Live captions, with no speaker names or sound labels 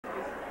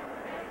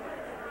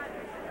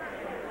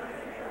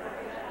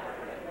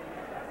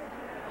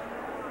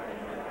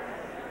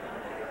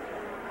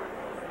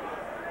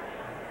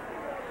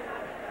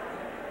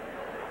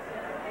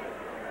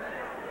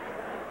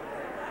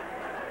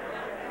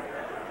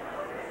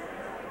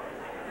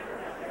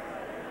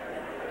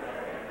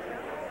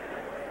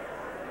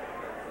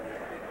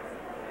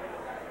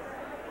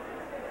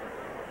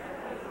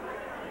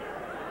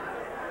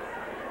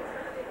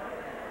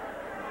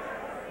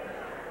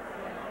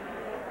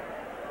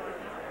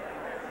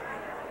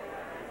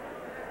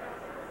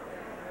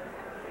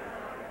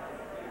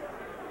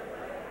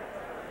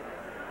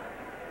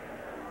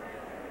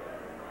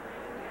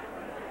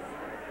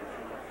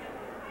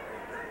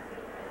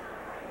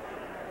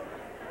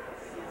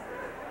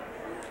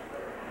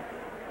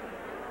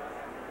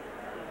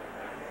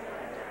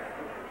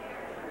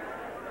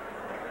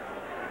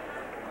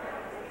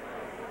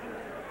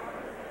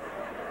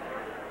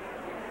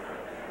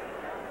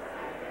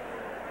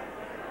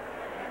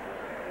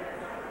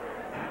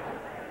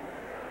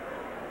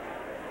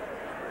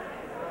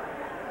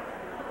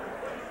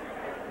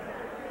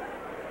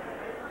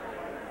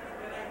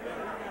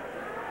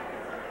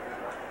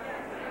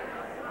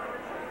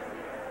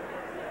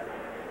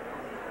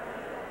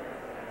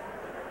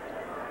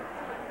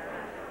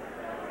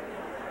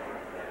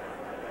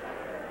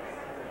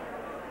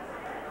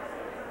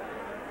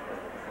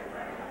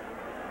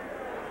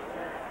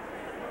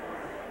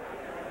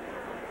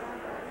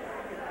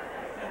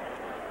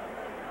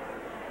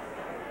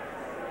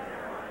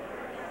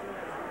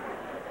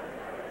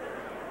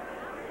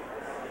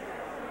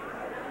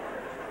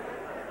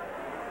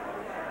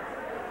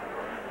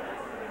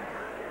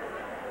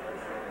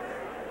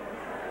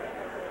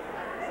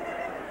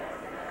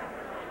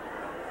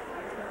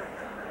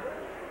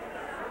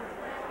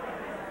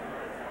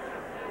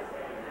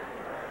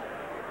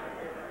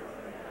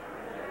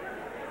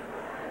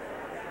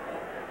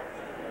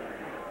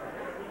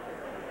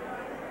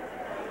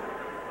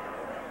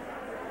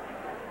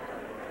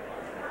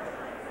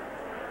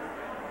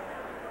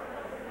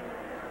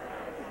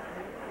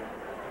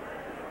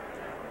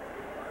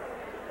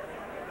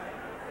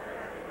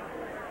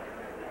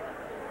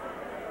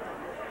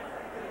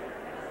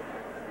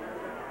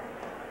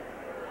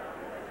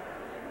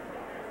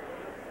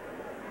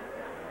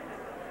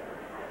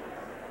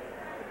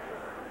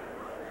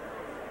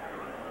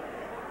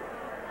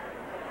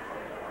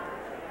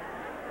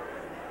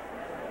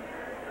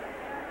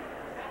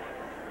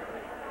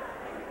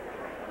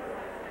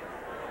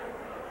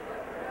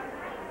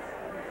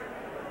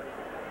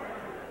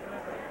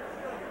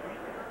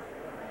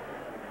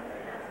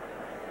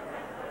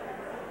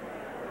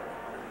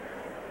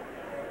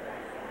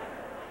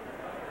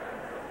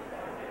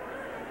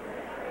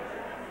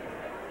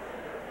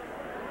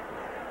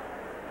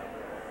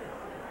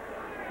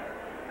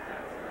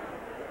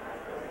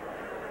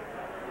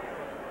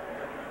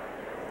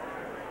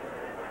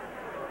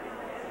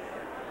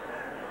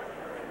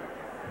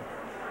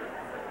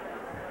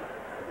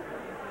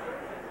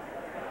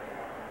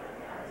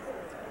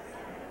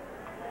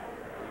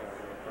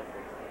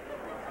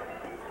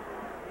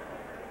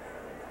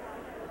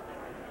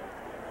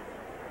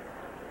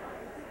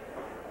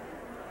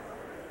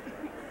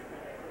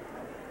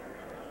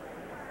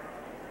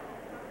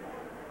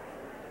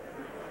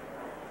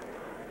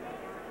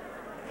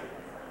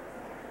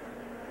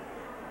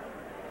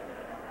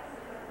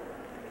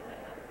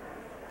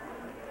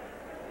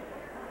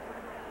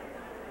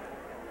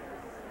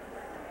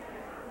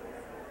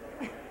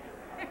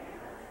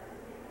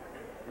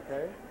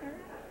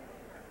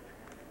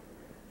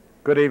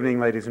Good evening,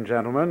 ladies and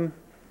gentlemen.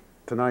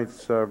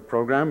 Tonight's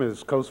program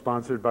is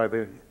co-sponsored by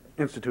the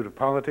Institute of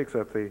Politics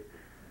at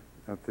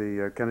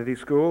the Kennedy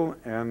School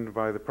and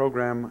by the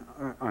Program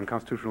on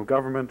Constitutional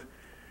Government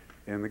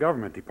in the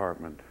Government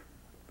Department.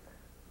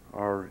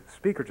 Our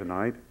speaker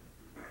tonight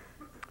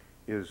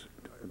is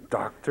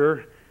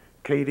Dr.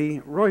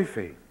 Katie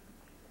Roiphe,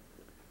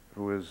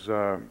 who is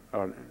a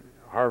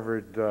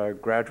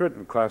Harvard graduate in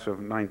the class of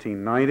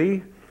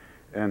 1990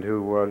 and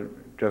who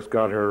just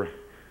got her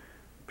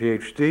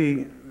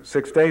PhD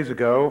 6 days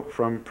ago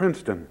from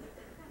Princeton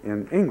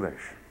in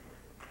English.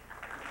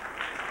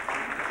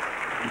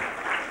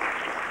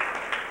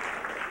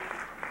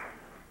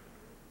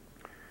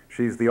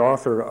 She's the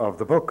author of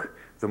the book,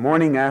 The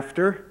Morning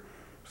After: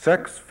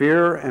 Sex,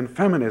 Fear, and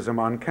Feminism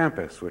on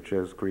Campus, which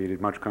has created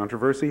much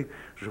controversy,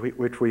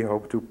 which we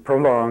hope to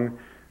prolong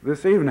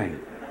this evening.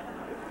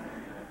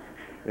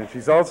 And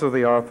she's also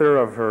the author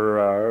of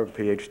her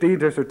PhD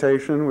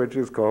dissertation, which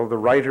is called The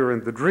Writer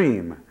and the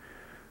Dream: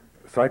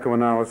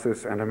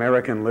 Psychoanalysis and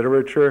American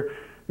Literature,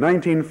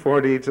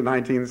 1940 to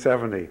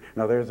 1970.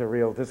 Now there's a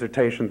real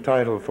dissertation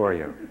title for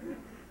you.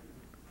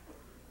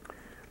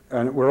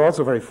 And we're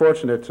also very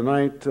fortunate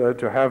tonight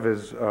to have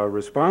as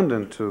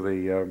respondent to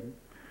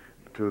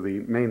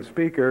the main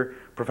speaker,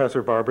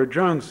 Professor Barbara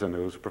Johnson,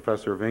 who's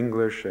professor of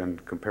English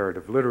and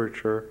comparative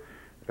literature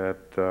at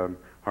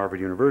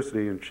Harvard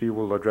University, and she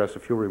will address a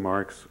few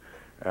remarks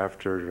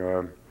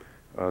after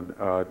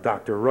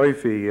Dr.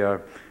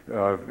 Roiphe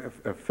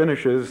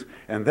finishes,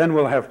 and then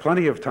we'll have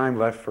plenty of time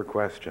left for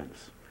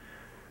questions.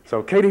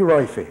 So, Katie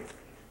Roiphe.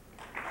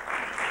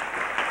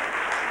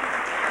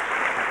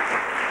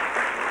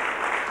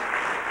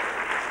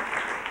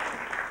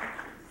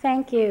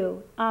 Thank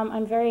you.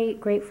 I'm very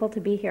grateful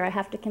to be here. I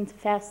have to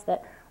confess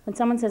that when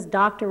someone says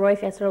Dr.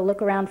 Roiphe, I sort of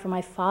look around for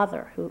my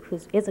father, who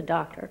is a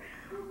doctor.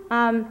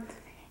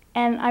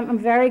 And I'm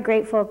very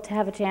grateful to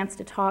have a chance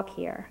to talk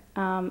here.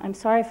 I'm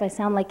sorry if I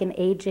sound like an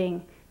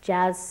aging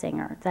jazz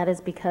singer. That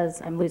is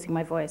because I'm losing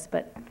my voice,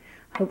 but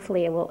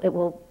hopefully it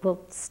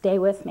will stay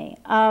with me.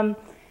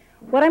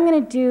 What I'm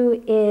going to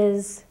do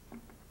is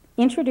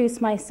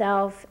introduce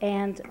myself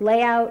and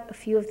lay out a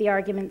few of the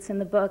arguments in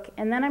the book,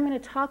 and then I'm going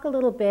to talk a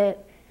little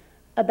bit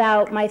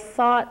about my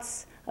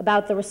thoughts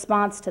about the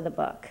response to the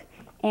book.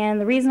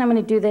 And the reason I'm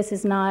going to do this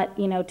is not,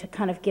 to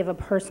kind of give a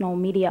personal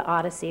media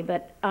odyssey,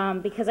 but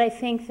because I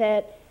think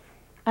that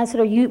I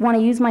sort of want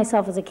to use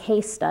myself as a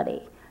case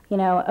study,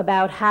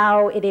 about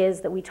how it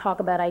is that we talk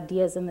about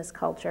ideas in this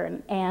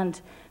culture,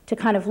 and to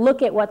kind of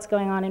look at what's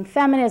going on in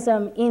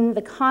feminism in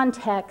the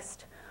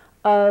context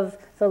of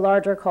the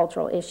larger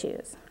cultural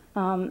issues.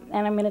 And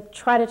I'm going to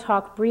try to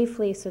talk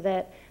briefly so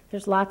that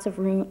there's lots of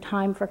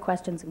time for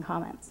questions and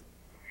comments.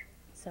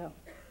 So,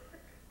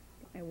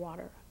 my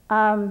water.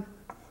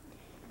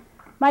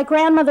 My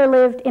grandmother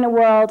lived in a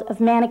world of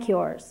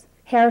manicures,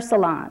 hair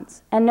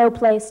salons, and no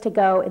place to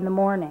go in the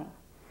morning.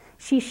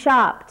 She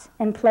shopped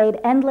and played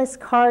endless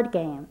card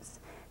games,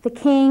 the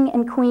king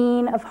and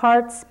queen of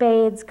hearts,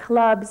 spades,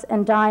 clubs,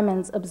 and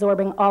diamonds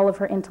absorbing all of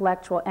her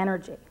intellectual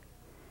energy.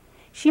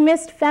 She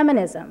missed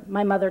feminism,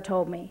 my mother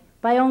told me,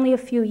 by only a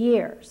few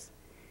years.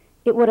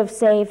 It would have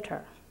saved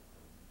her.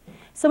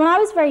 So when I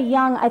was very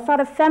young, I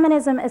thought of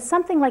feminism as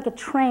something like a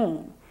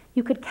train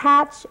you could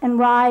catch and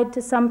ride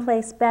to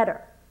someplace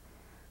better.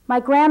 My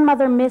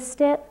grandmother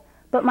missed it,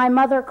 but my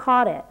mother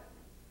caught it.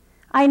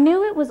 I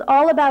knew it was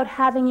all about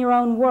having your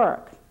own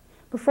work,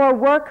 before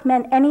work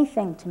meant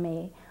anything to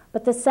me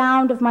but the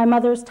sound of my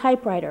mother's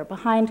typewriter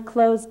behind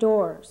closed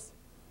doors.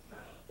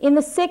 In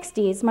the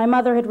 60s, my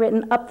mother had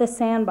written Up the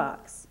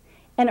Sandbox,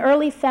 an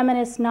early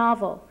feminist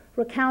novel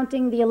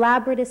recounting the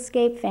elaborate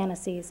escape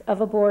fantasies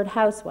of a bored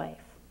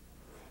housewife.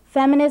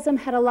 Feminism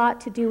had a lot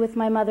to do with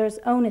my mother's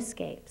own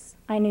escapes.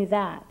 I knew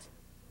that.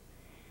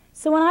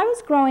 So when I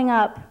was growing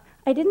up,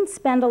 I didn't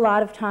spend a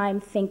lot of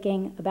time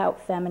thinking about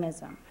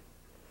feminism.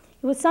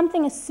 It was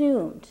something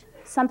assumed,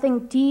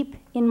 something deep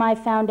in my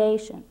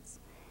foundations.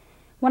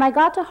 When I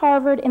got to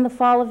Harvard in the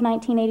fall of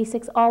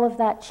 1986, all of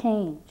that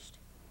changed.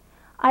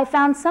 I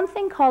found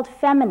something called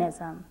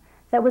feminism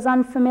that was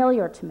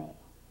unfamiliar to me.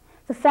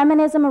 The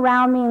feminism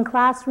around me in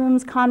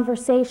classrooms,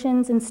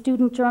 conversations, and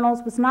student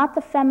journals was not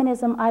the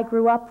feminism I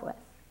grew up with.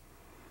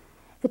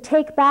 The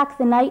Take Back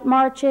the Night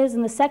marches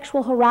and the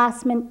sexual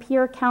harassment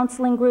peer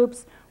counseling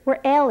groups were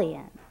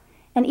alien,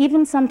 and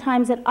even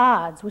sometimes at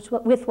odds with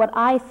what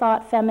I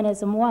thought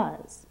feminism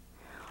was.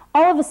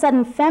 All of a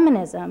sudden,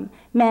 feminism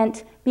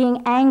meant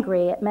being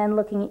angry at men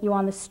looking at you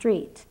on the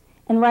street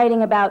and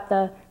writing about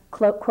the,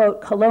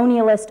 quote,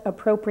 colonialist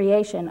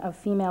appropriation of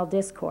female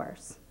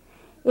discourse.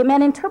 It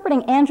meant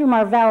interpreting Andrew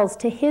Marvell's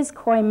To His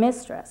Coy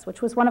Mistress,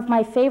 which was one of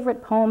my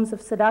favorite poems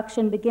of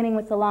seduction, beginning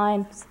with the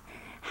lines,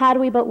 "Had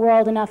we but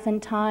world enough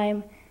and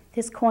time,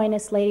 this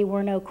coyness lady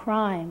were no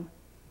crime,"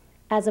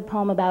 as a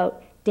poem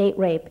about date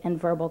rape and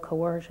verbal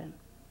coercion.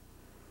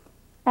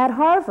 At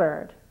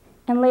Harvard,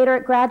 and later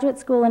at graduate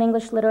school in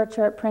English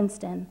literature at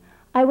Princeton,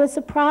 I was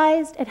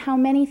surprised at how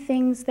many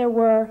things there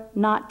were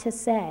not to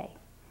say,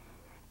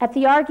 at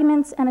the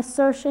arguments and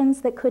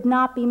assertions that could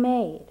not be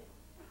made.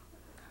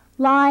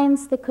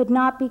 lines that could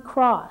not be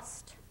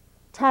crossed,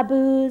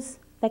 taboos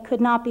that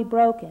could not be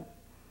broken.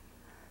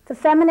 The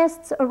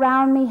feminists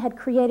around me had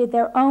created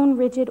their own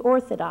rigid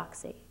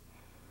orthodoxy.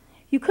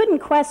 You couldn't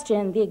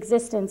question the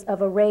existence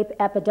of a rape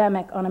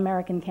epidemic on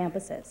American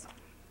campuses.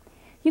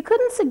 You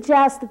couldn't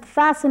suggest that the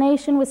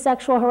fascination with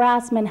sexual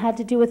harassment had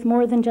to do with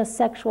more than just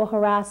sexual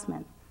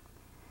harassment.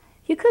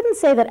 You couldn't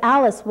say that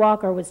Alice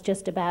Walker was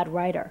just a bad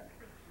writer,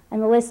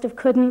 and the list of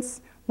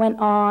couldn'ts went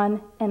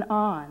on and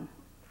on.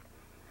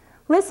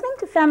 Listening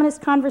to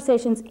feminist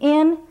conversations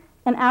in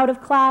and out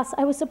of class,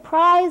 I was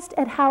surprised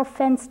at how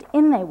fenced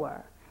in they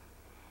were,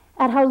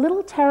 at how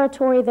little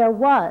territory there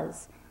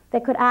was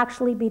that could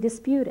actually be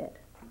disputed.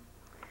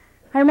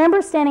 I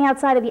remember standing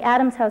outside of the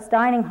Adams House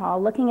dining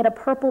hall looking at a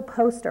purple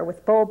poster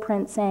with bold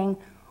print saying,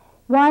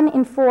 1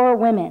 in 4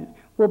 women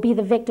will be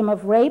the victim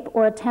of rape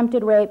or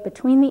attempted rape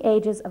between the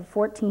ages of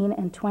 14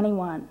 and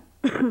 21.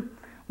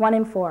 1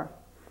 in 4.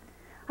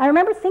 I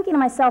remember thinking to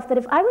myself that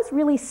if I was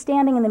really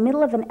standing in the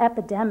middle of an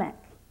epidemic,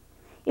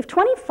 if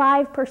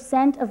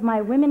 25% of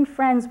my women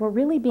friends were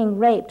really being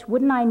raped,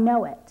 wouldn't I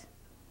know it?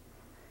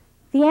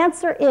 The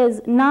answer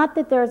is not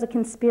that there is a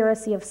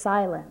conspiracy of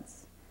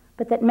silence,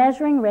 but that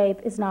measuring rape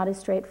is not as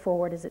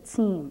straightforward as it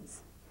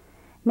seems.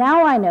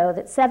 Now I know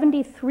that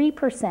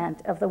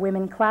 73% of the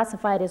women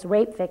classified as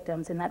rape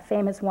victims in that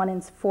famous 1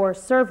 in 4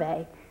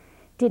 survey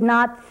did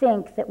not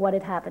think that what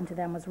had happened to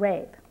them was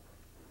rape.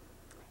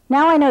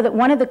 Now I know that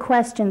one of the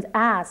questions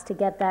asked to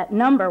get that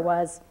number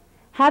was,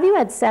 have you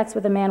had sex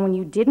with a man when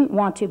you didn't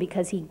want to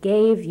because he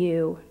gave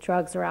you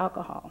drugs or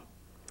alcohol?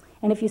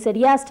 And if you said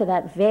yes to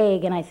that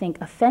vague and I think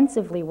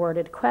offensively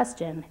worded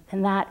question,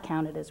 then that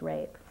counted as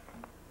rape.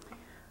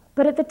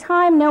 But at the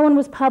time, no one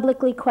was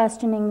publicly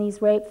questioning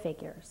these rape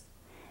figures.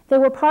 They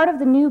were part of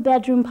the new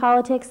bedroom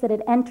politics that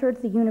had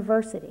entered the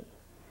university.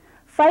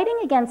 Fighting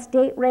against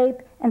date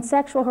rape and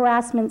sexual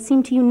harassment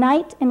seemed to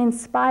unite and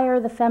inspire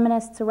the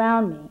feminists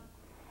around me.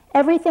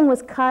 Everything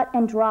was cut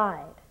and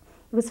dried.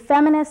 It was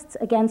feminists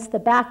against the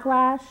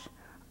backlash,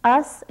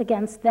 us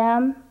against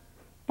them,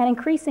 and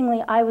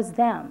increasingly I was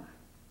them.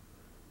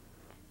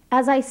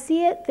 As I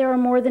see it, there are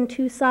more than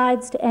 2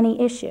 sides to any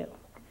issue,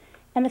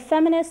 and the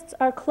feminists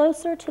are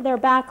closer to their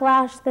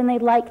backlash than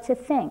they'd like to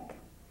think.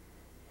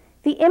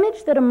 The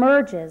image that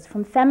emerges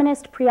from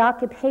feminist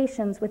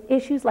preoccupations with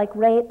issues like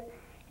rape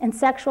and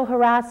sexual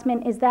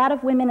harassment is that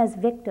of women as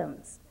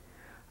victims,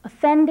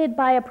 offended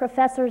by a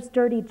professor's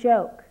dirty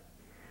joke,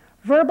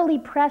 verbally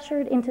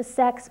pressured into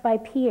sex by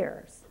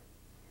peers.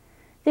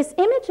 This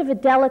image of a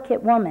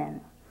delicate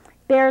woman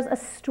bears a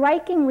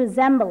striking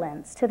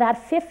resemblance to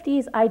that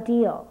 50s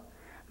ideal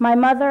my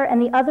mother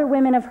and the other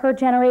women of her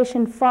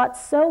generation fought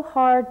so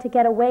hard to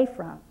get away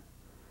from.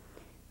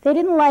 They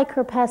didn't like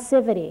her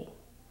passivity,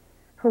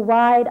 her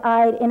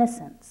wide-eyed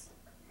innocence.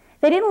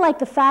 They didn't like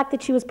the fact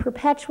that she was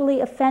perpetually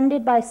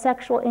offended by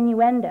sexual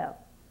innuendo.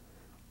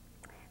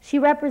 She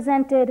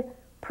represented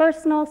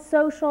personal,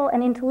 social,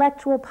 and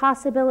intellectual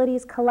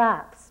possibilities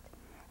collapsed,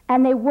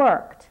 and they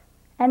worked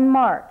and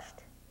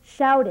marched,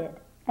 shouted,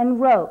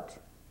 and wrote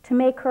to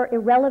make her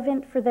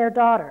irrelevant for their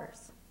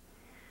daughters.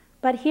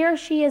 But here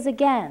she is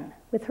again,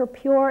 with her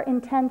pure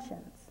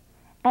intentions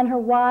and her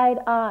wide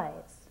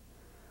eyes.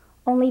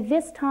 Only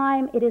this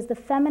time it is the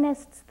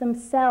feminists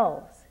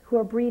themselves who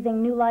are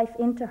breathing new life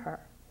into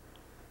her.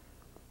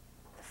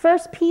 The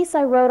first piece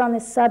I wrote on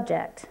this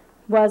subject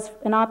was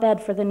an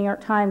op-ed for the New York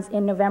Times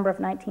in November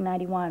of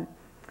 1991.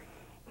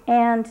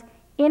 And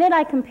in it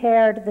I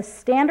compared the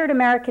standard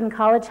American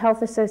College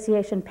Health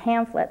Association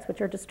pamphlets, which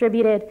are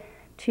distributed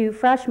to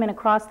freshmen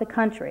across the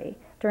country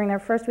during their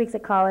first weeks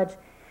at college,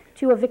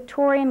 to a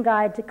Victorian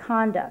guide to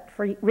conduct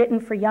written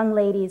for young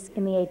ladies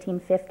in the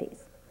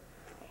 1850s.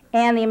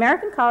 And the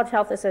American College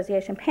Health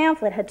Association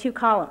pamphlet had 2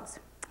 columns.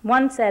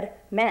 One said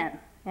men,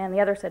 and the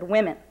other said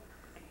women.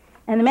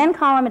 And the men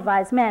column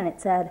advised men.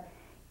 It said,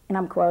 and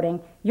I'm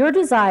quoting, "Your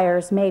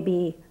desires may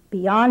be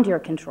beyond your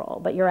control,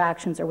 but your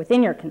actions are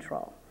within your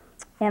control."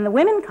 And the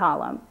women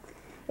column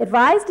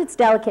advised its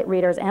delicate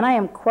readers, and I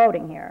am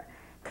quoting here,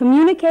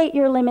 "Communicate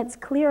your limits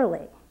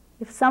clearly.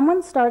 If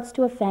someone starts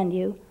to offend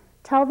you,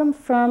 tell them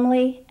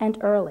firmly and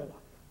early."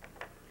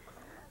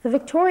 The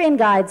Victorian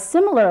guide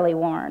similarly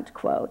warned,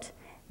 quote,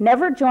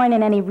 "Never join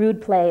in any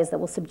rude plays that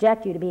will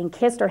subject you to being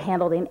kissed or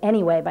handled in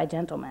any way by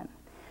gentlemen.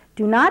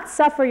 Do not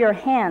suffer your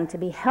hand to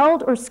be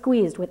held or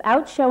squeezed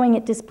without showing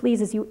it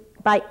displeases you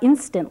by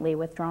instantly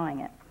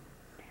withdrawing it."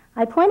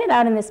 I pointed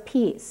out in this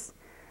piece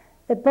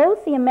that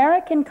both the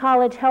American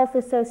College Health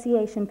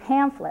Association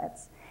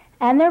pamphlets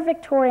and their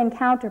Victorian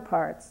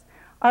counterparts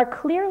are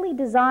clearly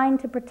designed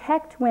to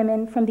protect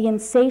women from the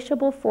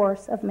insatiable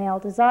force of male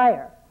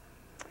desire.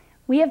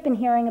 We have been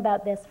hearing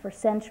about this for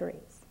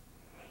centuries.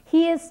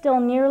 He is still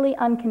nearly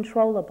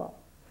uncontrollable.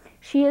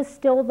 She is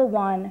still the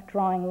one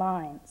drawing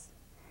lines.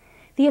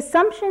 The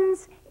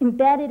assumptions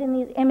embedded in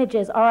these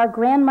images are our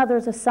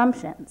grandmother's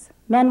assumptions.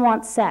 Men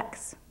want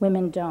sex,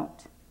 women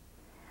don't.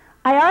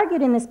 I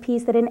argued in this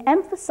piece that in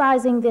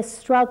emphasizing this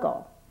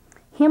struggle,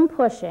 him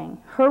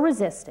pushing, her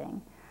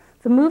resisting,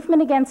 The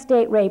movement against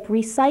date rape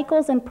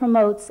recycles and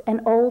promotes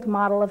an old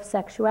model of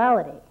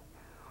sexuality.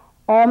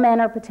 All men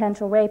are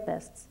potential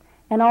rapists,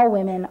 and all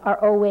women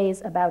are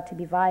always about to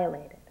be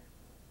violated.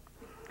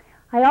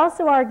 I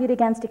also argued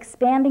against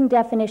expanding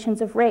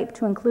definitions of rape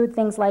to include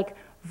things like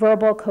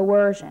verbal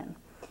coercion.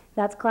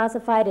 That's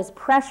classified as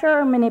pressure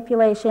or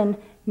manipulation,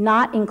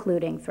 not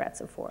including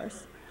threats of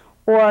force,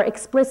 or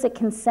explicit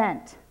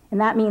consent, and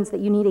that means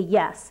that you need a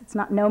yes. It's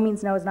not, no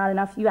means no is not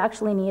enough. You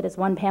actually need, as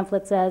one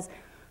pamphlet says,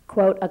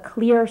 quote, a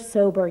clear,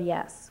 sober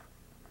yes.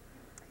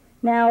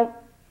 Now,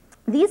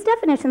 these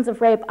definitions of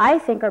rape, I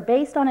think, are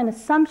based on an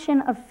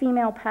assumption of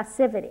female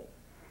passivity.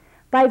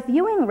 By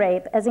viewing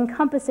rape as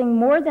encompassing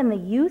more than the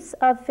use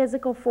of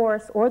physical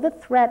force or the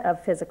threat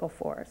of physical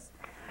force,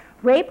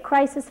 rape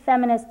crisis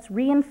feminists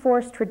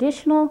reinforce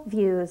traditional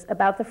views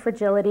about the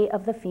fragility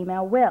of the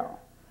female will.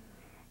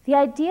 The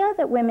idea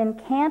that women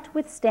can't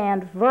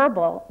withstand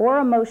verbal or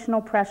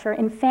emotional pressure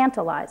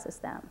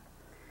infantilizes them.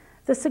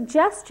 The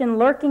suggestion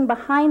lurking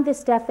behind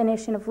this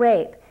definition of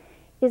rape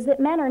is that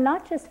men are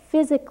not just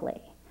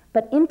physically,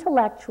 but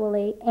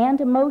intellectually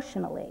and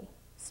emotionally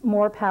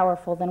more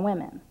powerful than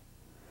women.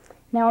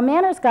 Now, a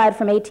Manners Guide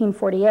from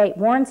 1848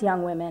 warns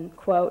young women,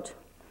 quote,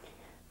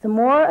 the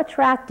more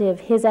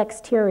attractive his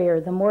exterior,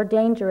 the more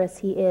dangerous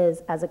he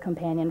is as a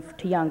companion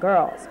to young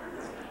girls.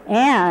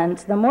 And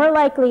the more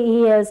likely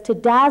he is to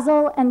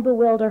dazzle and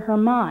bewilder her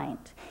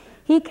mind.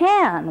 He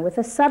can, with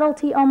a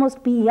subtlety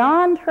almost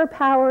beyond her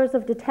powers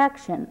of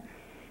detection,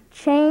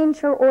 change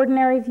her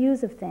ordinary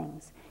views of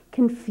things,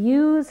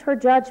 confuse her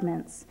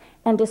judgments,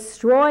 and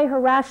destroy her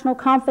rational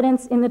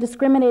confidence in the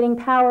discriminating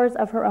powers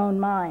of her own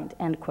mind,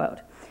 end quote.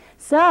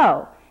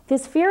 So,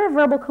 this fear of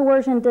verbal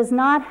coercion does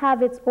not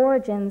have its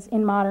origins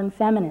in modern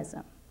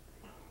feminism.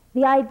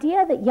 The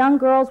idea that young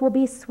girls will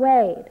be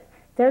swayed,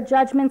 their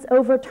judgments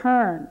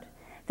overturned,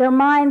 their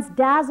minds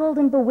dazzled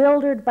and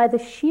bewildered by the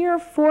sheer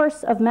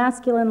force of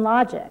masculine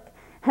logic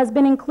has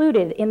been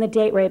included in the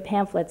date rape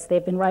pamphlets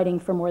they've been writing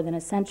for more than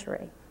a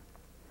century.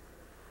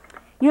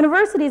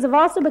 Universities have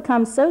also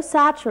become so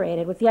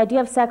saturated with the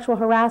idea of sexual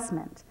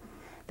harassment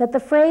that the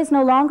phrase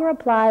no longer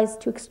applies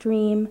to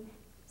extremes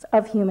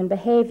of human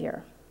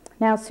behavior.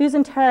 Now,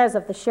 Susan Terez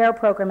of the SHARE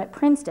program at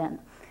Princeton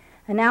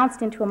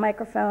announced into a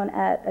microphone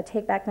at a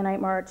Take Back the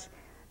Night march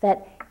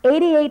that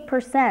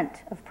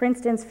 88% of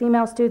Princeton's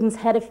female students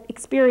had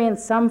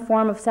experienced some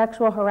form of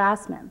sexual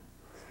harassment.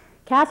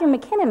 Catherine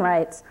McKinnon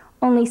writes,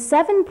 only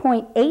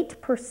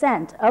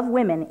 7.8% of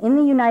women in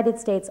the United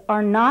States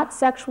are not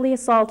sexually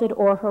assaulted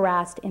or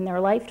harassed in their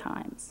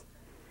lifetimes.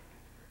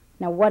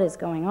 Now, what is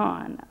going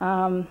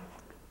on?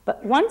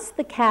 But once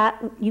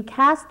you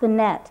cast the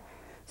net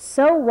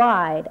so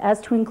wide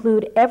as to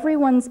include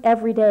everyone's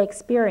everyday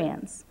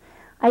experience,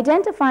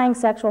 identifying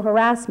sexual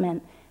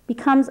harassment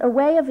becomes a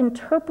way of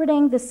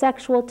interpreting the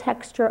sexual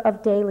texture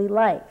of daily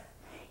life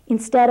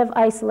instead of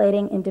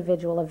isolating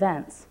individual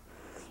events.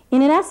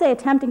 In an essay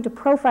attempting to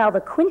profile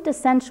the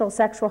quintessential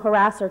sexual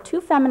harasser,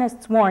 two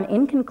feminists warn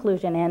in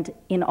conclusion and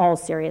in all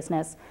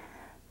seriousness,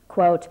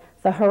 quote,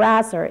 the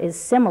harasser is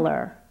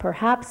similar,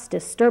 perhaps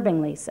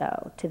disturbingly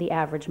so, to the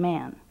average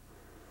man.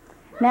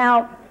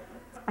 Now,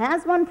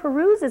 as one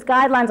peruses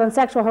guidelines on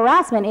sexual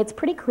harassment, it's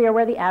pretty clear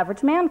where the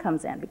average man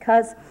comes in,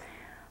 because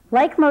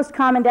like most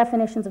common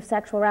definitions of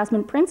sexual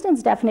harassment,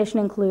 Princeton's definition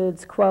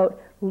includes,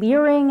 quote,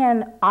 leering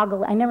and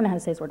ogling, I never know how to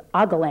say this word,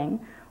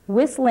 ogling,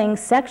 whistling,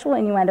 sexual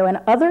innuendo,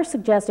 and other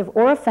suggestive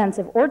or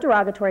offensive or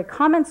derogatory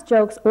comments,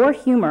 jokes, or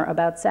humor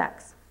about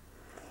sex.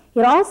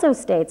 It also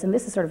states, and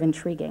this is sort of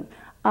intriguing,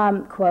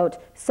 quote,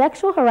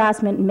 sexual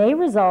harassment may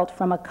result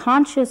from a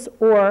conscious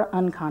or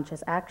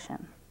unconscious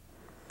action.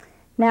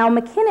 Now,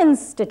 McKinnon's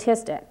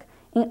statistic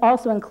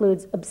also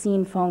includes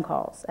obscene phone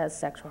calls as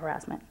sexual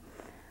harassment.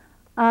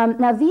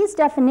 Now, these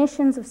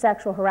definitions of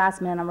sexual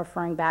harassment, I'm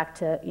referring back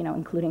to,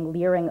 including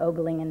leering,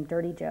 ogling, and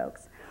dirty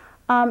jokes,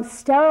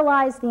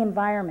 sterilize the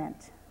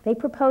environment. They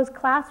propose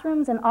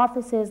classrooms and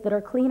offices that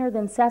are cleaner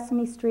than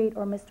Sesame Street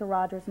or Mr.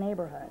 Rogers'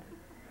 Neighborhood.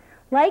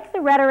 Like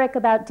the rhetoric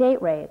about date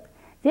rape,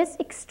 this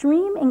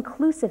extreme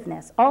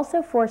inclusiveness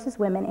also forces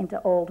women into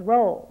old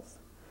roles.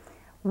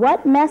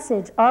 What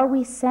message are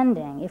we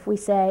sending if we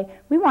say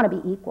we want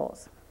to be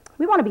equals?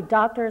 We want to be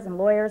doctors and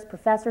lawyers,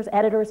 professors,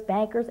 editors,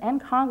 bankers,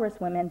 and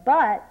congresswomen,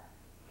 but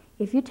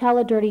if you tell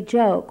a dirty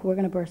joke, we're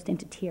going to burst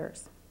into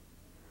tears.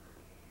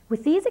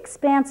 With these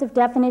expansive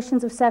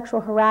definitions of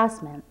sexual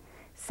harassment,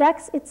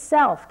 sex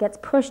itself gets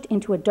pushed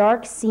into a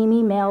dark,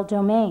 seamy male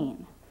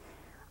domain.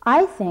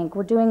 I think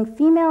we're doing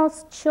female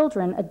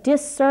children a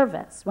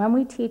disservice when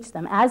we teach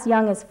them, as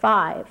young as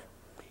 5,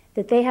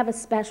 that they have a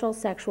special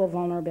sexual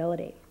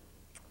vulnerability.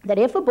 That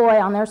if a boy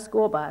on their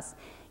school bus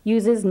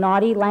uses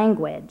naughty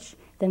language,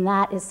 then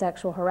that is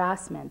sexual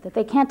harassment, that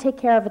they can't take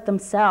care of it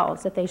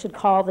themselves, that they should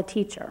call the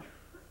teacher.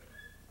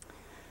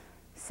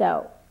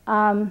 So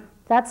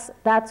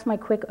that's my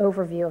quick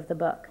overview of the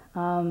book.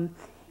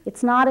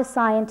 It's not a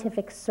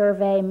scientific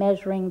survey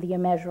measuring the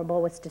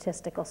immeasurable with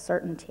statistical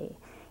certainty.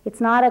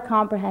 It's not a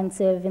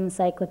comprehensive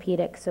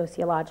encyclopedic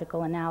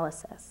sociological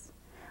analysis.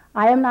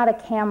 I am not a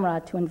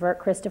camera, to invert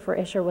Christopher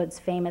Isherwood's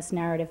famous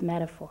narrative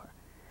metaphor.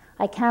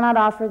 I cannot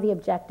offer the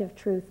objective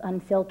truth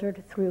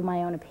unfiltered through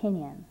my own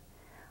opinion.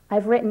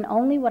 I've written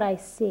only what I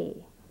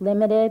see,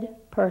 limited,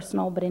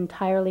 personal, but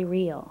entirely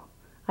real.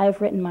 I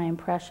have written my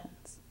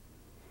impressions.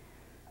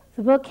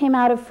 The book came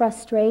out of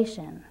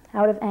frustration,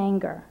 out of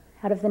anger,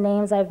 out of the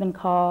names I've been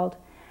called,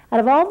 out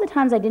of all the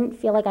times I didn't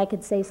feel like I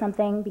could say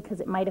something because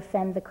it might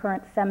offend the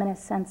current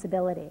feminist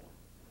sensibility.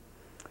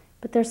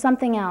 But there's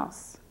something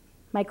else.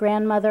 My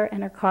grandmother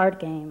and her card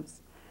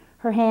games,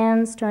 her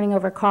hands turning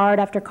over card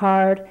after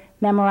card,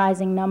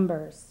 memorizing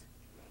numbers.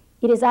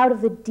 It is out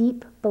of the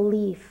deep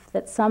belief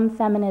that some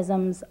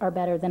feminisms are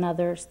better than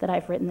others that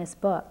I've written this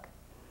book.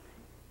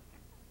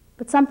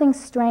 But something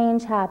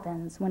strange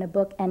happens when a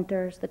book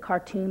enters the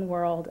cartoon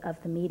world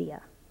of the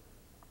media.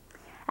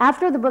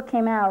 After the book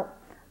came out,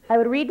 I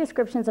would read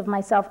descriptions of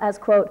myself as,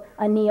 quote,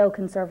 a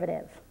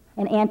neoconservative,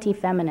 an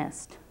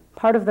anti-feminist,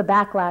 part of the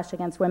backlash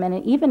against women,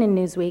 and even in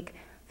Newsweek,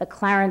 the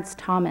Clarence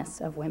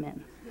Thomas of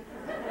women.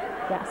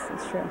 Yes,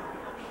 it's true.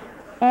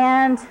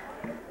 And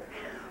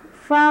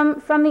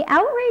from the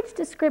outraged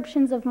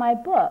descriptions of my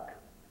book,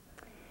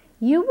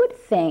 you would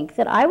think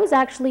that I was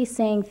actually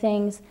saying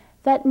things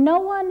that no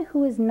one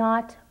who is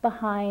not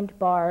behind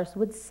bars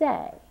would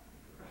say.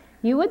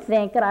 You would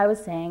think that I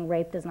was saying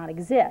rape does not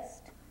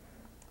exist.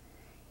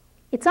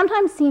 It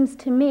sometimes seems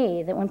to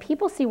me that when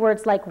people see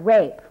words like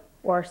rape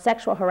or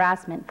sexual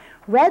harassment,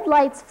 red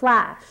lights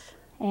flash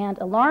and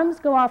alarms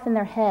go off in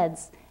their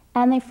heads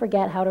and they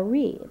forget how to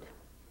read.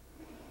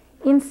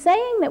 In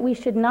saying that we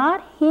should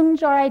not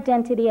hinge our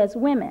identity as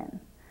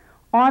women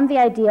on the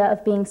idea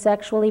of being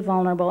sexually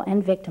vulnerable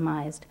and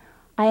victimized,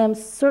 I am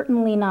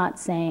certainly not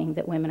saying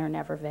that women are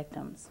never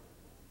victims.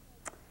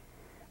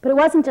 But it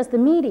wasn't just the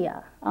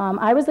media.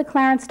 I was the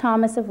Clarence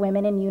Thomas of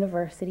women in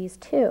universities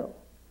too.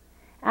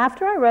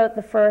 After I wrote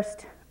the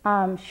first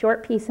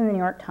short piece in the New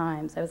York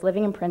Times, I was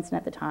living in Princeton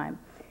at the time,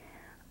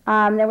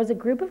 there was a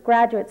group of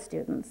graduate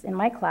students in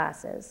my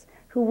classes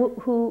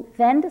who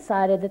then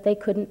decided that they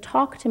couldn't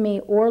talk to me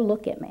or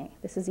look at me.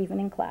 This is even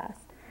in class.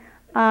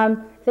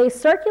 They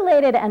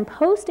circulated and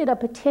posted a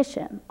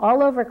petition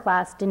all over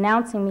class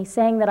denouncing me,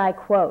 saying that I,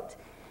 quote,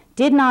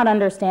 did not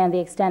understand the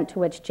extent to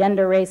which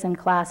gender, race, and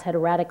class had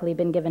radically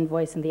been given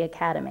voice in the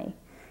academy,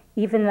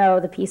 even though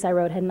the piece I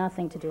wrote had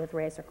nothing to do with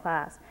race or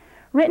class.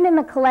 Written in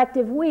the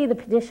collective we, the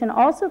petition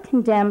also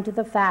condemned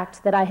the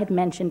fact that I had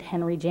mentioned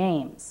Henry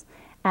James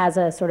as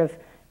a sort of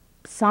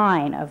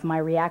sign of my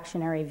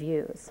reactionary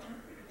views.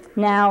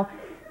 Now,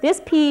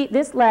 this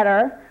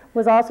letter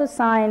was also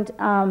signed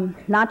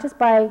not just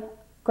by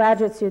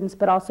graduate students,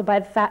 but also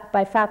by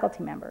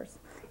faculty members,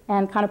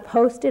 and kind of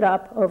posted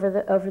up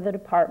over the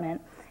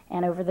department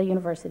and over the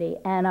university.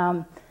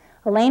 And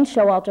Elaine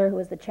Showalter, who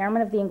was the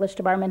chairman of the English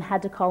department,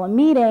 had to call a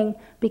meeting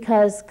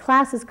because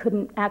classes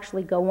couldn't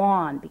actually go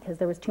on because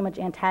there was too much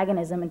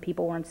antagonism and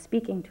people weren't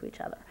speaking to each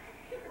other.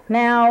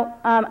 Now,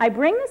 I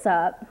bring this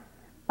up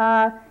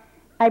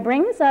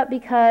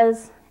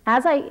because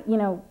as I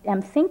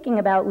am thinking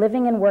about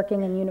living and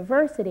working in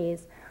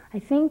universities, I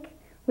think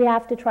we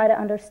have to try to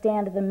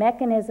understand the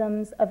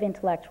mechanisms of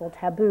intellectual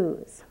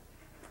taboos.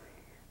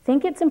 I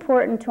think it's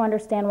important to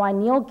understand why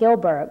Neil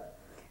Gilbert,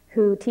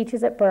 who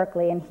teaches at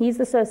Berkeley, and he's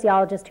the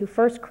sociologist who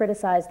first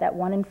criticized that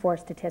 1 in 4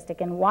 statistic,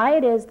 and why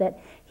it is that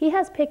he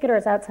has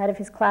picketers outside of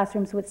his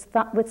classrooms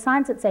with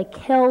signs that say,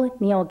 "Kill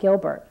Neil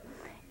Gilbert,"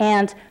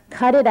 and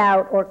 "Cut it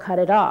out or cut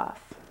it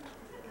off."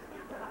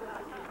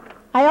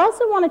 I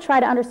also want to try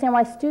to understand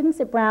why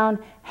students at Brown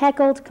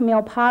heckled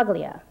Camille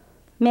Paglia,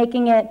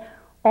 making it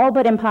all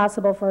but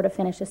impossible for her to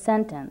finish a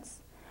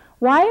sentence.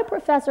 Why a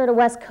professor at a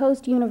West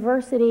Coast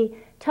university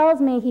tells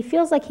me he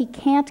feels like he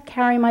can't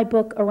carry my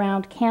book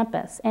around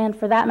campus, and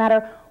for that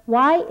matter,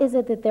 why is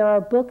it that there are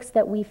books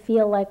that we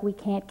feel like we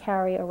can't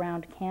carry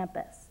around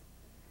campus?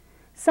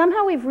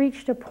 Somehow we've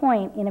reached a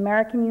point in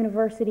American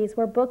universities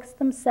where books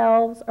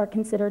themselves are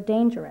considered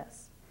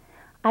dangerous.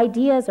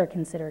 Ideas are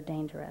considered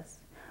dangerous.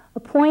 A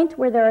point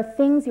where there are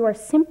things you are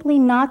simply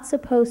not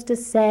supposed to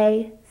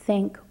say,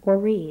 think, or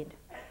read.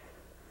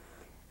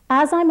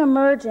 As I'm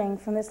emerging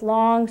from this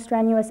long,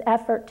 strenuous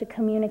effort to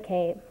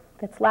communicate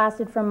that's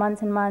lasted for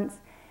months and months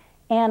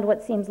and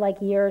what seems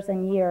like years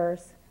and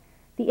years,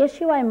 the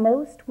issue I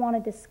most want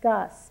to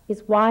discuss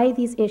is why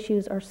these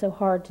issues are so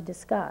hard to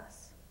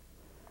discuss.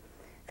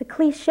 The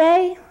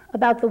cliche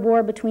about the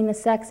war between the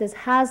sexes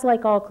has,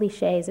 like all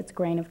cliches, its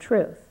grain of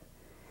truth.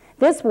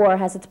 This war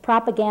has its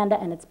propaganda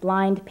and its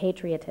blind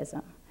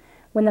patriotism.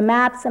 When the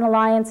maps and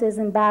alliances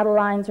and battle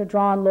lines are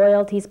drawn,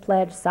 loyalties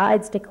pledged,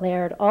 sides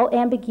declared, all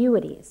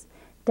ambiguities,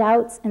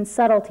 doubts, and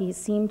subtleties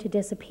seem to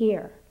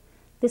disappear.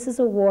 This is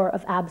a war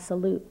of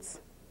absolutes.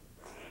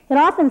 It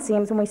often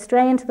seems when we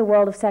stray into the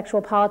world of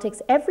sexual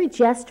politics, every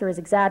gesture is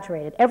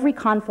exaggerated, every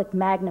conflict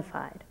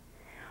magnified.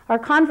 Our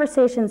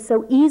conversations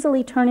so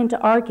easily turn into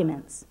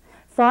arguments.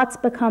 Thoughts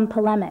become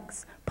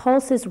polemics,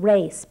 pulses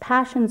race,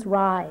 passions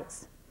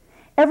rise.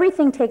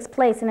 Everything takes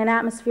place in an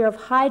atmosphere of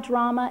high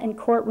drama and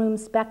courtroom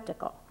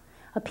spectacle.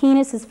 A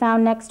penis is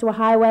found next to a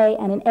highway,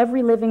 and in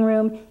every living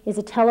room is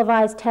a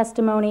televised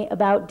testimony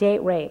about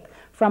date rape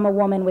from a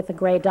woman with a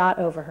gray dot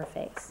over her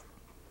face.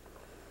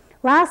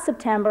 Last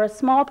September, a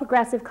small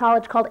progressive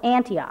college called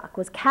Antioch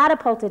was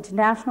catapulted to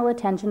national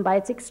attention by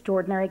its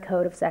extraordinary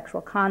code of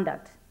sexual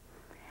conduct.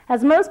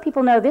 As most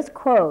people know, this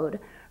code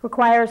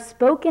requires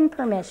spoken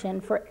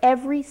permission for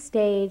every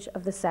stage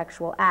of the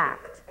sexual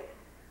act.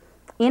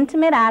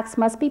 Intimate acts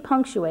must be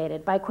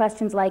punctuated by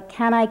questions like,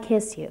 can I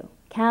kiss you?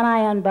 Can I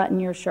unbutton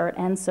your shirt?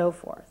 And so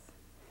forth.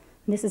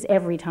 And this is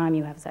every time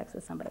you have sex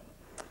with somebody.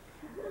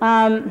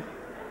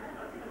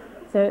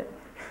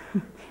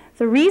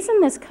 The reason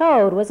this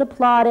code was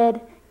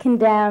applauded,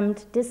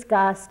 condemned,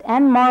 discussed,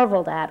 and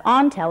marveled at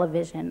on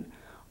television,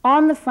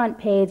 on the front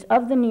page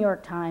of the New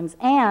York Times,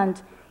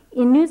 and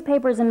in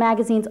newspapers and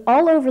magazines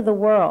all over the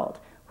world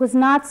was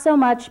not so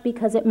much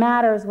because it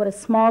matters what a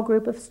small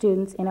group of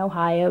students in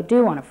Ohio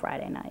do on a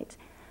Friday night,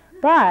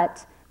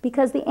 but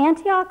because the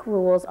Antioch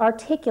rules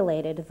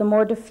articulated the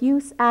more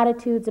diffuse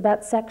attitudes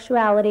about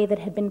sexuality that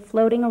had been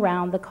floating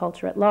around the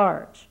culture at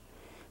large.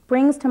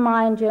 Brings to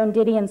mind Joan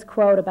Didion's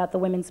quote about the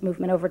women's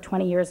movement over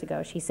 20 years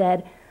ago. She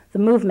said, "The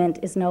movement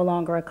is no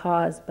longer a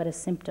cause, but a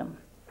symptom."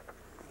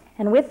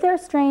 And with their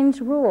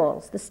strange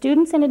rules, the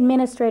students and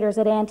administrators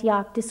at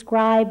Antioch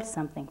described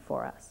something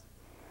for us.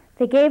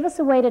 They gave us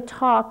a way to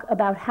talk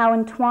about how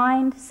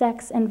entwined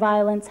sex and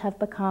violence have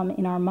become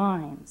in our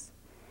minds.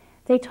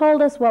 They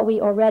told us what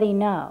we already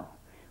know.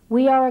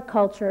 We are a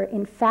culture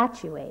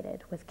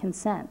infatuated with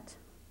consent.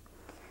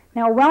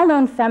 Now, a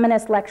well-known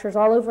feminist lectures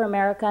all over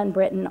America and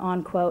Britain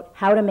on, quote,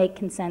 how to make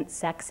consent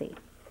sexy.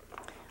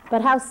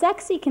 But how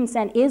sexy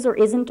consent is or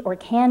isn't or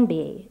can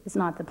be is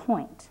not the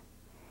point.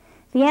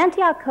 The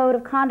Antioch Code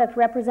of Conduct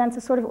represents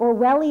a sort of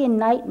Orwellian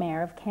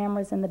nightmare of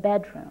cameras in the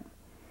bedroom.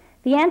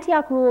 The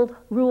Antioch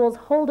rules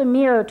hold a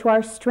mirror to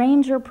our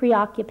stranger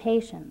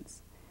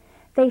preoccupations.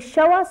 They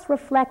show us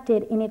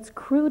reflected in its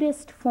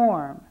crudest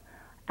form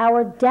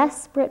our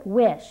desperate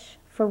wish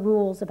for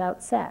rules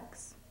about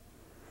sex.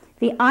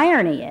 The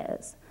irony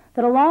is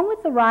that along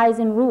with the rise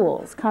in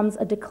rules comes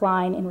a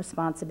decline in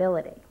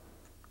responsibility.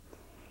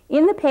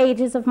 In the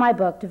pages of my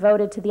book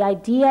devoted to the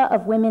idea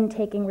of women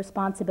taking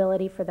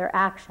responsibility for their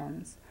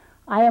actions,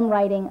 I am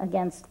writing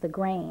against the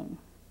grain.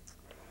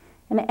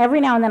 And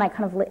every now and then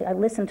I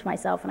listen to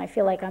myself and I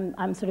feel like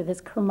I'm sort of this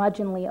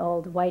curmudgeonly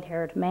old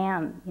white-haired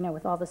man, you know,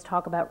 with all this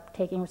talk about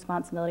taking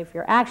responsibility for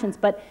your actions.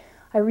 But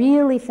I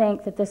really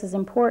think that this is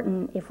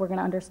important if we're going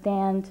to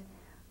understand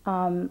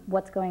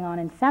what's going on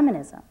in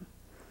feminism.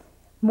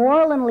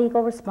 Moral and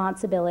legal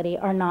responsibility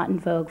are not in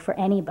vogue for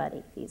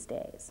anybody these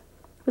days.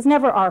 It was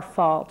never our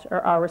fault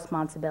or our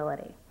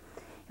responsibility.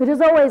 It was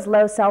always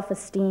low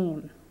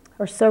self-esteem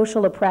or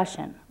social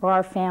oppression or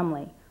our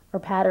family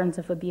or patterns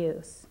of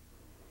abuse.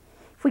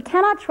 If we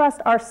cannot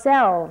trust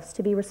ourselves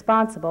to be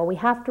responsible, we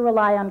have to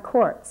rely on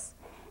courts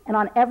and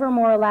on ever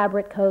more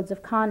elaborate codes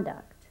of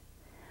conduct.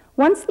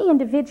 Once the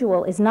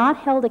individual is not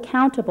held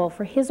accountable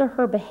for his or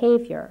her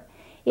behavior,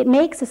 it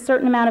makes a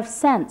certain amount of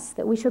sense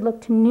that we should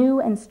look to new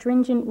and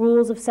stringent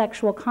rules of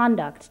sexual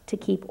conduct to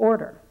keep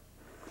order.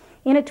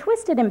 In a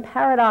twisted and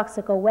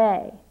paradoxical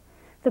way,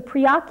 the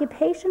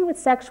preoccupation with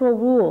sexual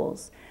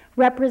rules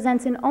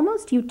represents an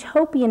almost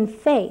utopian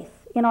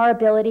faith in our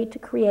ability to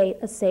create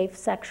a safe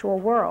sexual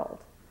world.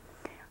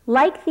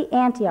 Like the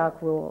Antioch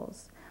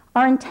rules,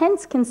 our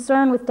intense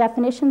concern with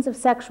definitions of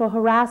sexual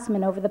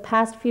harassment over the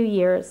past few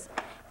years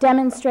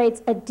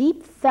demonstrates a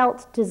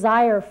deep-felt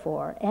desire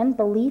for and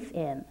belief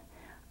in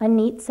a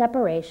neat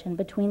separation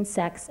between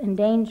sex and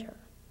danger.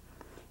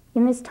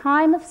 In this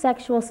time of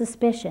sexual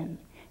suspicion,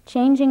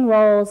 changing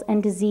roles,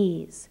 and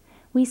disease,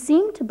 we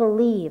seem to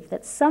believe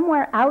that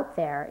somewhere out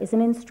there is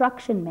an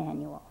instruction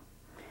manual,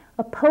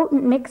 a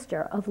potent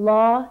mixture of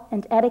law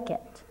and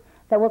etiquette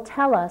that will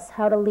tell us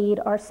how to lead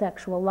our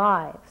sexual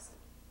lives.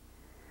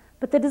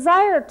 But the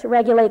desire to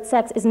regulate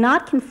sex is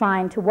not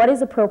confined to what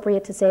is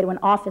appropriate to say to an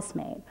office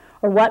maid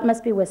or what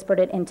must be whispered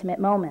at intimate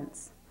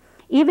moments.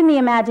 Even the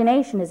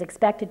imagination is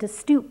expected to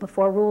stoop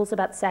before rules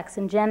about sex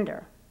and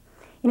gender.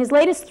 In his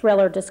latest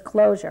thriller,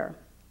 Disclosure,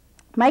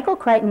 Michael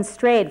Crichton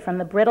strayed from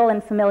the brittle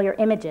and familiar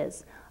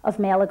images of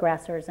male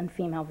aggressors and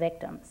female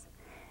victims.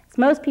 As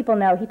most people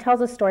know, he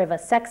tells a story of a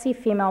sexy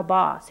female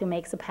boss who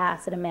makes a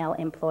pass at a male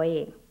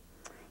employee.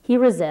 He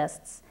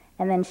resists,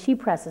 and then she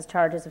presses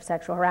charges of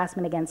sexual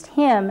harassment against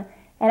him,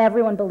 and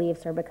everyone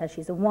believes her because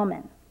she's a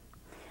woman.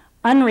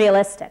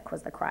 Unrealistic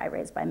was the cry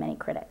raised by many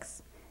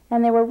critics,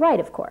 and they were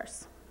right, of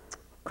course.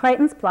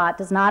 Crichton's plot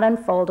does not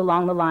unfold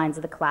along the lines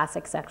of the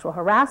classic sexual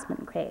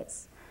harassment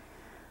case.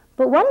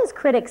 But what his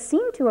critics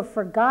seem to have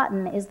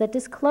forgotten is that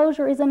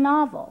Disclosure is a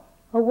novel,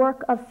 a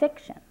work of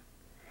fiction.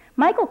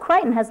 Michael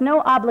Crichton has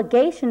no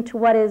obligation to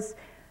what is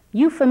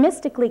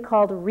euphemistically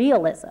called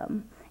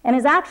realism, and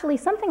is actually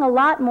something a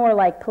lot more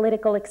like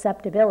political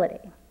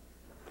acceptability.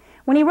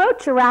 When he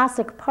wrote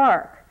Jurassic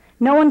Park,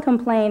 no one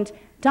complained,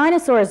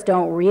 dinosaurs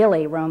don't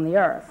really roam the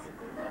earth.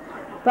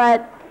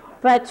 But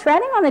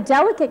treading on the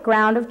delicate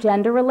ground of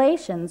gender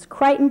relations,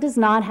 Crichton does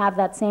not have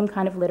that same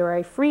kind of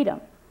literary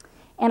freedom.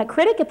 And a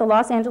critic at the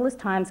Los Angeles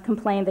Times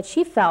complained that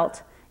she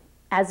felt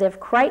as if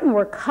Crichton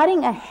were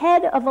cutting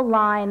ahead of a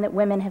line that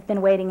women have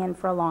been waiting in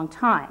for a long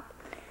time.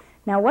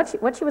 Now, what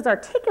she was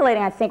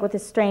articulating, I think, with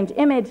this strange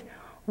image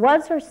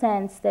was her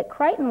sense that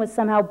Crichton was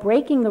somehow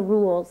breaking the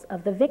rules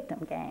of the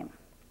victim game.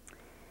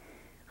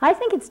 I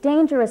think it's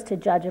dangerous to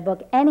judge a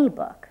book, any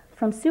book,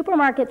 from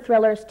supermarket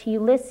thrillers to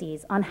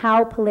Ulysses, on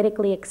how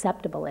politically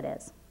acceptable it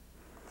is.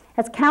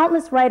 As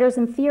countless writers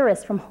and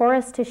theorists from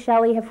Horace to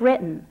Shelley have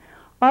written,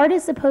 art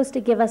is supposed to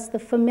give us the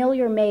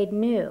familiar made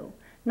new,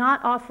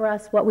 not offer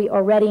us what we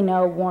already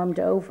know warmed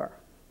over.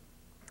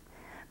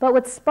 But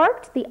what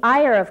sparked the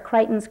ire of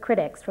Crichton's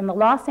critics, from the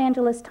Los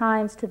Angeles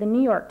Times to the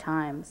New York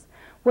Times,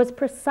 was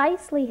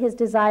precisely his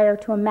desire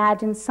to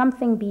imagine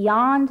something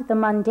beyond the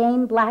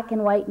mundane black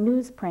and white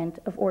newsprint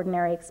of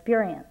ordinary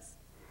experience.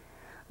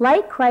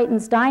 Like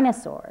Crichton's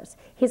dinosaurs,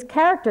 his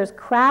characters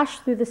crash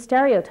through the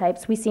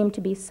stereotypes we seem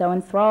to be so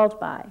enthralled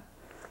by.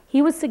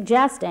 He was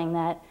suggesting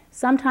that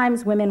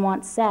sometimes women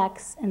want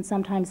sex and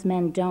sometimes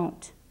men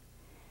don't.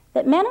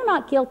 That men are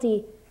not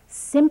guilty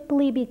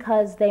simply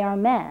because they are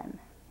men,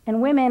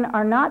 and women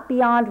are not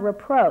beyond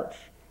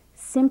reproach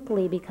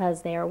simply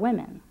because they are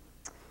women.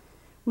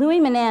 Louis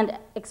Menand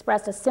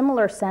expressed a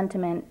similar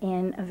sentiment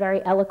in a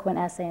very eloquent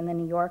essay in The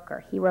New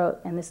Yorker. He wrote,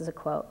 and this is a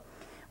quote,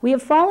 "We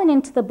have fallen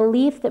into the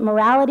belief that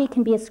morality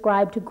can be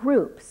ascribed to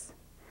groups,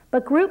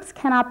 but groups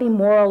cannot be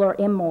moral or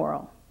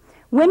immoral.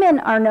 Women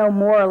are no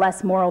more or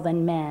less moral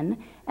than men,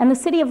 and the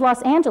city of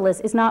Los Angeles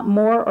is not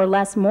more or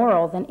less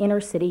moral than inner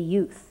city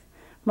youth.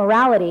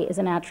 Morality is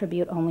an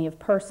attribute only of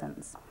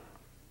persons."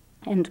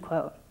 End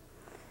quote.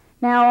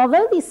 Now,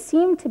 although these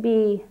seem to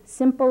be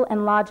simple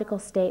and logical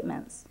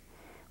statements,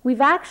 we've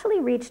actually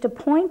reached a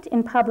point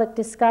in public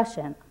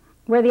discussion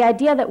where the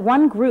idea that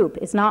one group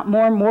is not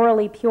more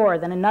morally pure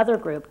than another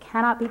group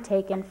cannot be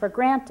taken for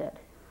granted.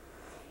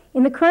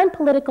 In the current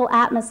political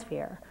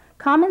atmosphere,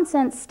 common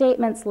sense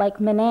statements like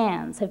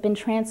Menand's have been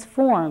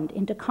transformed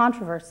into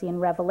controversy and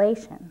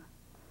revelation.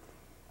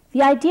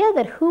 The idea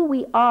that who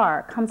we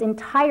are comes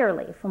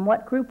entirely from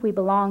what group we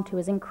belong to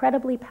is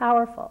incredibly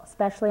powerful,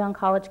 especially on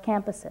college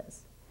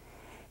campuses.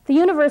 The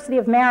University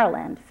of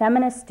Maryland,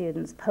 feminist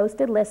students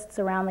posted lists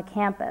around the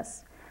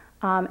campus,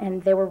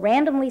 and there were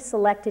randomly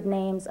selected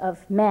names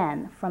of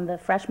men from the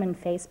freshman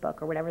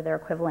Facebook, or whatever their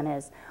equivalent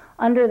is,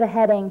 under the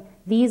heading,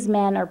 "These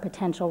men are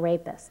potential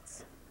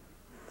rapists."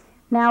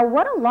 Now,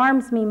 what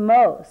alarms me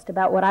most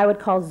about what I would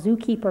call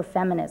zookeeper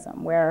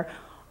feminism, where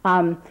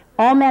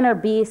all men are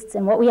beasts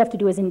and what we have to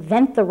do is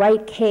invent the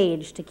right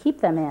cage to keep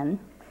them in,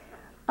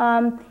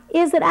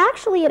 is that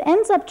actually it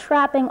ends up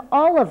trapping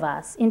all of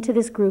us into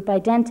this group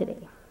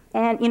identity.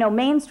 And,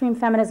 mainstream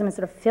feminism is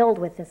sort of filled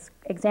with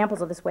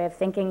examples of this way of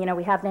thinking.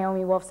 We have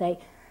Naomi Wolf say,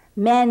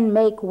 "Men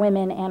make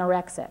women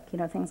anorexic,"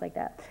 things like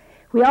that.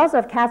 We also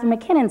have Catherine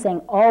McKinnon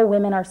saying, "All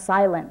women are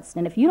silenced."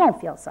 And if you don't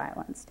feel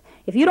silenced,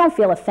 if you don't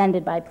feel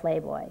offended by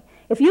Playboy,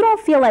 if you don't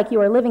feel like you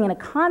are living in a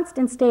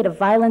constant state of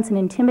violence and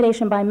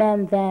intimidation by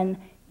men, then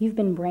you've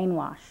been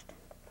brainwashed.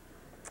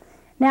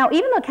 Now,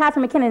 even though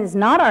Catherine McKinnon is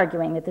not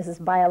arguing that this is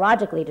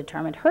biologically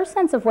determined, her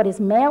sense of what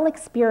is male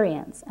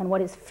experience and what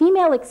is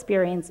female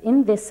experience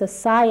in this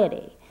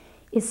society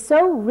is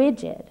so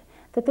rigid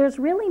that there's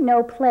really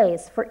no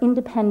place for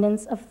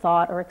independence of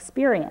thought or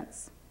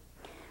experience.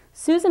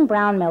 Susan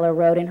Brownmiller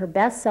wrote in her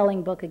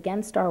best-selling book,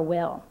 Against Our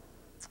Will,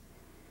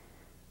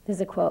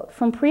 there's a quote,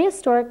 "From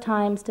prehistoric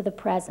times to the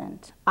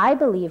present, I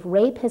believe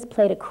rape has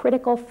played a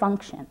critical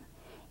function.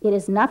 It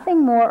is nothing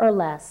more or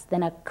less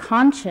than a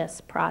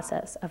conscious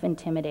process of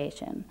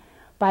intimidation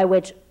by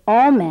which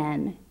all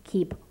men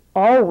keep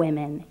all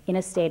women in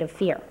a state of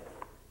fear."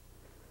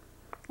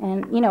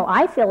 And,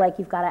 I feel like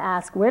you've got to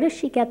ask, where does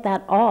she get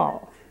that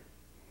all?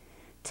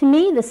 To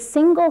me, the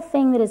single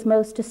thing that is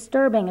most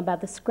disturbing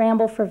about the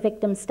scramble for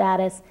victim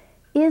status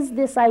is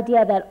this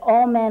idea that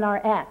all men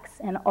are X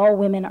and all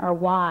women are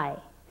Y.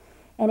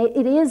 And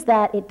it is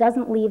that it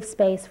doesn't leave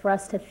space for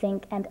us to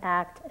think and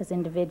act as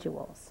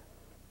individuals.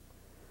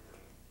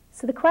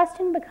 So the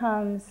question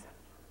becomes,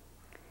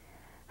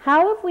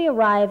 how have we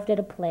arrived at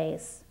a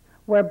place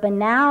where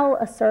banal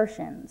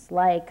assertions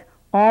like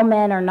all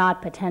men are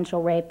not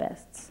potential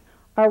rapists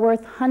are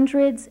worth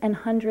hundreds and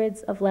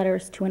hundreds of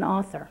letters to an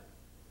author?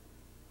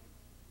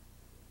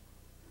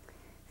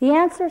 The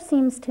answer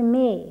seems to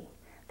me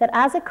that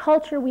as a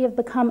culture we have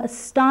become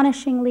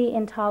astonishingly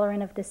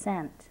intolerant of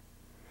dissent.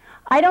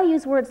 I don't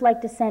use words like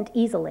dissent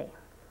easily.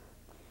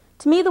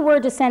 To me, the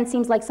word dissent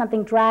seems like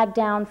something dragged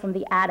down from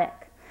the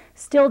attic,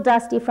 still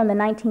dusty from the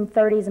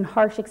 1930s and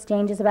harsh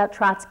exchanges about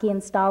Trotsky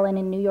and Stalin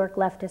in New York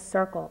leftist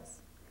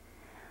circles.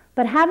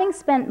 But having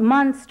spent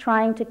months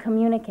trying to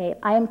communicate,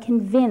 I am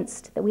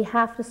convinced that we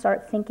have to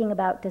start thinking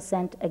about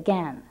dissent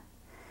again.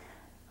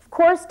 Of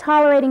course,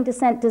 tolerating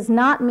dissent does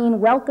not mean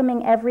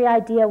welcoming every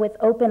idea with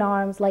open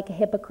arms like a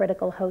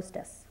hypocritical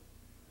hostess.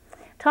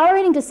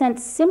 Tolerating dissent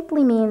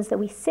simply means that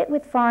we sit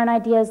with foreign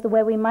ideas the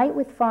way we might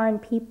with foreign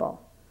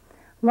people,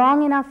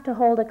 long enough to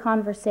hold a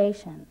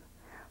conversation,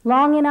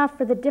 long enough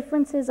for the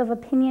differences of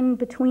opinion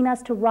between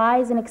us to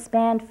rise and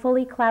expand,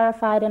 fully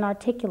clarified and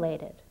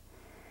articulated.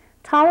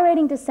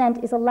 Tolerating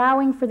dissent is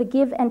allowing for the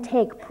give and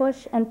take,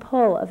 push and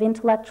pull of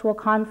intellectual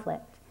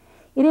conflict.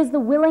 It is the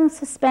willing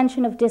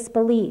suspension of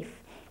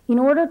disbelief in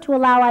order to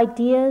allow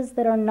ideas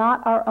that are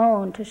not our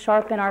own to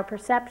sharpen our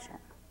perception.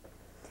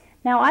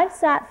 Now, I've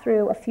sat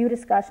through a few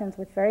discussions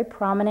with very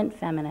prominent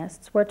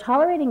feminists where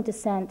tolerating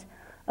dissent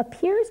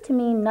appears to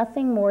mean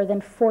nothing more than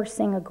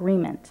forcing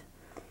agreement.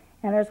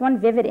 And there's one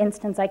vivid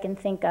instance I can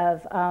think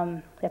of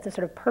that's a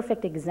sort of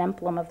perfect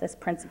exemplum of this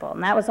principle,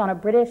 and that was on a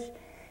British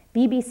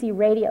BBC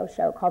radio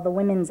show called The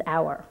Women's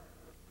Hour.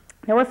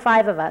 There were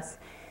 5 of us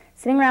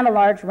sitting around a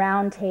large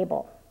round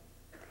table,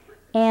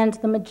 and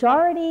the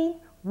majority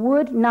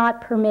would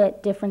not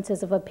permit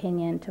differences of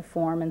opinion to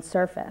form and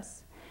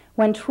surface.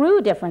 When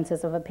true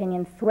differences of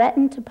opinion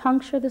threatened to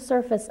puncture the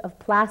surface of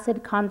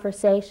placid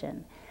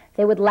conversation,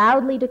 they would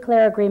loudly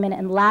declare agreement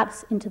and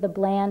lapse into the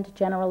bland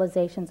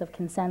generalizations of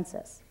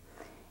consensus.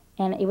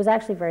 And it was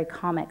actually very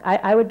comic.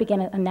 I would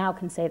begin, and now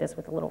can say this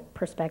with a little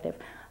perspective,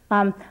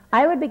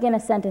 I would begin a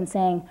sentence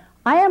saying,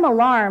 I am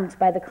alarmed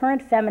by the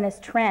current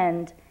feminist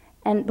trend,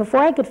 and before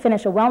I could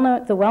finish, the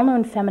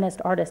well-known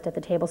feminist artist at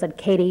the table said,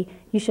 Katie,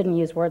 you shouldn't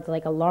use words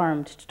like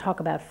alarmed to talk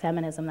about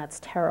feminism, that's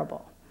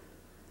terrible.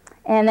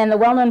 And then the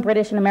well-known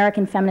British and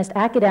American feminist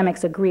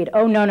academics agreed,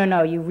 oh,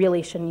 no, you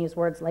really shouldn't use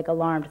words like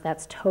alarmed,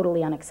 that's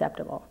totally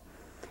unacceptable.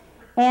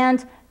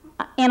 This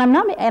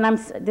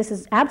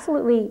is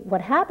absolutely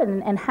what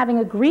happened, and having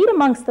agreed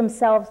amongst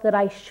themselves that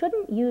I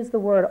shouldn't use the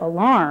word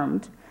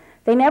alarmed,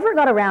 they never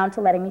got around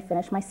to letting me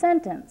finish my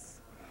sentence.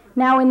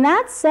 Now, in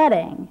that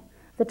setting,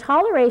 the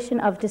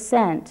toleration of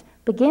dissent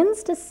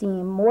begins to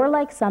seem more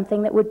like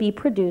something that would be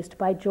produced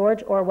by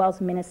George Orwell's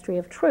Ministry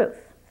of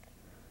Truth.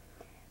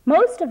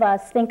 Most of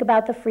us think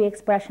about the free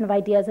expression of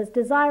ideas as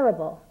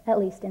desirable, at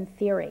least in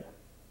theory.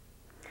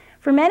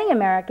 For many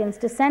Americans,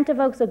 dissent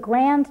evokes a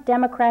grand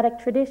democratic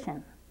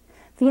tradition,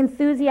 the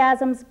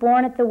enthusiasms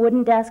born at the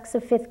wooden desks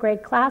of 5th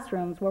grade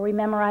classrooms where we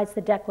memorize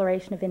the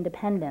Declaration of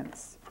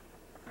Independence.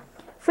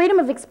 Freedom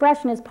of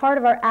expression is part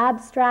of our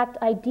abstract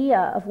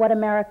idea of what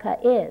America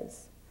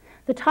is.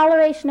 The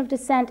toleration of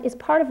dissent is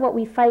part of what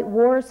we fight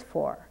wars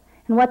for,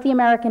 and what the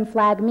American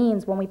flag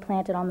means when we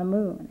plant it on the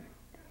moon.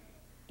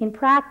 In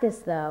practice,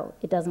 though,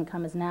 it doesn't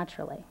come as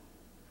naturally.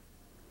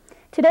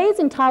 Today's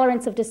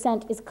intolerance of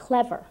dissent is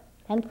clever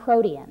and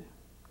protean.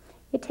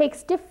 It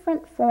takes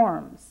different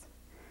forms.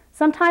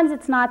 Sometimes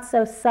it's not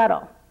so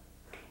subtle.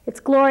 It's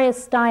Gloria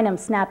Steinem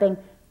snapping,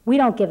 "We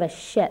don't give a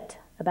shit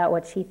about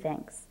what she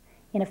thinks,"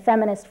 in a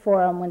feminist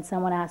forum when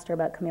someone asked her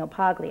about Camille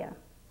Paglia.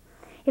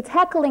 It's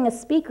heckling a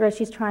speaker as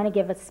she's trying to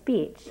give a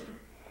speech.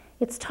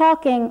 It's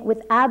talking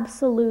with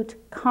absolute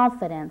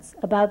confidence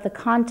about the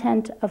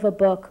content of a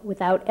book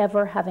without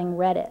ever having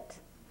read it.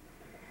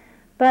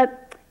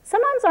 But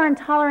sometimes our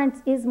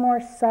intolerance is more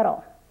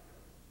subtle.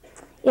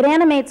 It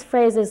animates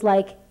phrases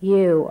like,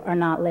 "You are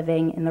not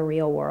living in the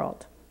real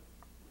world."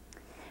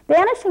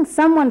 Banishing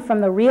someone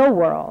from the real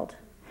world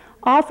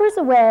offers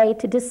a way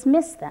to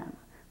dismiss them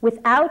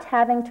without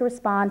having to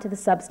respond to the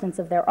substance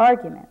of their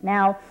argument.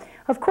 Now,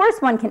 of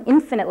course, one can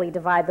infinitely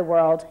divide the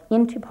world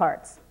into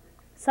parts.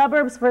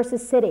 Suburbs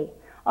versus city,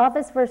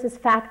 office versus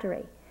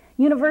factory,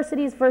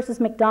 universities versus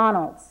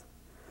McDonald's.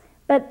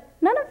 But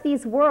none of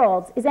these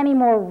worlds is any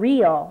more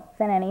real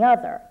than any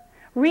other.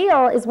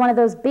 Real is one of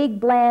those big,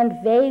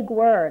 bland, vague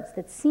words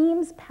that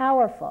seems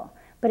powerful,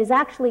 but is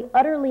actually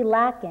utterly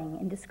lacking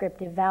in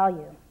descriptive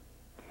value.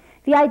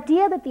 The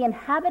idea that the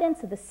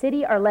inhabitants of the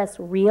city are less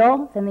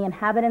real than the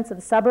inhabitants of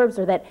the suburbs,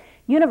 or that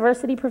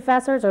university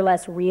professors are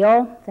less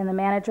real than the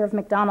manager of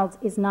McDonald's,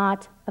 is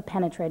not a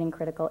penetrating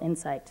critical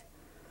insight.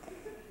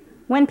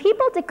 When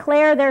people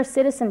declare their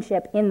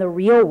citizenship in the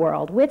real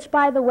world, which,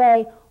 by the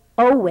way,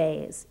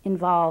 always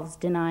involves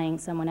denying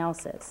someone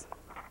else's,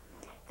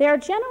 they are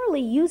generally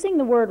using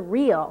the word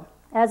real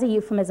as a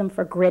euphemism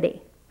for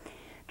gritty.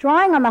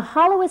 Drawing on the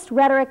hollowest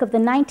rhetoric of the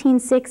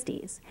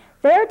 1960s,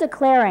 they're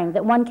declaring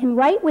that one can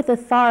write with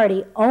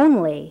authority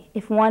only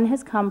if one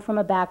has come from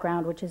a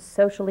background which is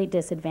socially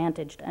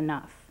disadvantaged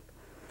enough.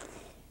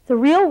 The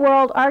real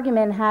world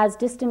argument has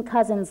distant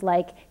cousins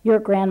like, "Your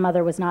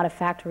grandmother was not a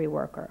factory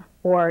worker,"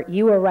 or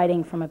 "You are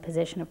writing from a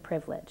position of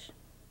privilege."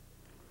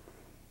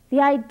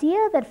 The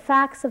idea that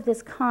facts of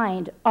this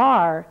kind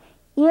are,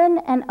 in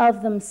and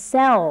of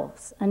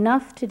themselves,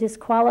 enough to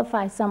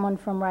disqualify someone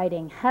from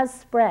writing has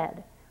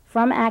spread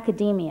from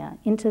academia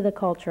into the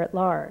culture at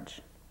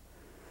large.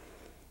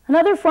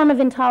 Another form of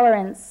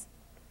intolerance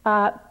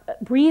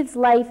breathes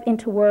life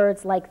into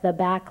words like the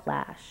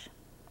backlash.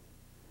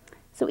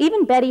 So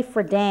even Betty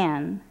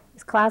Friedan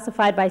is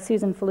classified by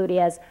Susan Faludi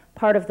as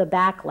part of the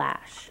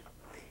backlash,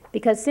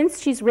 because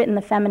since she's written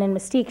The Feminine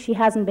Mystique, she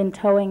hasn't been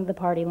towing the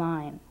party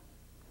line.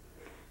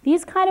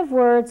 These kind of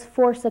words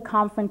force a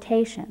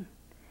confrontation.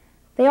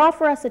 They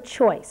offer us a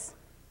choice.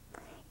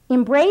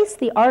 Embrace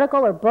the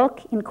article or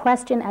book in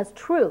question as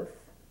truth,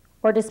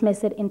 or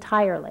dismiss it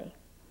entirely.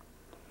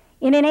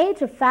 In an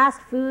age of fast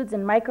foods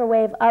and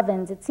microwave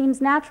ovens, it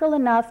seems natural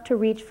enough to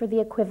reach for the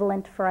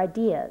equivalent for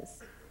ideas.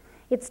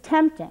 It's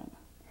tempting,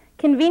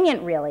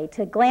 convenient really,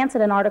 to glance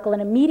at an article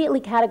and immediately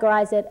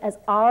categorize it as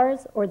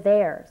ours or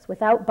theirs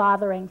without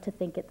bothering to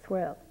think it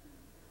through.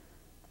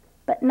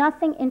 But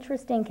nothing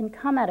interesting can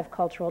come out of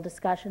cultural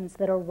discussions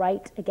that are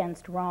right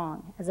against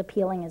wrong, as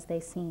appealing as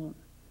they seem.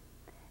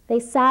 They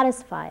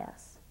satisfy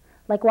us,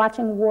 like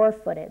watching war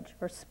footage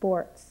or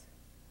sports.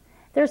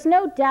 There's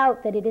no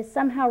doubt that it is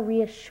somehow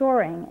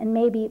reassuring and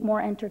maybe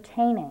more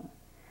entertaining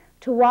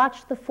to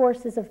watch the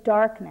forces of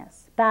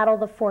darkness battle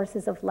the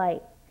forces of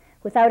light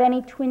without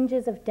any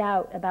twinges of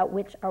doubt about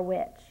which are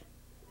which.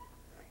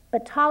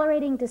 But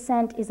tolerating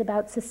dissent is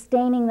about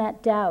sustaining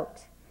that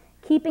doubt,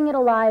 keeping it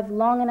alive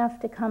long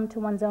enough to come to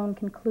one's own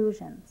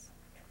conclusions.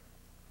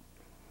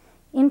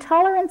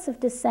 Intolerance of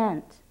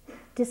dissent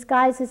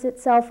disguises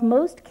itself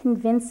most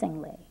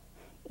convincingly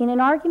in an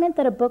argument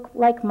that a book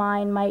like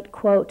mine might,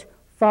 quote,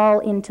 fall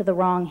into the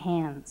wrong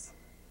hands.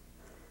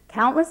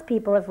 Countless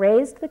people have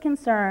raised the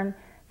concern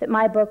that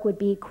my book would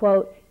be,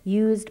 quote,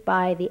 used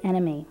by the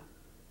enemy.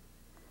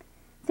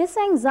 This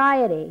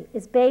anxiety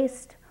is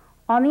based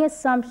on the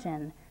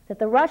assumption that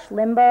the Rush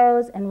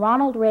Limbaughs and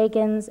Ronald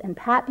Reagans and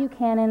Pat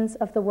Buchanans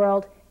of the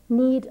world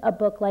need a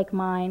book like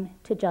mine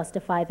to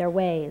justify their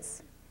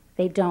ways.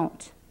 They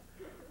don't.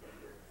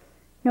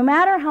 No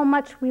matter how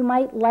much we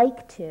might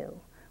like to,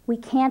 we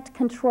can't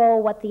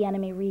control what the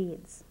enemy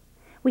reads.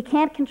 We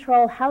can't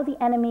control how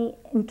the enemy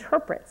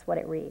interprets what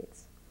it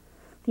reads.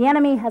 The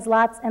enemy has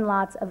lots and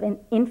lots of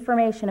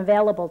information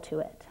available to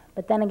it,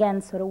 but then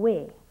again, so do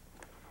we.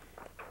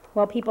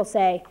 Well, people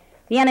say,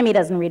 the enemy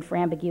doesn't read for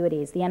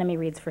ambiguities, the enemy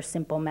reads for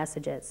simple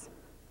messages.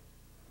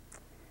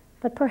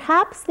 But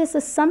perhaps this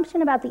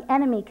assumption about the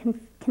enemy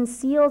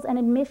conceals an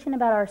admission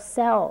about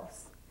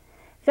ourselves.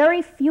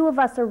 Very few of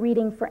us are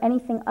reading for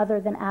anything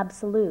other than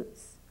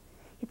absolutes.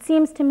 It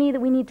seems to me that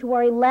we need to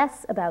worry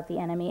less about the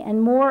enemy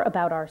and more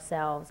about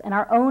ourselves and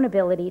our own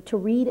ability to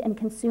read and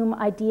consume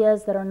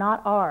ideas that are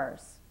not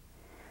ours.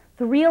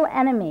 The real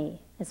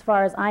enemy, as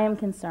far as I am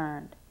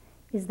concerned,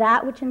 is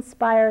that which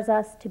inspires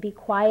us to be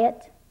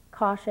quiet,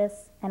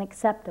 cautious, and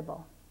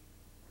acceptable.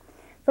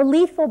 The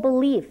lethal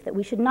belief that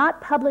we should not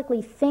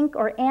publicly think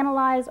or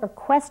analyze or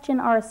question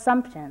our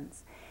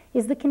assumptions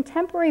is the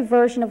contemporary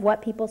version of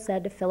what people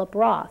said to Philip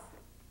Roth.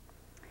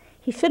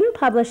 He shouldn't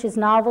publish his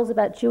novels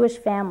about Jewish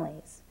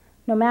families,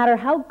 no matter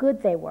how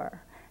good they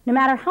were, no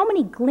matter how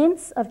many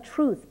glints of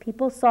truth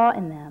people saw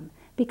in them,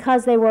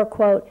 because they were,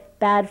 quote,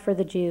 bad for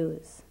the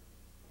Jews.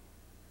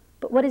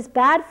 But what is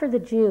bad for the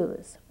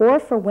Jews, or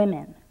for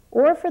women,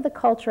 or for the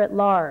culture at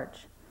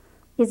large,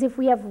 is if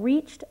we have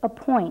reached a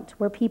point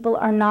where people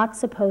are not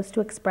supposed to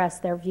express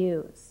their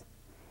views.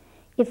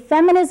 If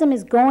feminism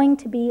is going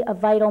to be a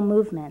vital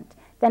movement,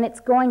 then it's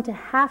going to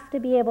have to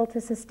be able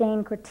to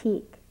sustain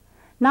critique.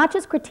 Not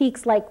just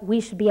critiques like we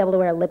should be able to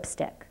wear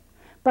lipstick,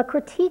 but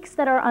critiques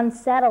that are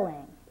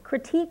unsettling,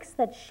 critiques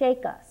that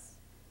shake us.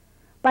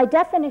 By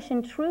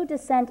definition, true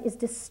dissent is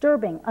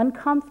disturbing,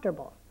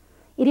 uncomfortable.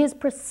 It is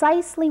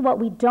precisely what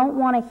we don't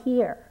want to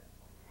hear.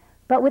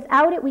 But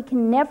without it, we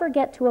can never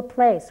get to a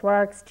place where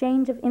our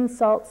exchange of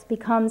insults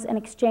becomes an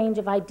exchange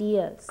of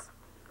ideas.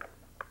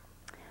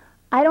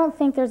 I don't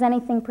think there's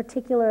anything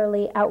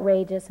particularly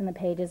outrageous in the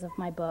pages of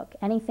my book,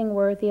 anything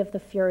worthy of the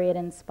fury it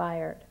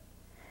inspired.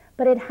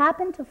 But it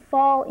happened to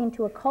fall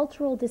into a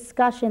cultural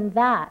discussion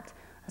that,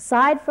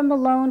 aside from the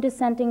lone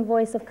dissenting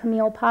voice of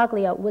Camille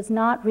Paglia, was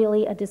not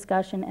really a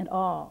discussion at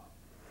all.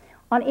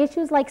 On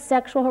issues like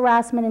sexual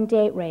harassment and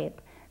date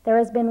rape, there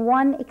has been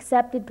one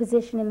accepted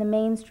position in the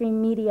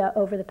mainstream media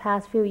over the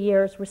past few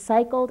years,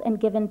 recycled and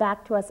given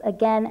back to us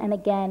again and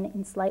again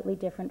in slightly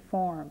different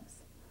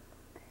forms.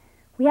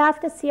 We have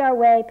to see our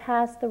way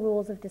past the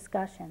rules of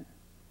discussion.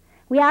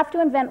 We have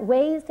to invent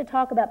ways to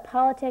talk about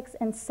politics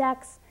and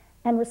sex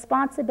and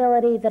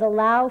responsibility that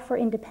allow for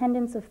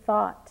independence of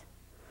thought.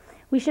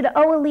 We should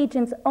owe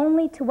allegiance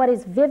only to what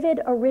is vivid,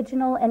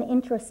 original, and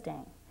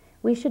interesting.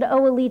 We should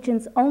owe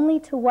allegiance only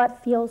to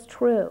what feels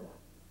true.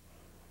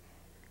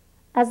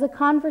 As the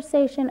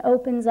conversation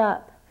opens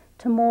up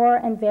to more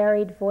and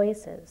varied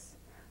voices,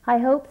 I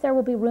hope there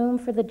will be room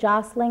for the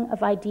jostling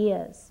of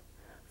ideas,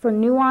 for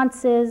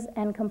nuances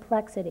and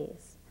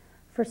complexities,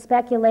 for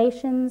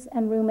speculations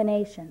and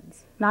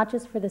ruminations, not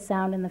just for the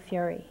sound and the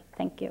fury.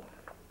 Thank you.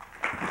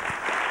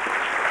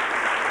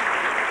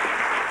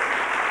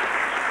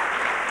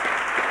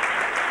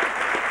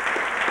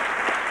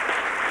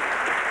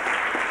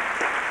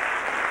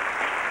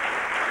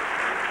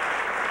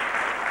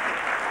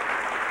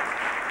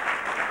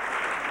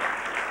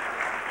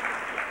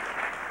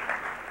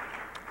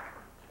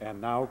 And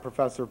now,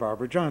 Professor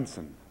Barbara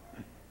Johnson.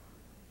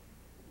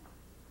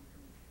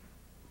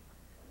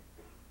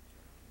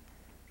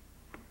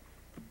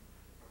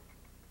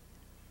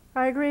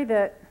 I agree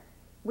that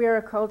we're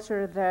a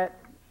culture that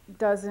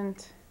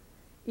doesn't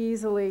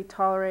easily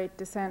tolerate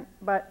dissent,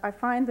 but I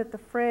find that the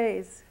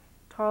phrase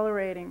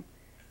tolerating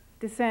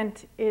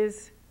dissent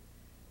is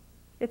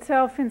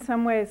itself in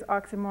some ways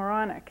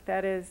oxymoronic.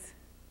 That is,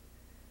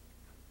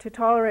 to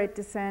tolerate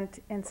dissent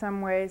in some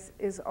ways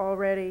is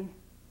already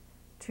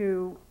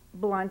to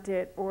blunt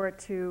it or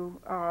to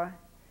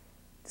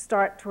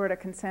start toward a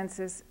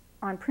consensus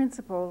on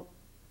principle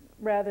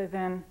rather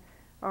than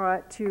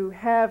to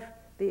have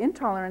the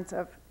intolerance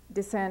of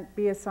dissent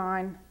be a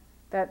sign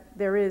that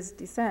there is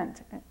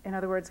dissent. In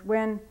other words,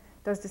 when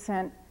does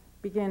dissent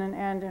begin and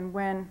end, and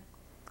when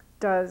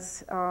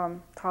does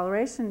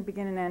toleration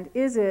begin and end?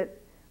 Is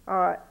it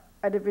a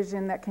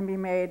division that can be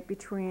made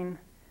between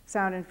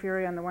sound and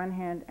fury on the one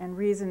hand and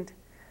reasoned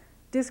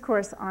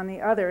discourse on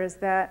the other? Is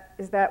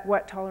that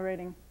what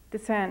tolerating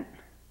dissent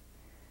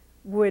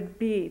would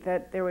be,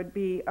 that there would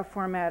be a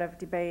format of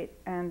debate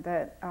and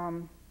that,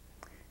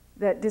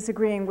 that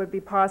disagreeing would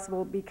be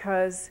possible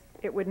because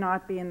it would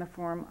not be in the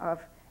form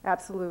of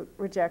absolute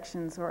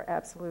rejections or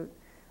absolute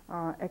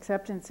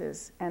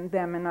acceptances and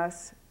them and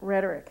us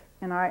rhetoric.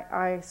 And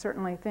I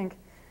certainly think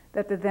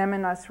that the them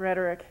and us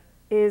rhetoric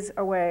is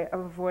a way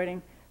of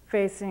avoiding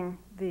facing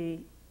the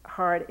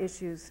hard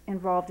issues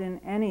involved in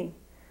any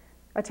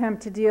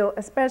attempt to deal,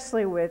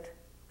 especially with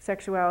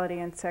sexuality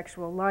and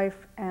sexual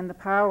life and the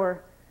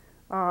power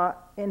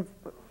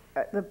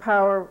the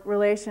power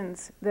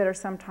relations that are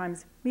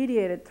sometimes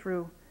mediated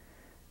through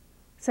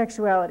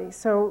sexuality.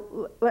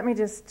 So let me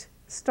just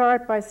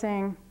start by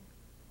saying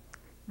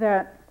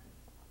that,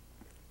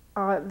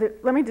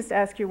 let me just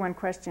ask you one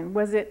question.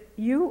 Was it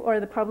you or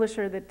the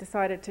publisher that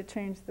decided to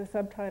change the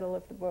subtitle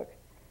of the book?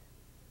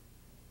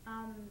 The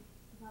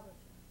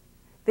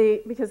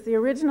publisher. Because the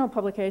original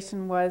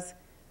publication was,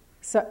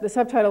 the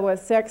subtitle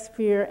was Sex,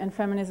 Fear, and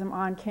Feminism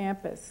on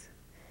Campus.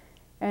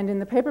 And in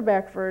the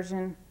paperback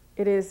version,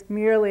 it is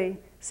merely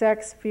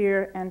Sex,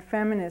 Fear, and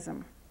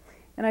Feminism.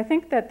 And I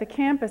think that the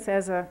campus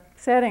as a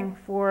setting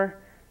for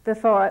the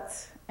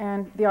thoughts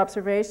and the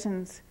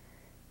observations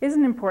is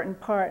an important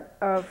part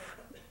of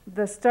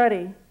the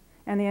study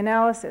and the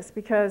analysis,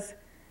 because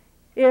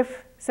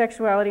if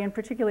sexuality, and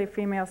particularly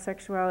female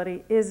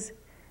sexuality, is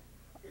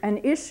an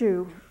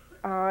issue,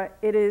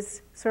 it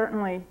is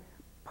certainly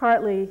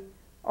partly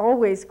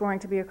always going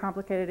to be a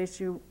complicated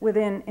issue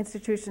within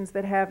institutions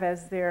that have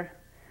as their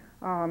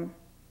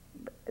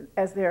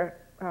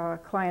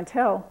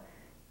clientele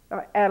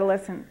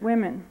adolescent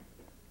women.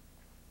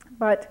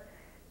 But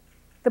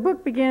the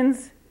book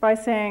begins by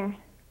saying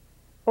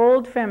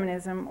old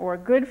feminism or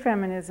good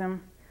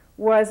feminism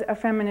was a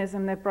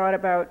feminism that brought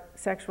about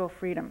sexual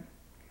freedom,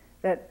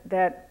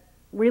 that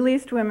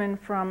released women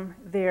from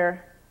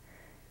their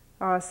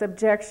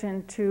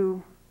subjection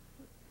to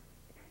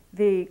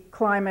the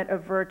climate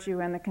of virtue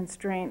and the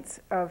constraints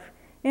of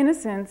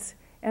innocence,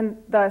 and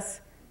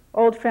thus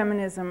old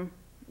feminism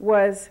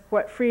was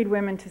what freed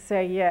women to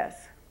say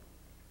yes.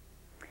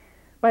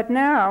 But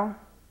now,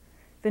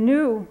 the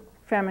new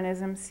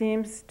feminism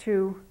seems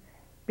to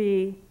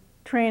be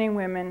training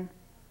women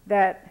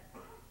that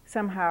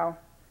somehow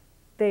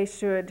they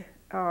should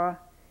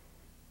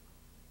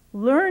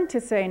learn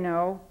to say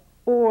no,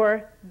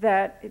 or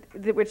that,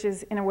 which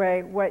is in a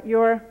way what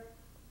you're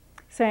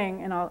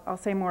saying, and I'll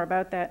say more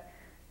about that.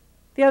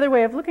 The other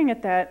way of looking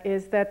at that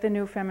is that the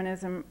new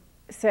feminism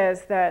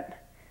says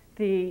that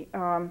the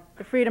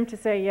freedom to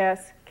say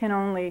yes can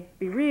only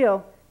be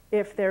real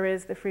if there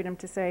is the freedom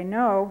to say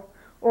no,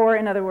 or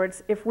in other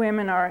words, if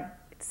women are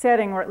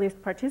setting, or at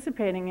least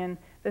participating in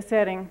the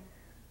setting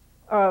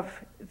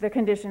of the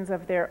conditions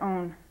of their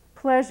own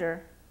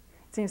pleasure.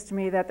 It seems to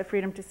me that the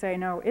freedom to say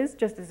no is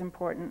just as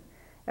important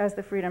as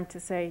the freedom to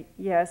say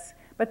yes,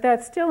 but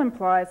that still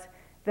implies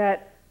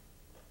that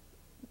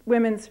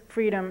women's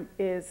freedom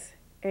is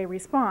a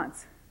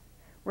response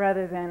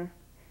rather than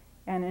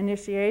an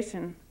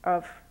initiation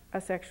of a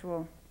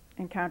sexual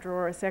encounter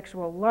or a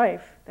sexual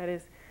life. That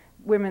is,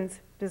 women's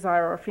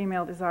desire or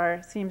female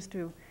desire seems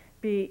to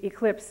be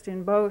eclipsed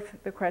in both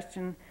the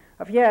question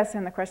of yes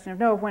and the question of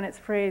no when it's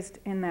phrased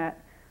in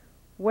that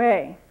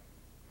way.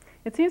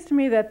 It seems to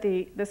me that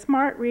the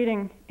smart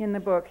reading in the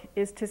book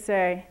is to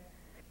say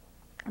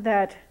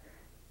that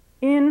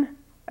in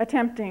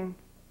attempting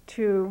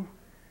to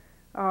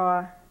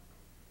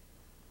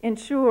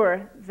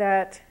ensure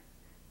that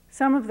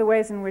some of the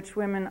ways in which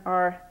women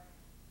are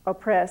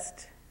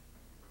oppressed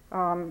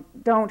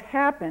don't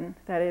happen,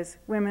 that is,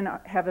 women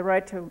have the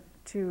right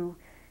to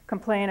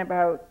complain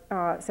about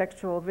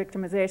sexual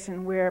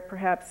victimization where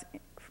perhaps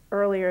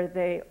earlier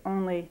they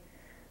only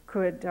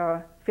could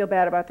feel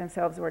bad about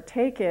themselves or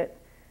take it,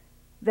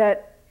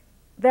 that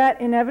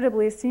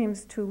inevitably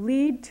seems to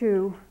lead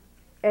to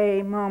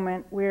a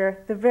moment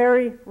where the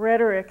very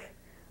rhetoric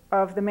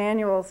of the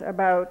manuals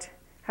about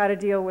how to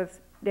deal with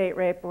date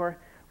rape or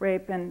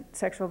rape and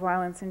sexual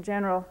violence in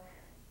general,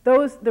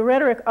 the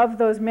rhetoric of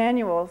those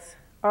manuals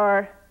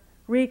are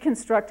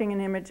reconstructing an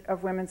image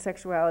of women's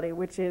sexuality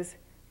which is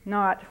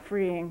not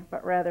freeing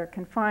but rather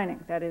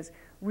confining. That is,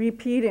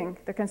 repeating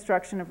the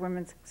construction of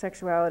women's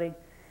sexuality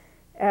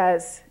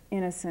as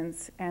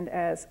innocence and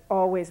as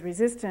always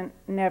resistant,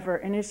 never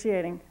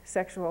initiating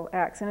sexual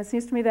acts. And it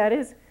seems to me that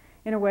is,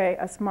 in a way,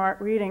 a smart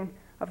reading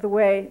of the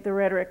way the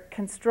rhetoric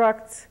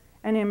constructs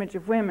an image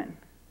of women.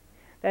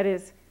 That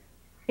is,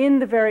 in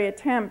the very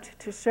attempt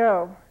to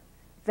show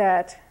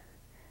that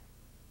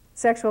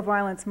sexual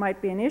violence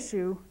might be an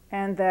issue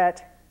and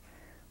that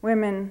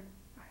women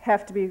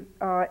have to be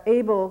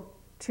able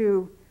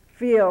to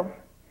feel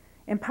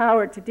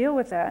empowered to deal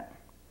with that.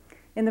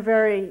 In the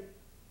very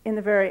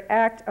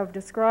act of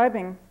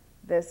describing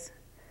this,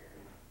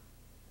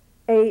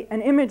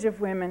 an image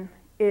of women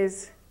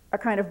is a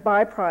kind of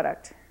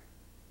byproduct,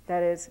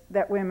 that is,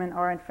 that women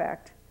are in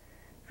fact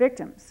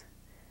victims.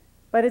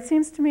 But it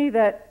seems to me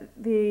that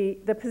the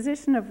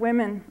position of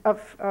women,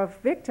 of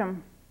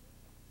victim,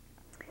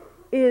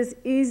 is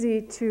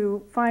easy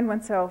to find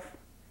oneself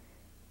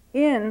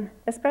in,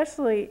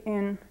 especially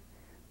in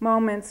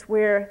moments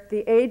where the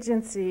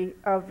agency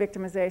of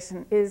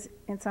victimization is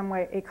in some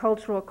way a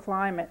cultural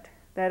climate.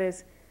 That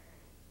is,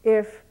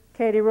 if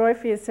Katie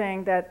Roiphe is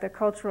saying that the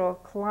cultural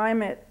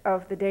climate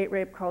of the date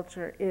rape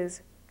culture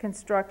is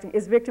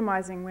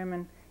victimizing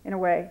women in a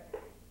way,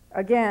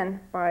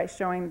 again, by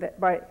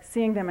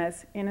seeing them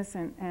as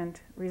innocent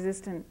and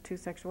resistant to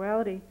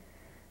sexuality,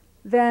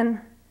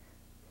 then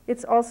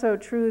it's also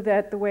true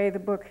that the way the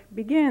book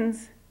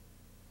begins,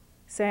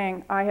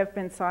 saying, I have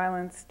been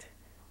silenced,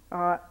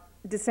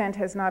 dissent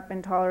has not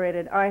been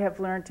tolerated, I have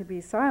learned to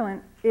be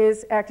silent,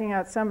 is acting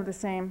out some of the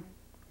same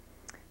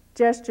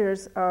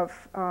gestures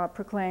of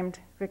proclaimed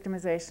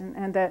victimization,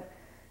 and that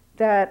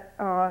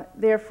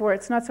therefore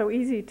it's not so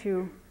easy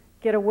to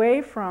get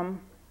away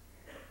from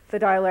the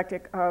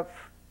dialectic of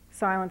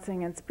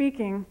silencing and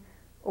speaking,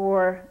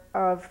 or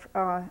of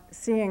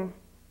seeing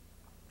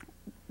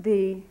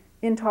the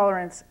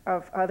intolerance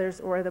of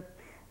others or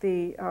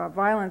the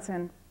violence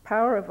and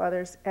power of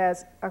others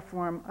as a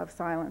form of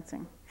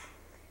silencing.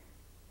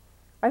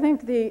 I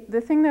think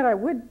the thing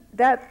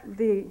that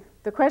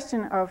the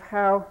question of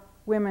how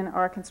women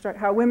are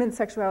how women's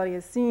sexuality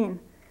is seen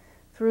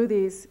through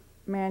these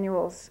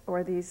manuals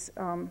or these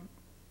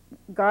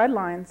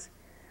guidelines,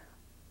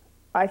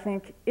 I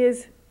think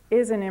is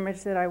an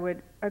image that I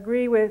would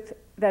agree with.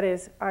 That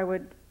is, I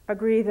would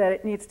agree that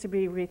it needs to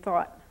be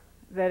rethought,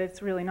 that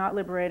it's really not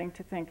liberating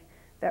to think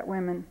that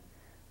women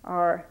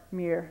are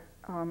mere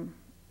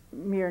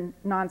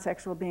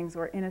non-sexual beings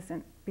or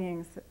innocent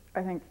beings.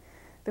 I think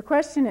the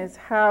question is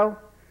how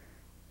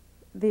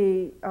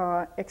the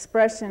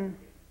expression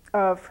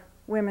of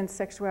women's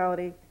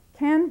sexuality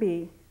can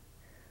be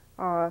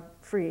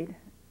freed.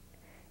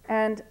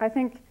 And I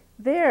think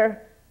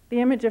there, the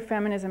image of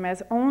feminism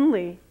as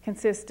only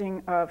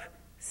consisting of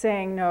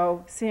saying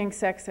no, seeing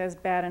sex as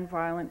bad and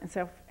violent,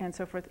 and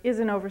so forth, is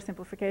an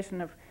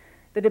oversimplification of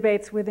the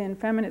debates within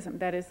feminism.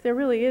 That is, there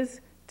really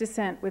is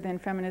dissent within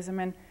feminism,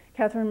 and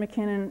Catherine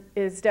MacKinnon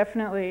is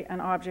definitely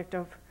an object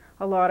of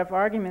a lot of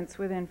arguments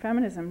within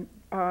feminism.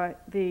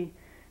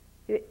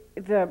 It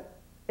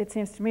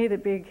seems to me the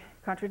big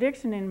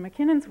contradiction in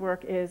MacKinnon's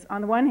work is,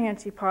 on the one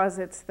hand, she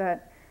posits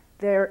that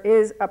there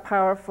is a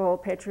powerful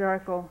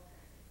patriarchal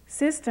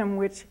system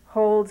which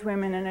holds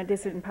women in a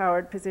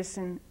disempowered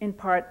position, in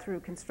part through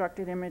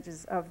constructed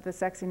images of the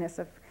sexiness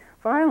of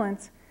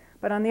violence.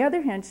 But on the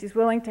other hand, she's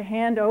willing to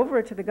hand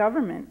over to the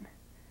government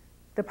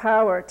the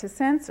power to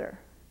censor.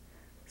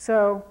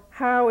 So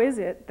how is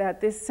it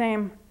that this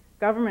same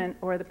government,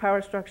 or the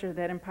power structure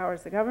that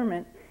empowers the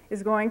government,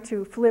 is going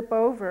to flip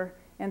over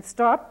and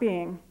stop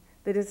being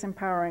the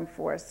disempowering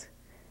force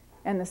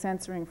and the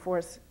censoring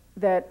force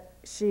that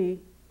she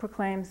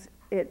proclaims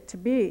it to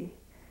be?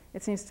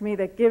 It seems to me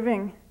that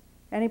giving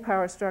any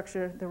power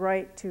structure the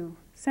right to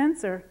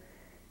censor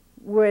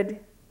would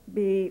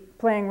be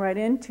playing right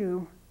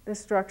into the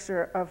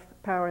structure of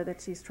power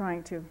that she's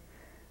trying to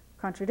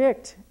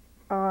contradict.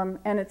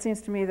 And it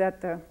seems to me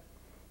that the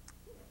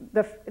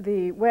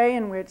way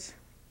in which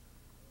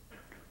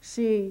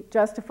she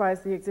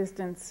justifies the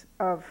existence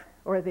of,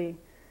 or the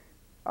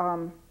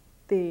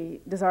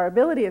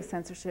desirability of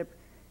censorship,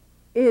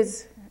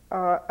 is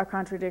a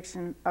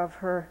contradiction of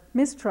her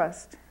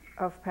mistrust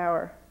of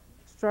power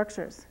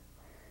structures.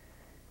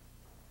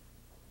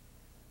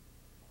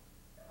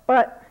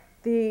 But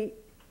the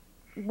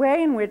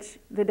way in which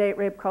the date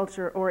rape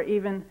culture, or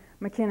even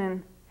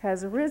MacKinnon,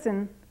 has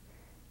arisen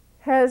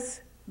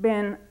has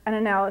been an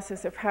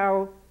analysis of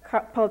how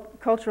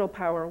cultural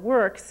power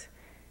works,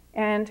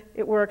 and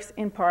it works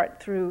in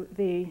part through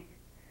the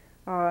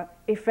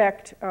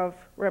effect of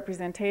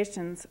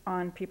representations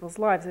on people's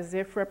lives, as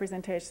if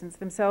representations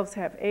themselves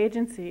have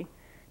agency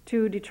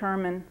to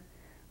determine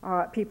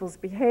people's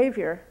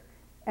behavior.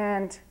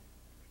 And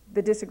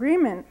the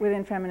disagreement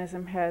within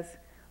feminism has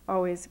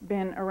always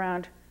been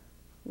around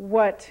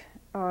what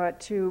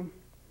to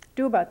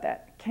do about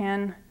that.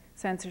 Can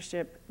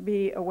censorship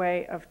be a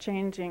way of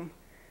changing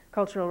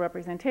cultural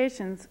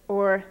representations,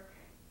 or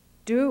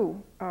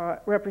do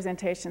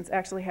representations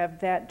actually have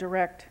that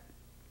direct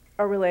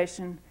a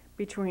relation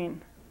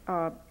between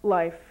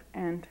life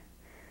and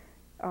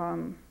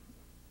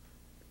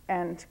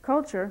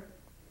culture?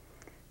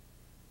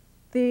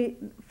 The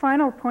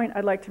final point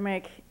I'd like to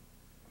make,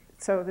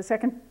 so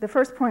the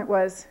first point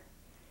was,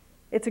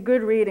 it's a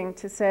good reading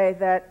to say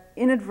that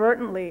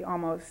inadvertently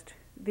almost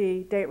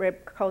the date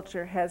rape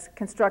culture has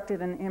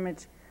constructed an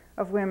image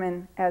of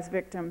women as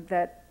victim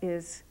that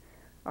is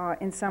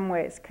in some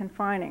ways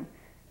confining.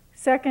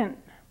 Second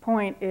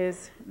point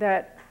is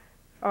that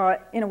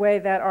in a way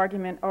that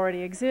argument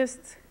already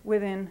exists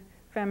within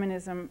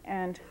feminism,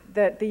 and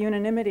that the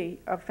unanimity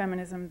of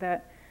feminism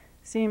that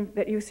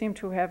you seem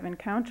to have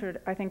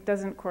encountered, I think,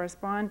 doesn't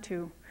correspond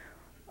to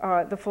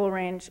the full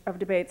range of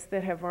debates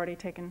that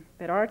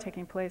are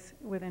taking place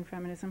within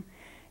feminism.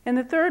 And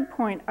the third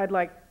point I'd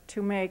like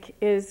to make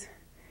is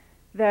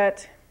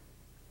that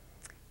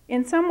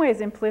in some ways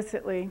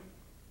implicitly,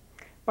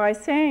 by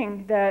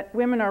saying that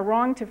women are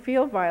wrong to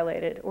feel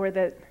violated, or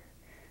that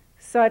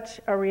such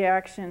a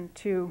reaction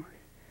to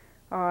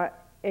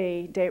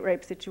a date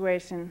rape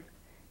situation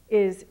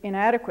is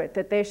inadequate,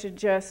 that they should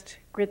just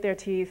grit their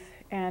teeth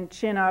and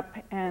chin up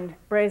and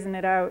brazen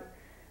it out,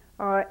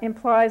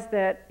 implies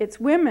that it's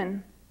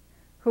women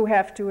who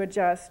have to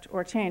adjust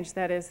or change.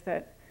 That is,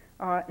 that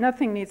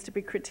nothing needs to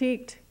be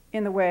critiqued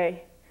in the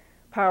way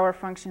power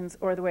functions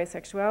or the way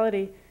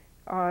sexuality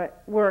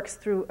works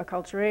through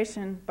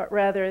acculturation, but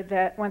rather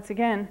that, once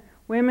again,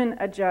 women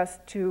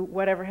adjust to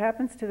whatever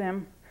happens to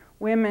them.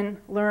 Women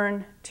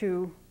learn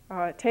to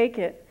take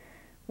it.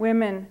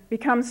 Women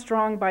become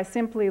strong by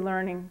simply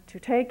learning to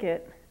take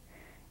it.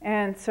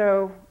 And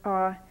so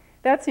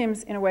that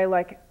seems, in a way,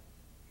 like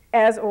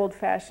as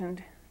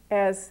old-fashioned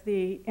as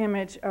the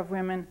image of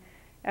women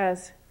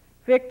as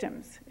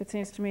victims. It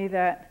seems to me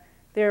that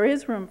there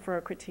is room for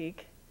a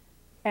critique,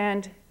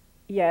 and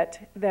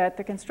yet that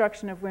the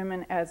construction of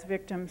women as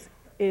victims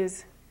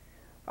is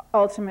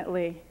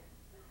ultimately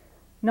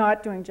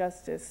not doing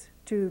justice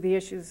to the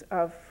issues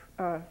of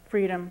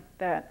freedom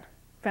that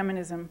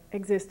feminism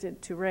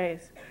existed to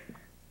raise.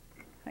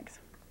 Thanks.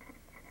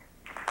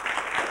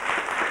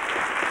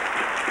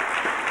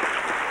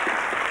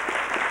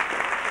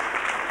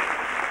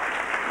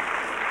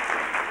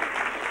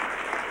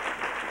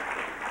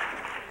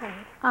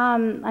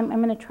 I'm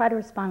going to try to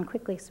respond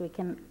quickly so we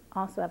can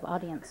also have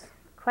audience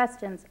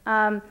questions.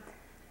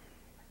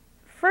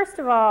 First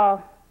of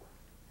all,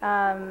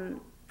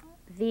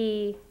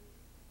 the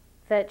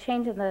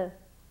change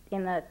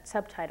in the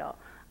subtitle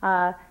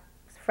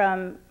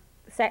from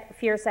sex,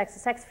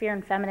 fear,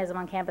 and feminism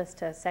on campus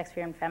to sex,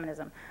 fear, and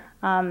feminism,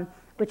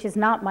 which is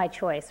not my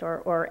choice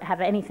or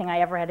have anything I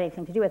ever had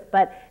anything to do with.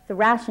 But the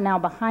rationale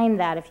behind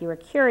that, if you were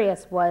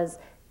curious, was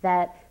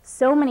that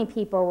so many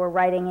people were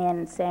writing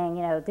in saying,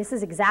 you know, this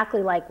is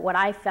exactly like what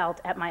I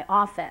felt at my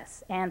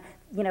office. And,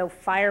 you know,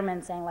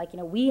 firemen saying, like, you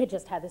know, we had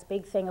just had this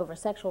big thing over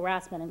sexual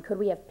harassment, and could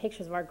we have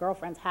pictures of our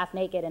girlfriends half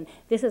naked, and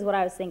this is what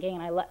I was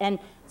thinking, and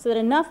so that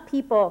enough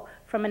people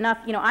from enough,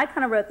 you know, I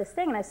kind of wrote this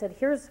thing, and I said,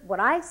 here's what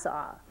I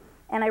saw.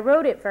 And I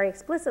wrote it very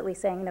explicitly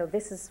saying, you know,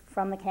 this is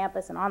from the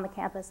campus and on the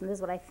campus, and this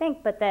is what I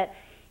think, but that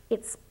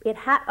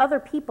other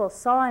people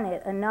saw in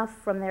it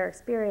enough from their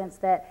experience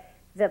that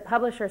the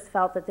publishers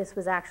felt that this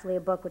was actually a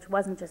book which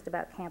wasn't just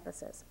about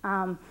campuses.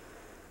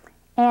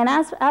 And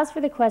as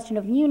for the question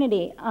of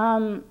unity,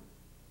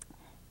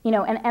 you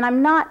know, and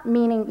I'm not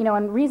meaning, you know,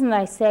 and the reason that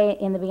I say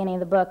in the beginning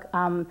of the book,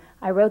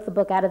 I wrote the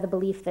book out of the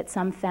belief that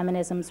some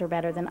feminisms are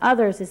better than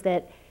others, is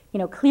that, you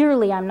know,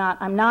 clearly I'm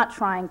not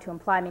trying to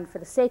imply, I mean, for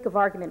the sake of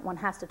argument, one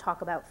has to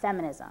talk about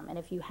feminism. And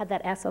if you had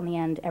that S on the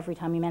end every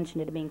time you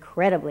mentioned it, it'd be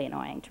incredibly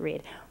annoying to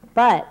read.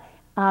 But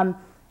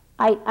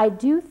I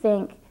do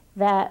think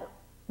that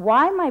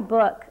why my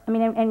book, I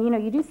mean, and you know,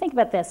 you do think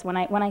about this, when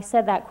I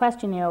said that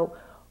question, you know,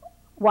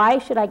 why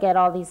should I get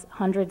all these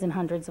hundreds and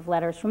hundreds of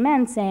letters from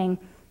men saying,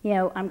 you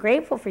know, I'm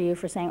grateful for you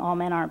for saying all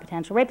men aren't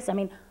potential rapists. I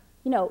mean,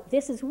 you know,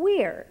 this is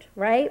weird,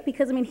 right?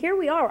 Because, I mean, here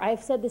we are.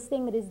 I've said this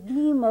thing that is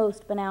the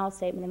most banal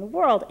statement in the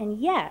world, and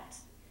yet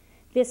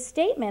this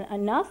statement,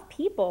 enough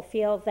people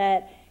feel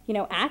that, you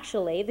know,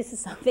 actually this is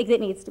something that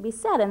needs to be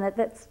said, and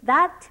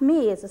that to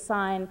me is a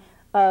sign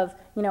of,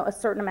 you know, a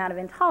certain amount of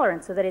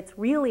intolerance, so that it's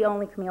really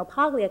only Camille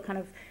Paglia kind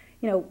of,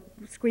 you know,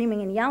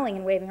 screaming and yelling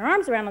and waving her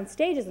arms around on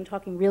stages and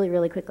talking really,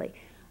 really quickly.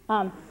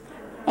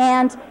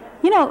 And,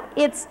 you know,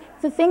 it's,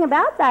 the thing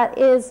about that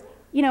is,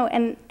 you know,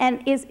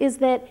 is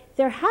that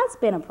there has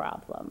been a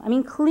problem. I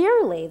mean,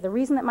 clearly, the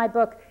reason that my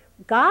book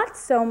got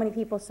so many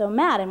people so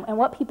mad, and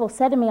what people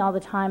said to me all the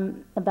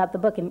time about the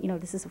book, and, you know,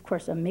 this is, of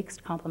course, a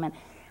mixed compliment,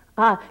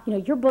 you know,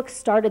 your book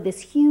started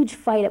this huge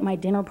fight at my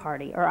dinner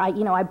party, or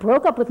I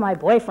broke up with my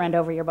boyfriend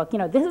over your book. You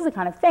know, this is the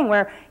kind of thing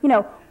where, you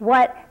know,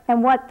 what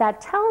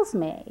that tells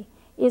me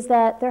is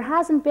that there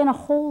hasn't been a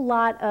whole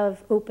lot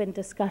of open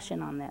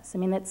discussion on this. I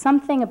mean, that's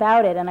something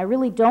about it, and I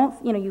really don't,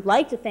 you know, you'd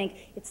like to think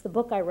it's the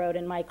book I wrote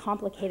and my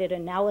complicated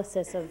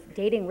analysis of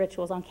dating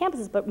rituals on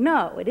campuses, but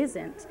no, it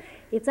isn't.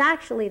 It's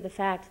actually the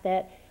fact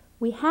that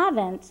we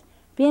haven't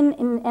been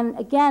in, and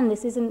again,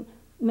 this isn't,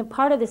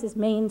 part of this is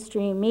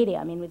mainstream media.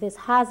 I mean, this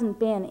hasn't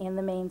been in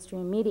the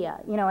mainstream media,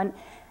 you know,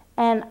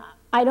 and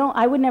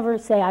I would never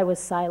say I was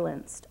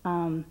silenced.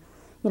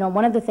 You know,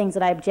 one of the things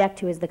that I object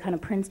to is the kind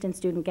of Princeton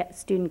student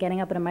getting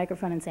up at a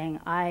microphone and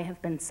saying, I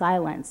have been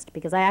silenced,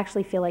 because I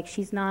actually feel like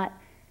she's not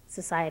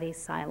society's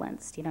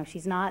silenced. You know,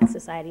 she's not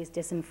society's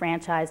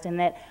disenfranchised, and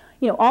that,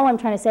 you know, all I'm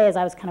trying to say is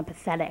I was kind of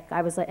pathetic.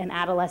 I was an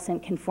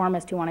adolescent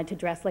conformist who wanted to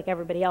dress like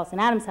everybody else in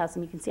Adam's house,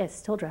 and you can see I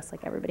still dress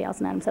like everybody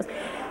else in Adam's house.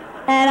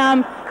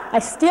 And I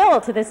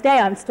still, to this day,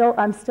 I'm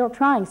still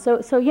trying.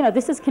 So you know,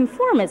 this is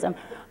conformism.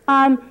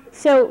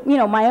 So, you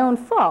know, my own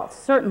fault,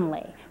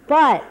 certainly.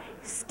 But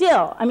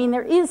still, I mean,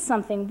 there is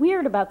something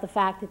weird about the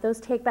fact that those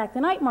Take Back the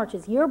Night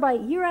marches, year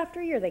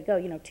after year, they go,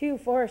 you know, 2,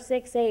 4,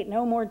 6, 8,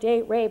 no more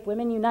date rape,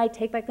 women unite,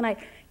 take back the night,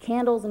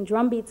 candles and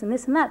drum beats and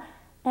this and that.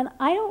 And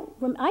I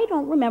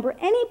don't remember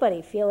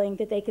anybody feeling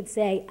that they could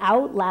say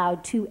out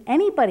loud to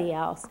anybody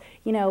else,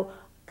 you know,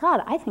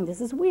 God, I think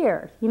this is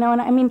weird. You know,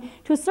 and I mean,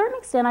 to a certain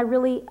extent,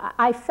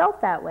 I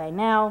felt that way.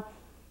 Now,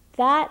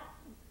 that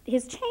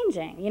is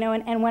changing, you know,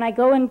 and when I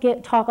go and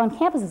talk on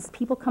campuses,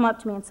 people come up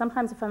to me, and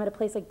sometimes if I'm at a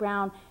place like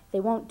Brown, they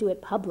won't do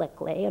it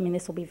publicly. I mean,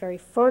 this will be very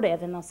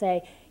furtive, and they'll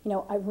say, you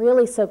know, I'm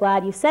really so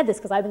glad you said this,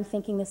 because I've been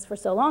thinking this for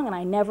so long, and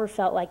I never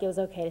felt like it was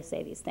okay to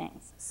say these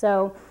things.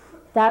 So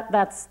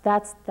that's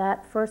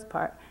that first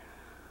part.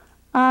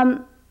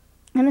 And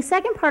the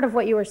second part of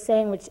what you were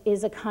saying, which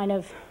is a kind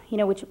of, you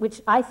know,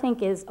 which I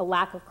think is a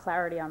lack of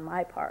clarity on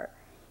my part,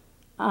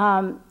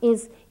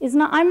 is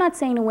not, I'm not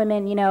saying to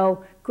women, you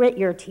know, grit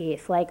your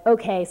teeth, like,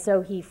 okay,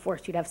 so he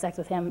forced you to have sex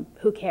with him,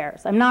 who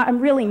cares? I'm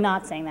really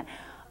not saying that.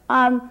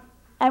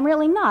 I'm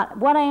really not.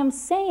 What I am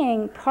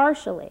saying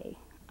partially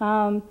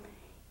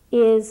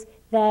is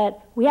that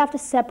we have to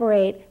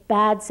separate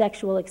bad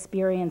sexual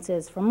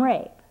experiences from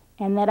rape,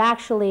 and that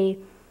actually,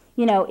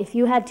 you know, if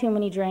you had too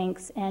many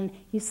drinks and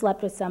you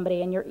slept with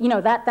somebody and you're, you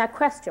know, that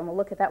question, we'll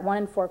look at that 1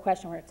 in 4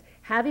 question where it's,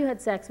 have you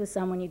had sex with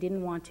someone you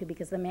didn't want to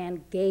because the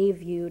man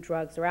gave you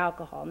drugs or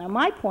alcohol? Now,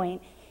 my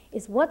point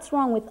is, what's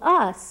wrong with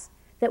us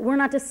that we're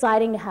not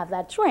deciding to have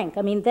that drink?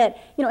 I mean, that,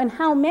 you know, and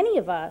how many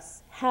of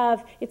us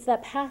have, it's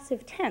that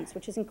passive tense,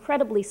 which is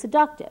incredibly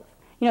seductive.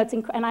 You know, it's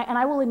and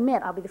I will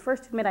admit, I'll be the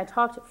first to admit, I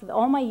talked, for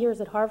all my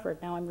years at Harvard,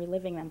 now I'm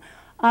reliving them,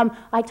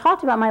 I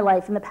talked about my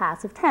life in the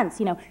passive tense.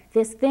 You know,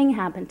 this thing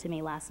happened to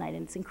me last night,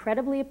 and it's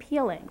incredibly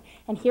appealing.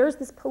 And here's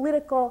this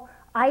political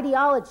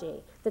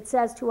ideology that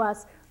says to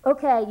us,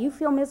 okay, you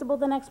feel miserable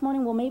the next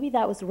morning, well, maybe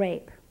that was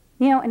rape.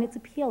 You know, and it's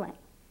appealing.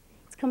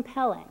 It's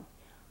compelling.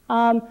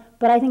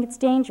 But I think it's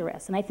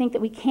dangerous, and I think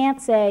that we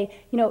can't say,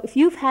 you know, if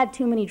you've had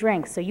too many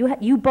drinks, so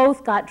you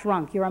both got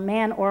drunk, you're a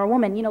man or a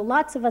woman, you know,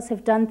 lots of us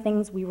have done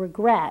things we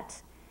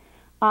regret,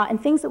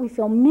 and things that we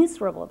feel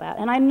miserable about.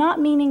 And I'm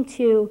not meaning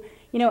to,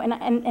 you know,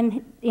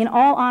 and in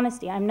all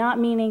honesty, I'm not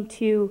meaning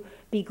to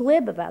be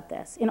glib about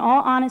this. In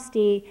all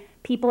honesty,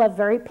 people have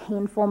very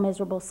painful,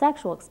 miserable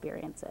sexual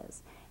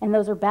experiences, and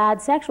those are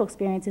bad sexual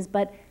experiences,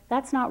 but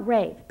that's not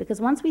rape, because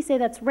once we say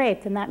that's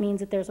rape, then that means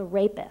that there's a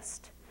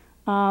rapist.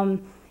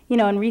 You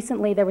know, and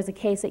recently there was a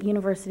case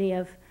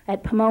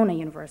at Pomona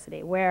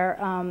University where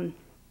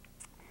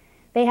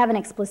they have an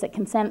explicit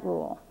consent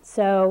rule.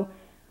 So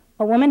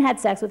a woman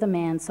had sex with a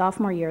man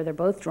sophomore year, they're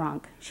both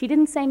drunk. She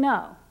didn't say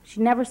no. She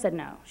never said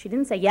no. She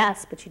didn't say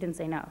yes, but she didn't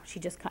say no.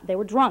 They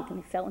were drunk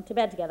and they fell into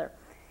bed together.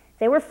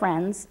 They were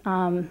friends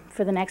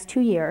for the next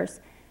 2 years.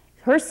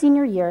 Her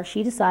senior year,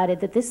 she decided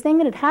that this thing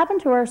that had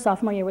happened to her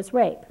sophomore year was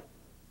rape.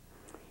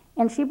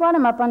 And she brought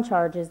him up on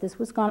charges. This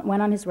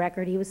went on his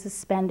record. He was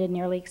suspended,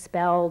 nearly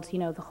expelled. You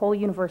know, the whole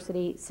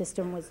university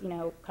system was, you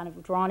know, kind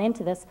of drawn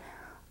into this.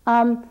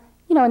 You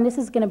know, and this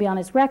is going to be on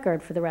his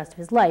record for the rest of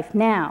his life.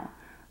 Now,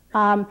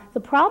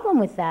 the problem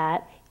with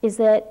that is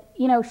that,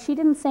 you know, she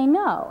didn't say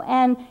no.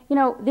 And, you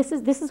know, this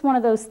is one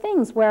of those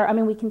things where, I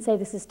mean, we can say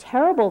this is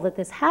terrible that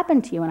this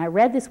happened to you. And I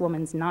read this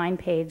woman's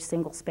 9-page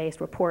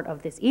single-spaced report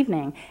of this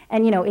evening.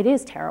 And, you know, it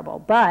is terrible.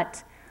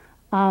 But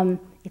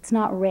it's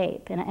not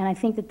rape. And I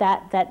think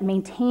that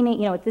maintaining,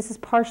 you know, this is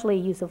partially a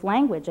use of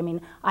language. I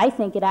mean, I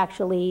think it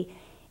actually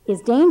is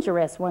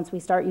dangerous once we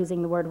start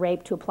using the word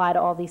rape to apply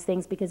to all these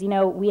things, because, you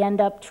know, we end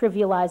up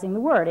trivializing the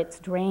word. It's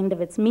drained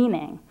of its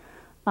meaning.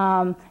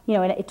 You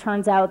know, and it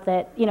turns out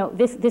that, you know,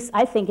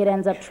 I think it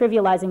ends up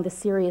trivializing the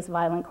serious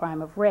violent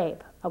crime of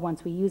rape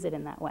once we use it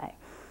in that way.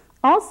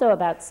 Also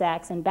about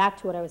sex, and back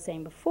to what I was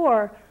saying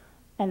before,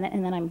 and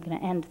then I'm going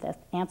to end the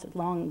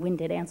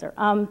long-winded answer.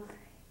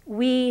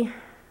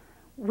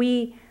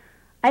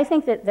 I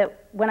think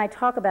that when I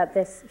talk about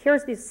this,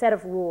 here's this set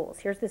of rules.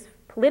 Here's this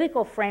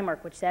political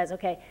framework which says,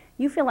 okay,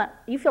 you feel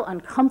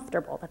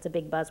uncomfortable. That's a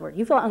big buzzword.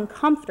 You feel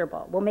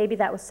uncomfortable. Well, maybe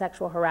that was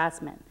sexual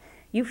harassment.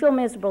 You feel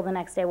miserable the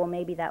next day. Well,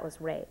 maybe that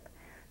was rape.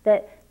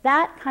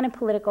 That kind of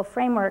political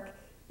framework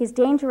is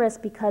dangerous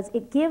because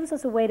it gives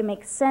us a way to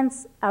make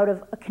sense out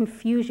of a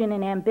confusion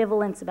and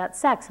ambivalence about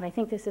sex. And I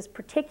think this is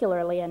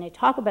particularly, and I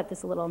talk about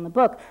this a little in the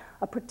book,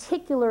 a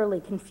particularly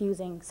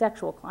confusing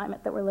sexual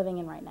climate that we're living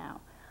in right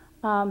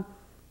now.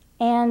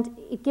 And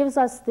it gives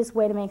us this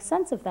way to make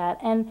sense of that.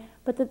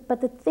 But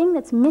the thing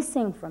that's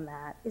missing from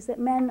that is that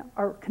men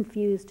are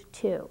confused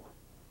too.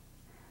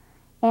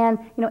 And,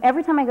 you know,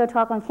 every time I go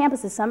talk on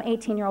campuses, some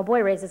 18-year-old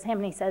boy raises him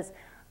and he says,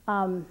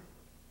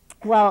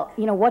 well,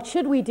 you know, what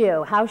should we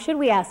do? How should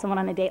we ask someone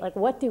on a date? Like,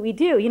 what do we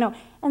do? You know,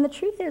 and the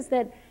truth is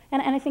that,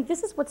 And I think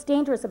this is what's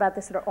dangerous about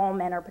this sort of all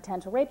men are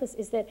potential rapists,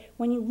 is that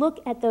when you look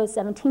at those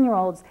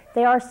 17-year-olds,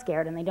 they are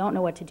scared and they don't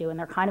know what to do and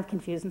they're kind of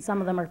confused, and some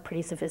of them are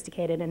pretty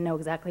sophisticated and know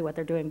exactly what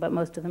they're doing, but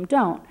most of them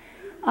don't.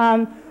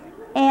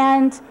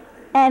 And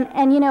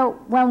you know,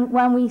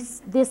 when we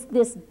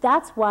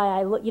that's why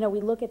I look, you know,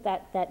 we look at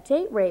that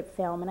date rape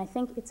film, and I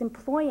think it's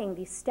employing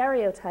these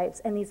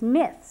stereotypes and these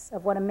myths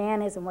of what a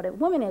man is and what a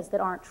woman is that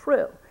aren't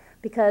true,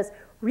 because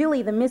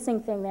really the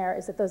missing thing there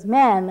is that those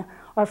men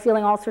are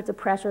feeling all sorts of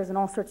pressures and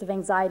all sorts of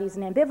anxieties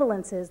and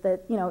ambivalences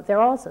that, you know,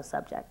 they're also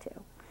subject to.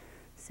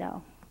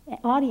 So,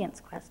 audience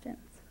questions,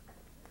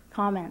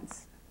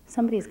 comments.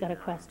 Somebody's got a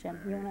question.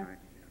 You wanna?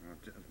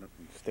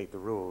 State the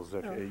rules.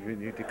 If you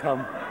need to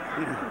come.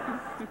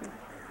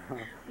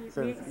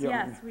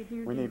 Yes, we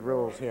do. We need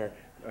rules here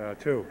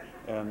too.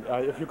 And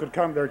if you could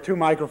come, there are 2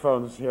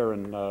 microphones here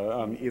and,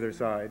 on either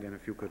side, and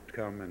if you could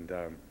come and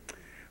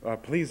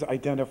please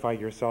identify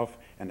yourself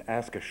and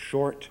ask a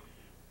short,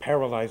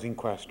 paralyzing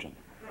question.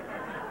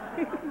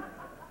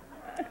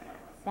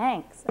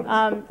 Thanks.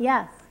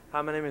 Yes.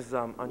 Hi, my name is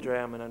Andre.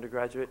 I'm an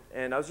undergraduate,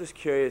 and I was just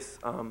curious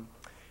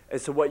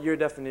as to what your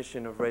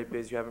definition of rape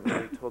is. You haven't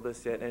really told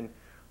us yet, and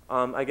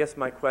I guess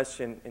my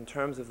question in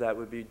terms of that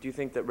would be, do you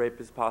think that rape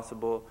is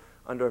possible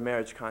under a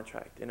marriage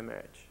contract, in a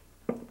marriage?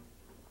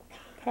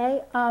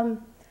 Okay.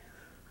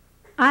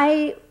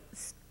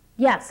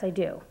 Yes, I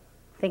do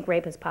think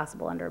rape is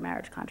possible under a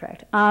marriage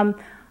contract.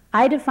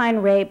 I define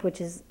rape,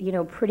 which is, you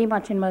know, pretty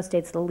much in most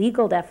states the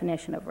legal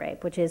definition of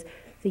rape, which is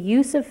the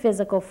use of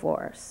physical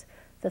force,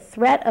 the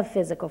threat of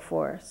physical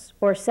force,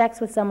 or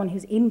sex with someone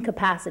who's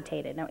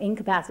incapacitated. Now,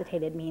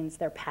 incapacitated means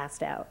they're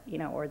passed out, you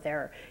know, or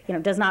they're, you know,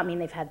 does not mean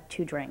they've had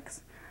 2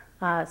 drinks.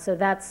 So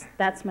that's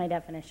my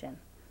definition.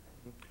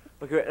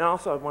 Okay, and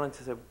also I wanted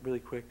to say really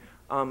quick,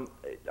 I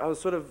was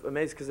sort of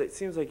amazed because it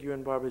seems like you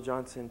and Barbara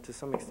Johnson to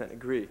some extent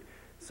agree.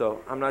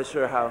 So I'm not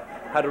sure how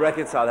to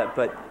reconcile that,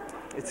 but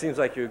it seems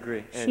like you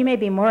agree. And she may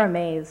be more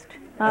amazed.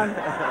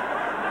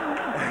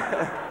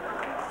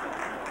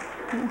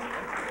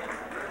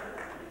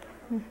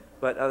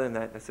 But other than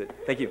that, that's it.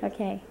 Thank you.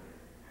 Okay.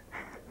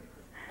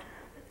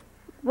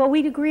 Well,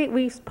 we agree.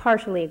 We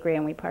partially agree,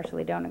 and we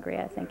partially don't agree,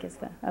 I think, is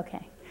the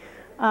okay.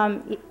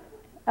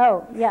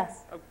 Oh,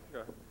 yes. Oh,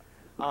 go ahead.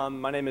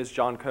 My name is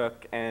John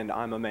Cook, and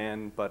I'm a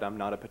man, but I'm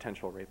not a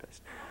potential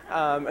rapist.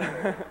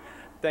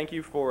 Thank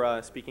you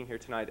for speaking here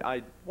tonight.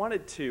 I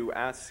wanted to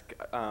ask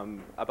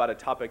about a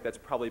topic that's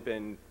probably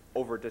been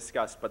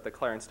over-discussed, but the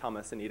Clarence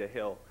Thomas, Anita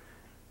Hill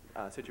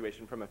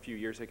situation from a few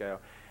years ago.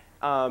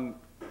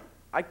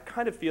 I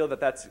kind of feel that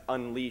that's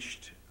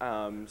unleashed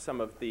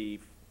some of the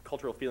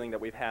cultural feeling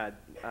that we've had,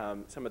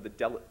 some of the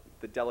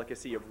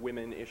delicacy of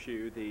women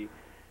issue, the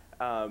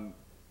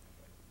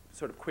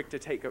sort of quick to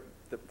take,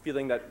 the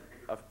feeling that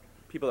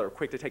people are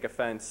quick to take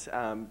offense.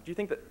 Do you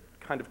think that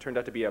kind of turned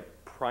out to be a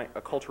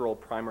cultural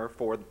primer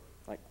for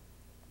like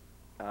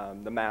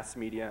the mass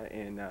media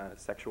in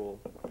sexual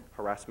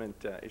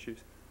harassment issues?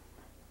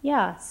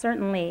 Yeah,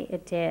 certainly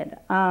it did.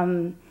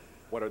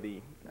 What are the,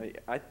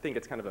 I think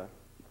it's kind of a...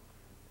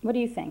 What do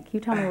you think?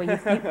 You tell me what you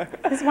think.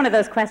 This is one of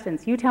those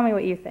questions. You tell me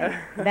what you think,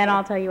 then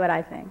I'll tell you what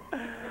I think.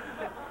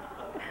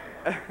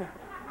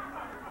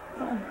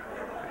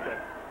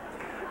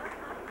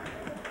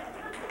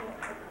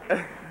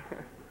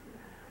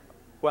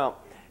 Well,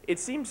 it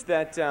seems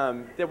that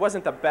there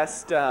wasn't the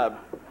best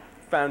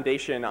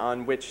foundation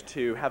on which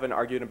to have an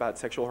argument about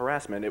sexual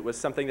harassment. It was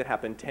something that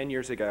happened 10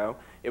 years ago.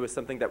 It was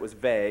something that was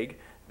vague.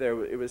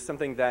 It was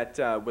something that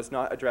was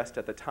not addressed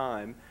at the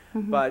time.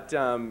 Mm-hmm. But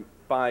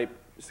by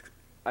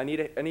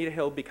Anita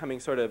Hill becoming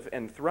sort of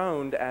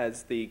enthroned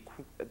as the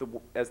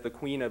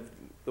queen of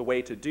the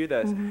way to do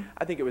this, mm-hmm.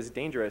 I think it was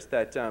dangerous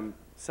that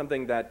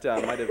something that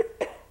might have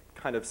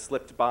kind of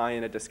slipped by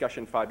in a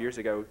discussion 5 years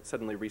ago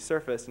suddenly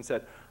resurfaced and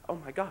said, oh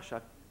my gosh,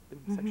 I've been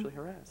mm-hmm. sexually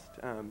harassed.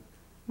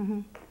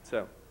 Mm-hmm.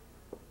 So.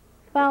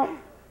 Well,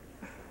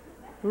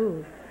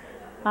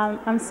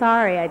 I'm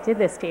sorry I did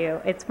this to you.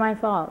 It's my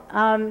fault.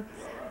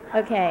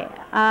 Okay.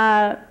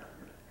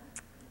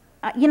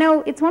 You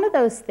know, it's one of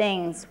those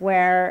things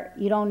where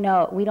we don't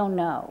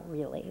know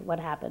really what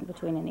happened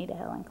between Anita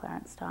Hill and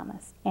Clarence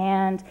Thomas.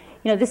 And,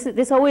 you know,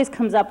 this always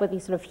comes up with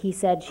these sort of he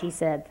said, she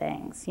said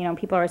things. You know,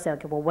 people always say,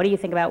 okay, well, what do you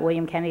think about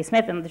William Kennedy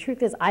Smith? And the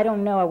truth is, I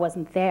don't know, I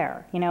wasn't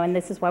there, you know, and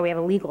this is why we have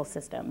a legal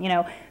system, you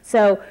know.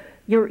 So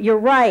you're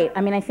right.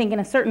 I mean, I think in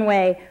a certain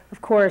way,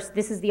 of course,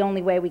 this is the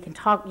only way we can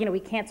talk, you know, we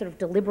can't sort of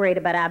deliberate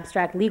about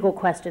abstract legal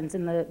questions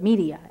in the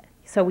media.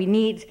 So we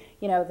need,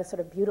 you know, the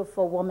sort of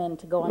beautiful woman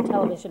to go on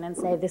television and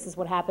say, this is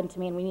what happened to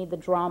me, and we need the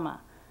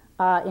drama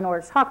in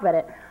order to talk about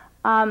it.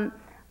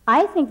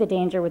 I think the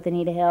danger with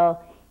Anita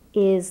Hill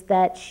is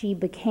that she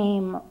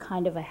became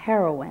kind of a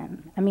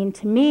heroine. I mean,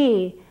 to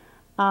me,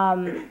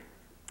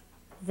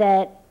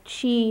 that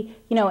she,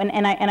 you know,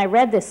 and I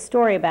read this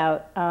story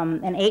about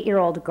an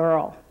 8-year-old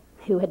girl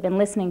who had been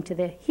listening to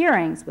the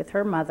hearings with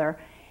her mother,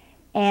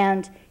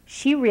 and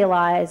she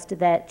realized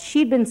that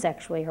she'd been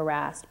sexually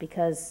harassed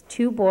because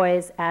 2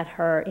 boys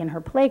in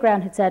her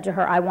playground had said to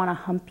her, I want to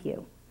hump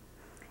you.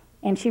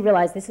 and she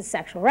realized this is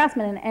sexual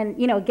harassment. And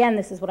you know, again,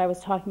 this is what I was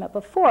talking about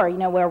before, you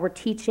know, where we're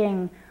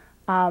teaching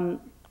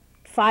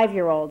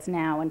 5-year-olds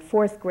now and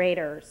 4th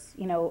graders,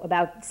 you know,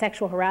 about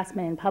sexual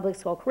harassment in public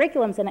school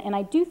curriculums. And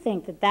I do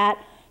think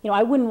that, you know,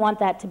 I wouldn't want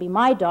that to be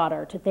my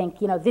daughter, to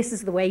think, you know, this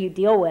is the way you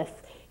deal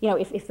with, you know,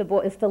 if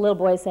the little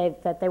boys say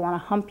that they want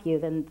to hump you,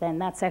 then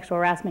that's sexual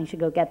harassment. You should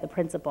go get the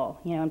principal,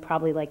 you know, and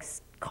probably like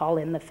call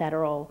in the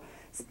federal,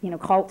 you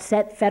know,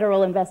 set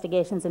federal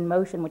investigations in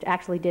motion, which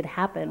actually did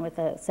happen with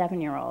a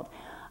 7-year-old.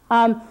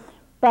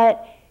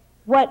 But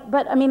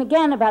I mean,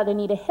 again, about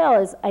Anita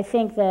Hill is, I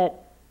think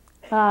that,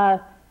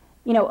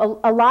 you know,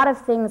 a lot of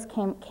things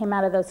came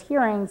out of those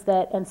hearings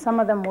and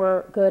some of them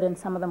were good and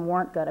some of them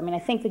weren't good. I mean, I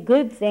think the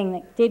good thing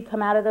that did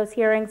come out of those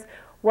hearings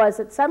was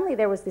that suddenly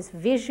there was this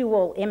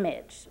visual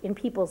image in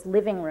people's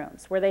living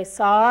rooms where they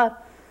saw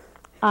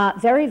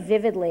very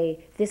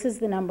vividly, this is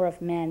the number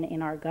of men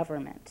in our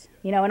government.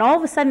 You know, and all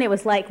of a sudden it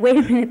was like, wait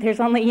a minute, there's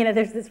only, you know,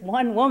 there's this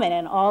one woman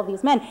and all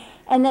these men.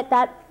 And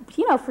that,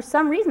 you know, for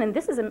some reason, and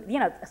this is, you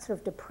know, a sort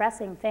of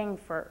depressing thing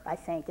for, I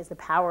think, is the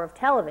power of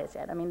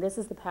television. I mean, this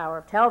is the power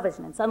of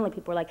television. And suddenly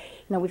people are like,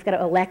 you know, we've got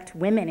to elect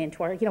women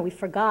into our, you know, we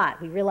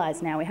forgot. We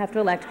realize now we have to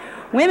elect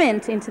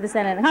women into the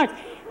Senate and Congress.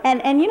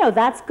 And you know,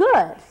 that's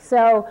good.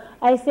 So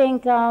I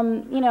think, you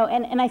know,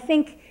 and I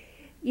think,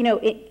 you know,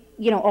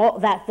 all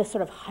that, the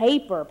sort of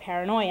hyper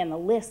paranoia and the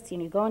lists, you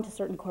know, you go into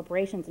certain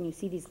corporations and you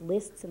see these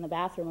lists in the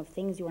bathroom of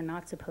things you are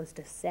not supposed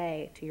to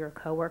say to your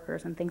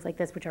coworkers and things like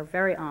this, which are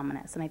very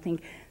ominous, and I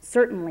think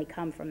certainly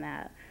come from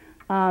that.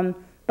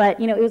 But,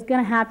 you know, it was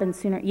going to happen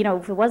sooner. You know,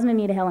 if it wasn't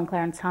Anita Hill and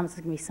Clarence Thomas,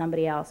 it's going to be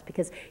somebody else,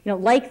 because, you know,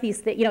 like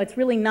these, you know, it's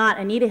really not,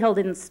 Anita Hill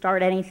didn't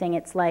start anything.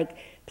 It's like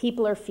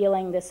people are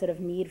feeling this sort of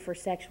need for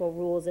sexual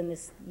rules, and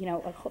this, you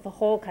know, the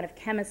whole kind of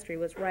chemistry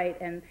was right,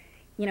 and,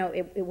 you know,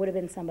 it would have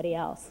been somebody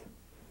else.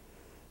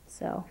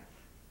 So,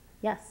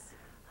 yes.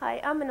 Hi,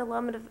 I'm an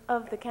alum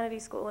of the Kennedy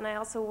School, and I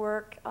also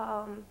work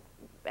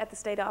at the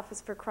State Office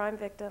for Crime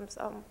Victims,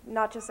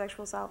 not just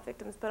sexual assault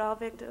victims, but all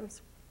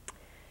victims.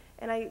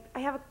 And I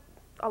have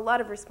a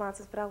lot of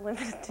responses, but I'll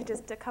limit it to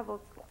just a couple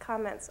of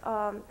comments.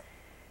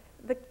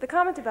 The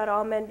comment about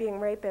all men being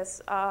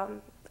rapists,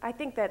 I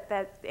think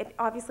that it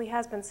obviously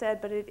has been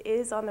said, but it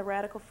is on the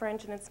radical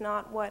fringe, and it's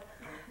not what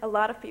a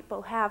lot of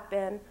people have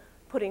been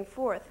putting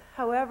forth.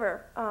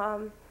 However,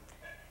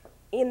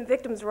 in the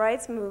victims'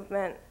 rights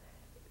movement,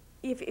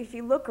 if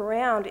you look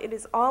around, it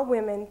is all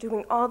women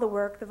doing all the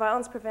work, the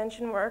violence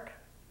prevention work,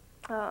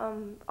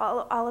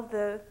 all of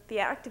the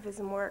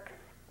activism work.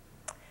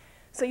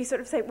 So you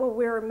sort of say, well,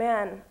 where are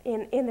men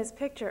in this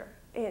picture?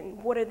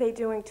 And what are they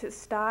doing to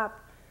stop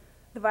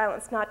the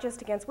violence, not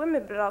just against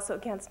women, but also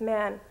against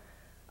men?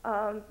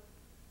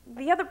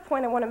 The other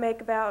point I want to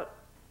make about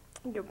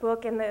your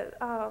book, and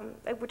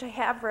which I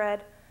have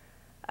read,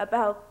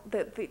 about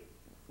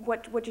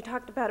what you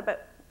talked about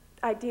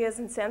ideas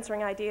and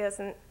censoring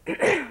ideas, and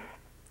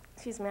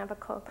excuse me, I have a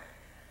cold.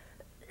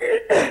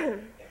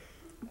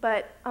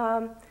 But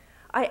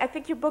I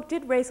think your book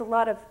did raise a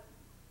lot of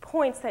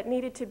points that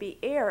needed to be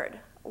aired.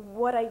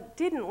 What I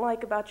didn't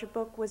like about your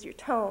book was your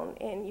tone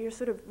and your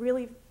sort of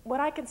really, what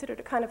I considered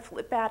a kind of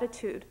flip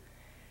attitude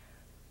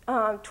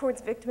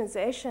towards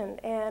victimization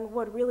and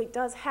what really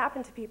does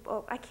happen to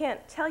people. I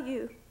can't tell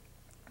you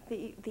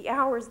the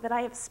hours that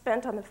I have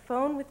spent on the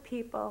phone with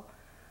people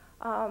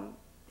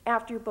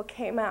after your book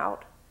came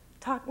out,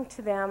 talking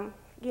to them,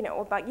 you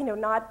know, about, you know,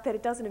 not that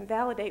it doesn't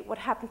invalidate what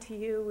happened to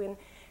you, and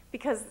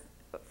because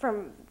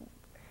I'm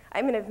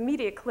going to have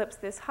media clips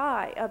this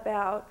high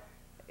about,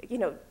 you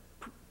know,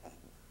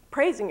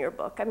 praising your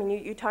book. I mean,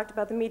 you talked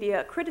about the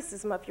media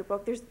criticism of your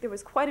book. There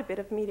was quite a bit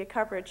of media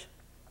coverage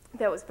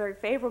that was very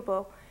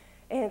favorable,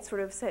 and it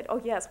sort of said,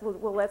 oh yes,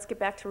 well let's get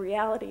back to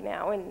reality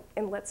now, and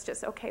let's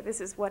just, okay,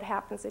 this is what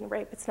happens in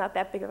rape. It's not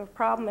that big of a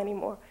problem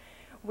anymore.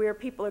 Where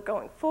people are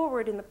going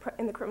forward in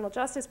the criminal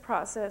justice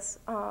process,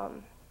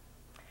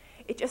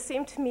 it just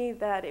seemed to me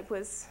that it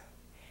was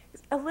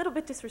a little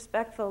bit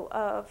disrespectful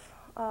of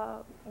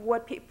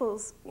what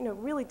people's, you know,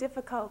 really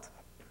difficult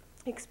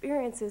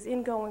experiences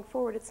in going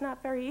forward. It's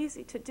not very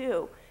easy to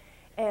do,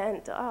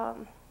 and I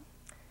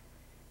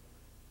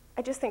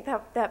just think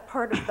that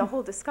part of the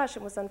whole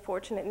discussion was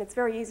unfortunate. And it's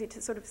very easy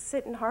to sort of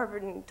sit in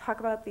Harvard and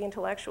talk about the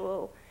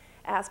intellectual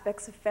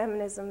aspects of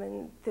feminism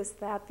and this,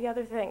 that, the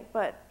other thing,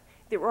 but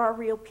there are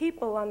real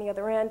people on the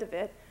other end of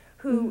it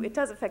who it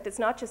does affect. It's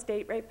not just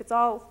date rape, it's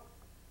all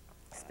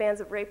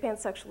spans of rape and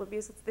sexual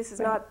abuse. This is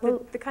not,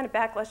 the kind of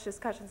backlash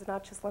discussions are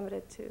not just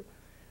limited to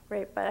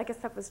rape, but I guess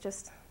that was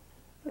just...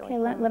 Okay,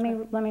 let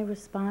me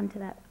respond to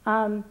that.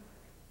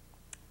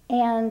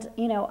 And,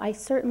 you know, I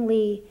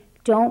certainly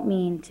don't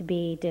mean to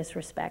be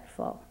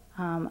disrespectful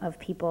of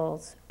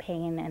people's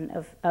pain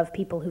and of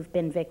people who've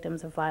been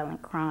victims of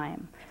violent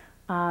crime.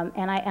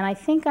 And I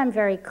think I'm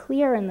very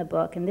clear in the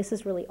book, and this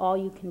is really all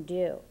you can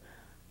do.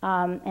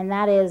 And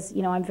that is,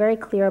 I'm very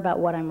clear about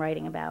what I'm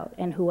writing about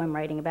and who I'm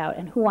writing about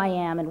and who I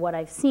am and what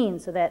I've seen,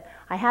 so that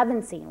I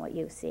haven't seen what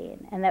you've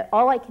seen. And that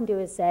all I can do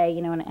is say,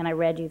 and I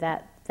read you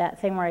that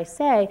thing where I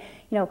say,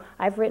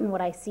 I've written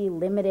what I see,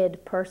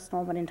 limited,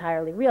 personal, but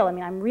entirely real. I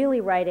mean, I'm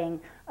really writing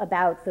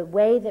about the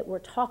way that we're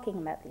talking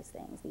about these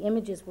things, the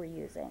images we're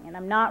using. And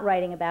I'm not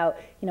writing about,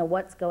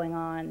 what's going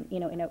on,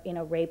 in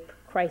a rape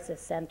crisis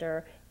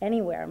center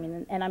anywhere. I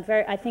mean, and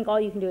I think all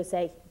you can do is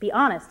say, be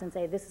honest and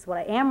say, this is what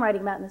I am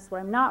writing about and this is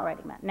what I'm not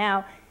writing about.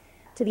 Now,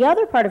 to the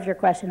other part of your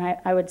question,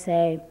 I would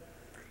say,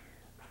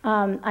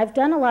 I've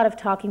done a lot of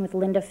talking with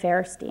Linda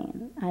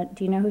Fairstein.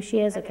 Do you know who she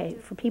is? Okay,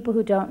 for people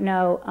who don't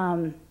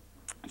know,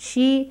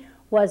 she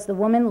was the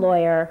woman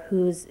lawyer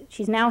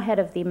she's now head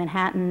of the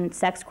Manhattan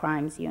Sex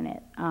Crimes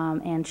Unit.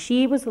 And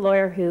she was the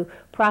lawyer who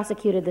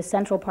prosecuted the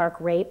Central Park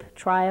rape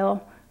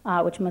trial,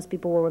 which most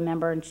people will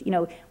remember. And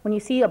when you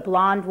see a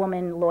blonde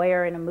woman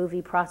lawyer in a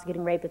movie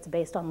prosecuting rape, it's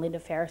based on Linda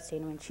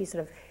Fairstein. I mean,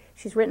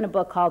 she's written a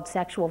book called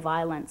Sexual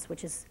Violence,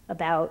 which is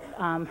about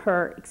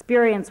her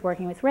experience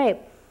working with rape.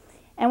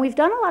 And we've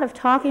done a lot of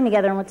talking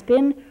together, and what's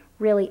been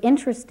really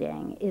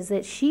interesting is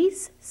that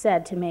she's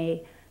said to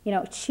me,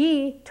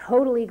 she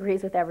totally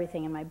agrees with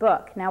everything in my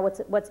book. Now,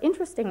 what's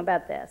interesting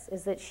about this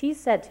is that she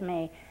said to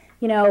me,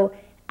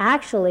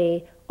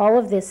 actually, all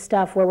of this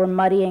stuff where we're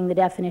muddying the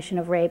definition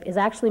of rape is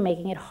actually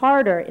making it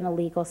harder in a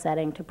legal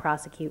setting to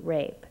prosecute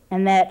rape.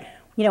 And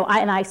that,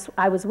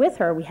 I was with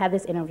her, we had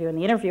this interview, and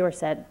the interviewer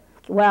said,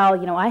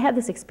 well, I had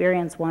this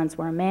experience once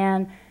where a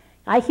man,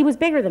 he was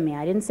bigger than me.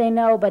 I didn't say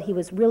no, but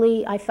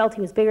I felt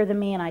he was bigger than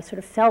me, and I sort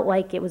of felt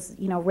like it was,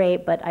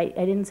 rape, but I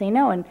didn't say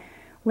no. And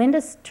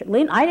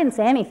I didn't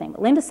say anything,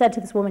 but Linda said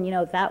to this woman,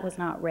 that was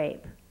not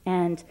rape.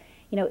 And,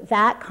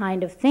 that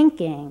kind of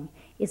thinking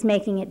is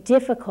making it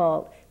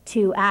difficult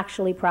to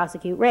actually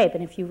prosecute rape.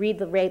 And if you read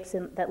the rapes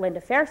that Linda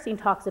Fairstein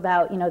talks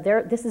about,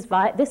 this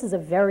is a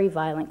very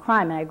violent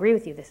crime, and I agree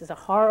with you, this is a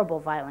horrible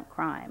violent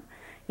crime.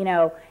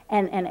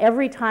 And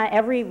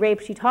every rape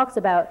she talks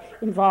about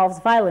involves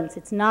violence.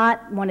 It's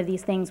not one of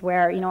these things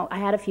where, I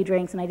had a few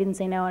drinks and I didn't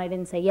say no and I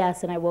didn't say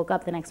yes and I woke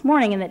up the next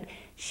morning, and that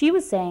she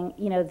was saying,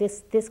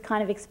 this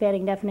kind of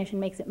expanding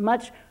definition makes it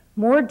much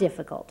more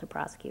difficult to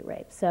prosecute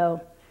rape. So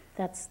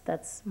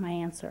that's my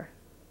answer.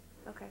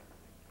 Okay.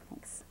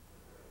 Thanks.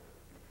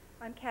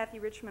 I'm Kathy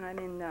Richmond. I'm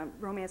in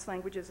Romance,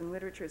 Languages, and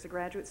Literature as a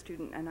graduate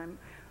student, and I'm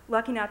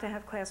lucky not to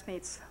have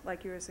classmates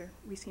like yours.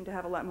 We seem to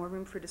have a lot more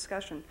room for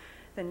discussion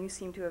than you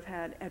seem to have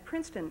had at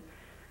Princeton.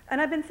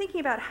 And I've been thinking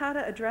about how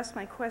to address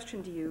my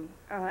question to you,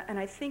 and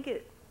I think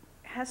it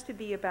has to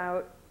be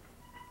about,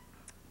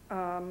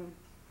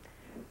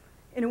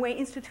 in a way,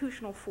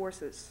 institutional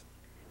forces.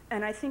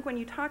 And I think when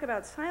you talk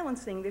about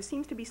silencing, there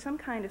seems to be some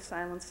kind of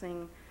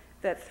silencing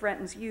that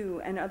threatens you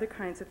and other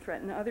kinds that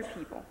threaten other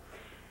people.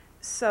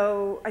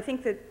 So I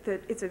think that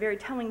it's a very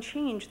telling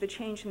change, the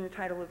change in the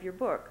title of your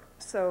book.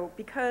 So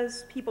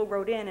because people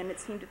wrote in and it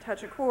seemed to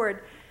touch a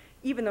chord,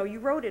 even though you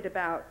wrote it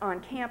about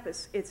on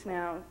campus, it's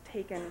now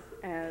taken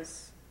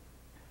as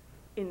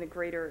in the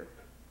greater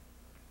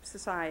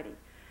society.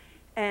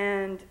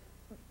 And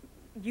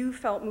you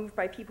felt moved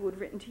by people who had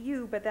written to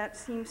you, but that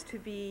seems to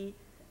be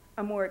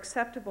a more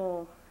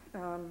acceptable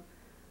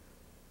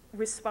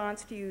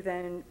response to you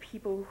than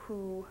people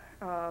who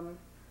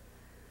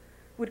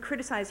would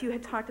criticize. You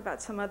had talked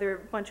about some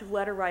other bunch of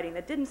letter writing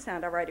that didn't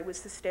sound all right. It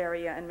was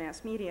hysteria and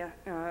mass media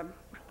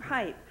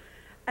hype.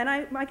 And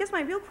I guess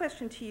my real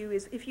question to you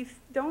is, if you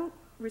don't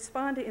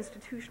respond to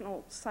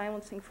institutional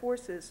silencing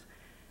forces,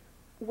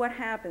 what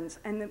happens?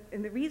 And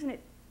the reason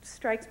it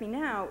strikes me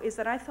now is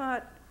that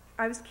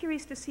I was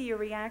curious to see your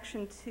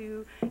reaction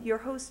to your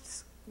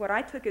host's, what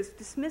I took as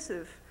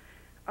dismissive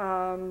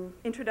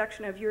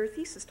introduction of your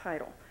thesis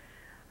title.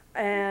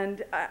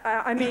 And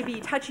I may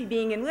be touchy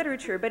being in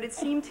literature, but it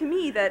seemed to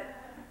me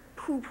that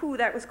poo-poo,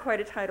 that was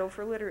quite a title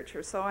for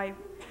literature. So I'm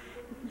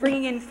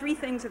bringing in three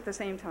things at the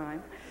same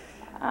time.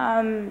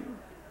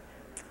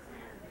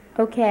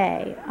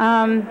 Okay.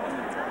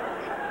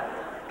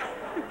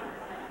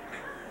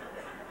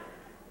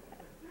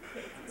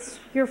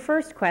 Your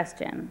first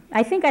question.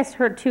 I think I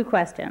heard two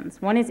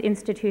questions. One is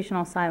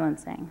institutional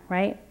silencing,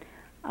 right?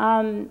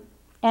 And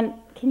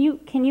can you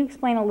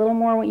explain a little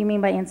more what you mean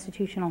by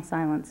institutional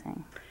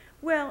silencing?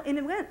 Well,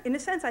 in a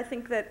sense, I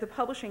think that the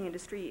publishing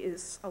industry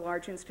is a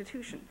large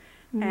institution.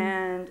 Mm-hmm.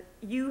 And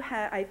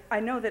I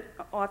know that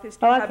authors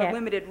do have a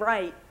limited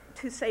right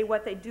to say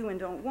what they do and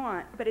don't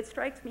want, but it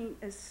strikes me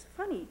as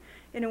funny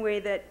in a way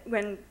that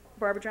when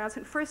Barbara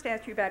Johnson first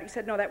asked you about it, you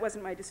said, no, that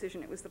wasn't my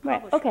decision, it was the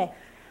publisher's. Right,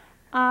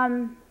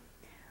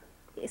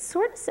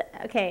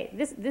 okay.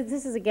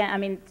 This is, again, I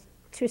mean,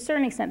 to a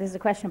certain extent, this is a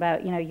question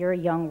about, you're a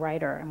young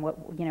writer and what,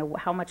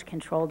 how much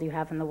control do you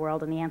have in the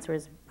world? And the answer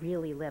is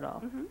really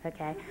little, mm-hmm.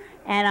 Okay?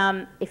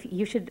 And if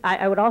you should,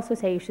 I would also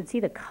say you should see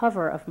the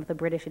cover of the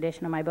British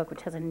edition of my book,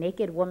 which has a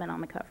naked woman on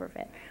the cover of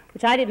it,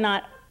 which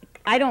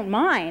I don't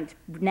mind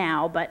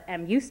now, but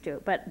am used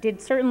to, but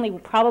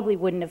probably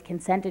wouldn't have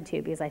consented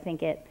to, because I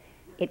think it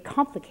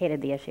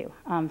complicated the issue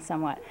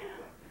somewhat.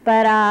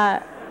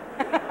 But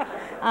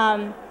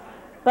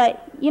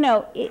But, you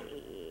know,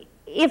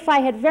 if I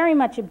had very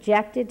much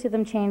objected to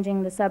them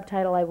changing the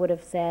subtitle, I would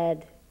have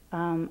said,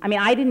 I mean,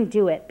 I didn't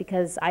do it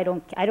because I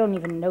don't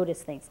even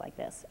notice things like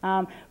this.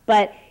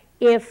 But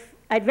if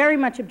I'd very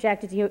much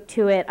objected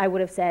to it, I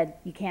would have said,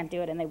 you can't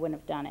do it, and they wouldn't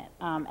have done it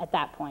at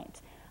that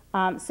point.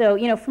 So,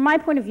 you know, from my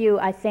point of view,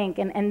 I think,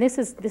 and this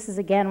is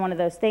again one of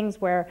those things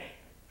where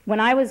when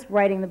I was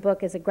writing the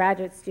book as a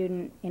graduate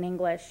student in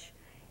English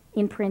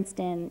in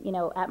Princeton, you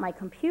know, at my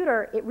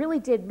computer, it really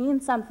did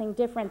mean something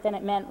different than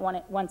it meant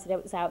once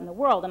it was out in the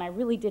world, and I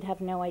really did have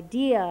no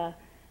idea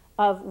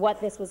of what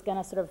this was going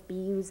to sort of be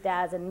used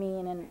as and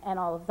mean and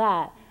all of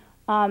that.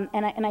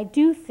 And I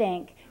do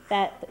think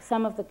that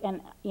some of the,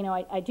 and you know,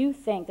 I do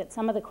think that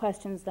some of the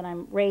questions that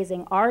I'm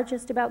raising are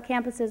just about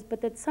campuses,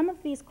 but that some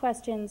of these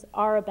questions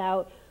are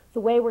about the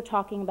way we're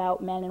talking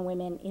about men and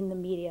women in the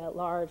media at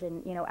large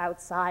and, you know,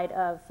 outside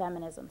of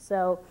feminism.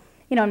 So,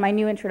 you know, in my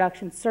new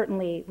introduction,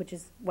 certainly, which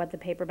is what the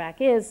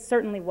paperback is,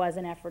 certainly was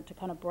an effort to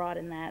kind of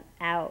broaden that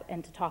out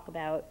and to talk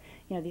about,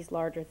 you know, these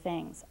larger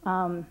things.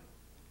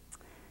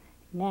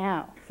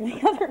 Now, for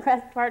the other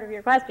part of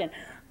your question.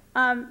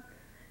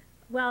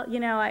 Well, you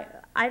know,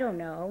 I don't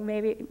know,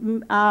 maybe,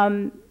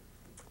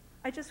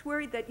 I just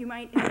worried that you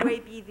might, in a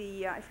way, be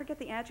the, I forget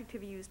the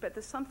adjective you used, but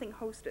the something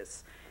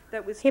hostess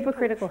that was...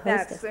 Hypocritical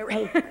hostess.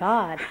 Oh,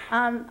 God.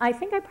 I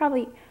think I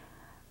probably,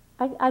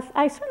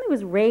 I certainly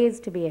was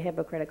raised to be a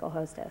hypocritical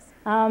hostess.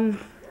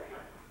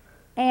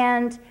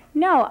 And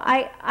no,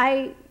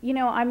 you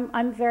know,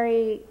 I'm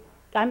very,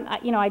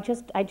 you know, I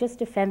just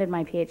defended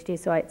my PhD,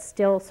 so it's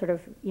still sort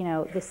of, you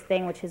know, this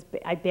thing which is,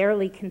 I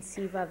barely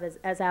conceive of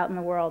as out in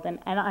the world, and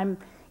I'm,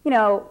 you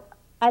know,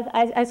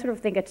 I sort of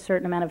think a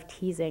certain amount of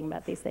teasing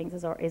about these things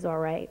is all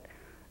right.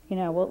 You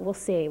know, we'll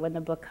see when the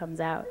book comes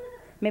out.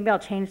 Maybe I'll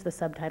change the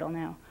subtitle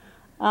now.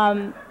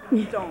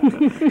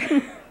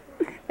 Don't.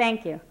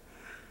 Thank you.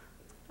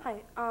 Hi,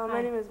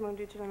 my name is Moon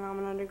and I'm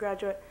an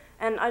undergraduate.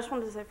 And I just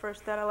wanted to say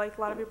first that I liked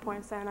a lot of your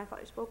points and I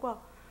thought you spoke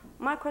well.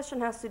 My question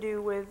has to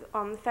do with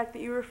the fact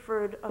that you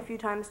referred a few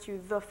times to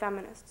the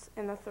feminists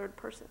in the third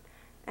person.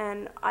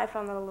 And I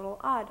found that a little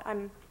odd.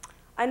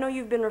 I know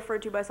you've been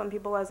referred to by some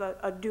people as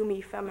a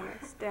doomy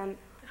feminist, and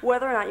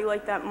whether or not you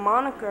like that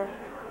moniker,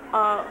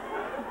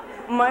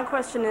 my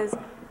question is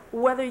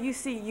whether you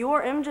see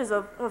your images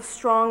of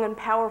strong and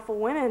powerful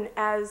women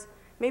as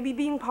maybe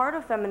being part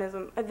of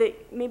feminism.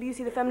 Maybe you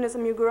see the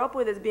feminism you grew up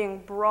with as being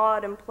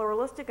broad and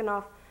pluralistic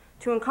enough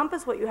to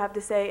encompass what you have to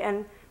say,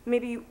 and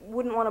maybe you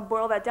wouldn't want to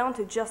boil that down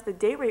to just the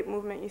date rape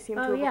movement you seem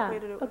to have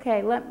equated it with.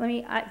 Okay, let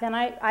me, then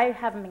I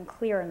haven't been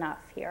clear enough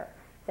here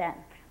then.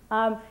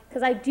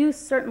 Because I do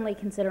certainly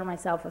consider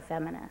myself a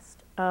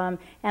feminist. And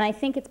I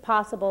think it's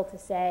possible to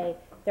say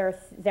there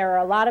are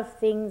a lot of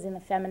things in the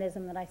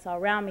feminism that I saw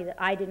around me that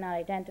I did not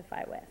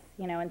identify with.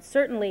 You know, and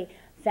certainly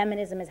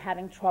feminism is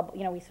having trouble.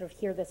 You know, we sort of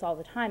hear this all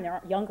the time.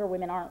 Younger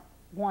women aren't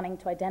wanting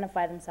to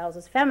identify themselves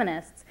as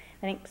feminists.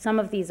 I think some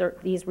of these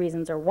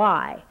reasons are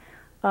why.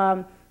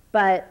 You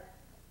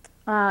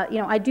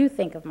know, I do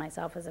think of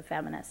myself as a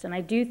feminist, and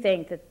I do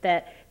think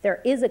that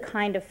there is a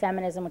kind of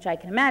feminism which I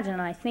can imagine,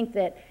 and I think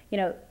that, you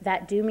know,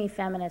 that Do Me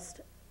Feminist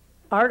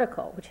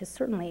article, which has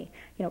certainly,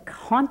 you know,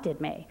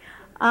 haunted me,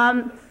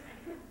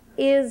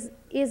 is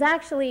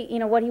actually, you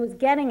know, what he was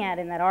getting at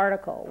in that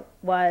article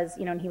was,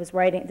 you know, and he was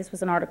writing, this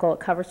was an article, a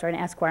cover story in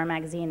Esquire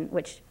magazine,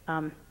 which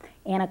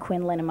Anna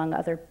Quindlen, among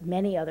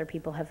many other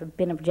people, have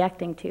been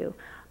objecting to.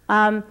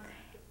 And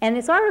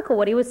this article,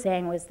 what he was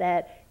saying was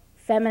that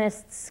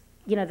feminists,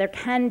 you know, there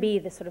can be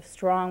this sort of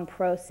strong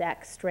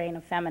pro-sex strain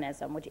of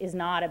feminism, which is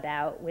not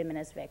about women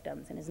as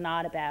victims and is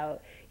not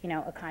about, you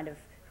know, a kind of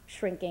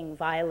shrinking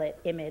violet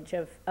image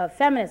of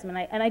feminism.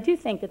 And I do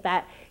think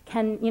that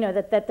can, you know,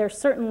 that there's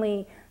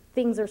certainly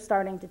things are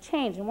starting to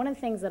change. And one of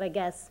the things that I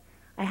guess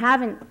I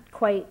haven't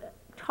quite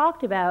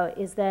talked about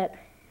is that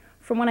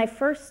from when I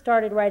first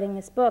started writing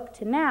this book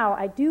to now,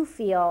 I do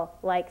feel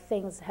like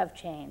things have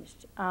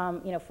changed,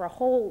 you know, for a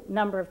whole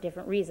number of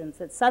different reasons.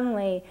 That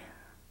suddenly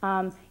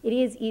it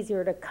is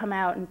easier to come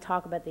out and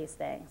talk about these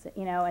things,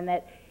 you know, and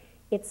that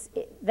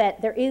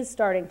that there is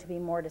starting to be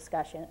more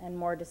discussion and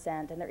more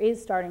dissent, and there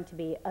is starting to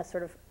be a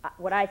sort of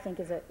what I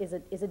think is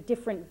a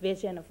different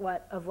vision of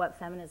what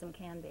feminism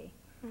can be.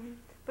 Mm-hmm.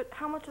 But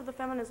how much of the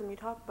feminism you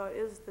talk about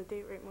is the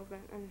date rape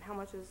movement, and how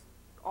much is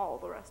all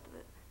the rest of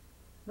it?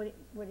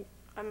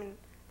 I mean,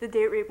 the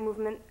date rape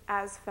movement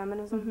as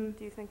feminism. Mm-hmm.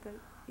 Do you think that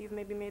you've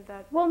maybe made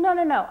that? Well, no.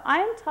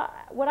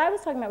 What I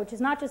was talking about, which is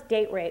not just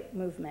date rape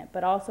movement,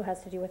 but also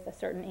has to do with a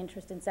certain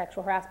interest in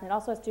sexual harassment. It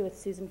also has to do with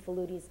Susan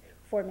Faludi's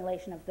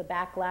formulation of the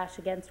backlash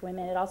against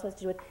women. It also has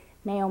to do with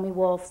Naomi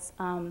Wolf's,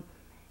 you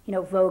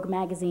know, Vogue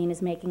magazine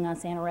is making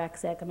us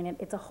anorexic. I mean,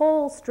 it's a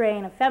whole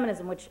strain of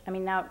feminism, which, I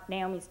mean, now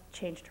Naomi's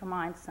changed her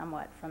mind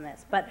somewhat from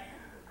this. But,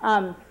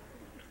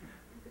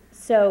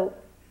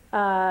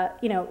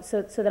 you know,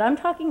 so that I'm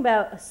talking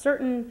about a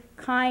certain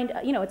kind,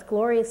 you know, it's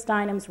Gloria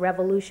Steinem's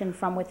revolution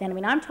from within. I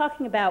mean, I'm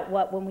talking about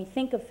when we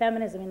think of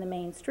feminism in the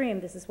mainstream,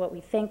 this is what we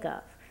think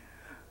of.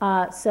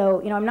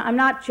 So, you know, I'm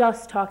not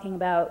just talking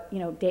about, you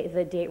know,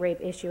 the date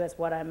rape issue as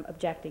what I'm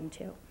objecting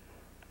to.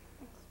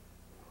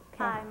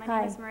 Hi, my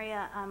name is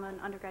Maria. I'm an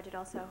undergraduate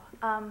also.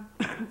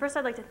 First,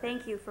 I'd like to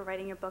thank you for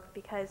writing your book,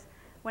 because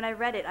when I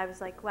read it, I was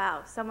like,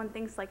 wow, someone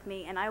thinks like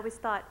me. And I always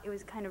thought it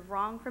was kind of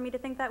wrong for me to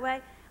think that way.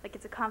 Like,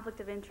 it's a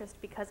conflict of interest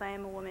because I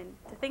am a woman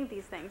to think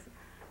these things.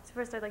 So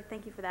first, I'd like to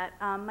thank you for that.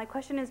 My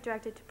question is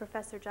directed to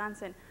Professor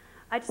Johnson.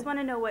 I just want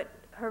to know what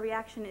her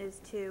reaction is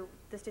to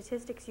the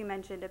statistics you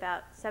mentioned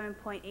about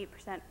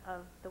 7.8%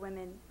 of the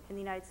women in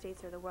the United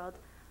States or the world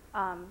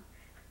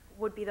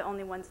would be the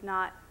only ones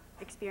not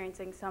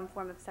experiencing some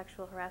form of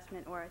sexual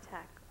harassment or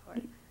attack. Or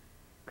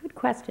Good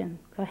question.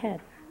 Go ahead.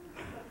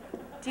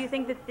 do you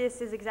think that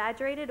this is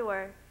exaggerated,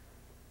 or?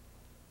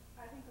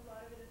 I think a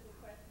lot of it is a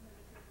question of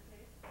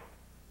interpretation.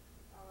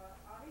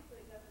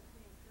 Obviously, it doesn't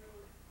seem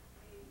true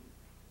to me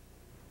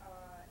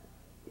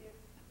if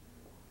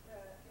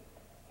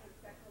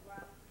sexual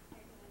violence is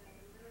taken in a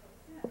literal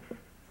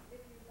sense.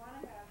 If you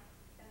want to have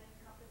an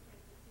encompassing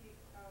critique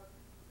of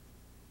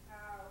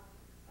how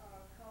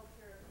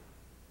culture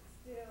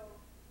still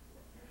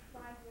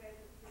finds ways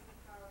of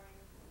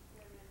disempowering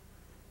women,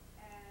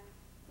 and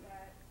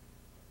that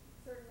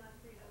certain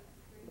unfreedoms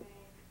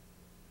remain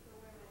for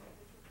women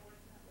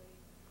disproportionately.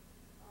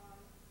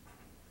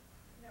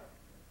 No,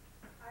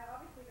 I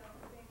obviously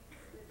don't think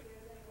that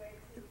there's any way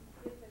to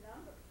give the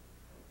number,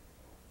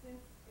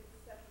 since it's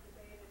such a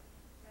debated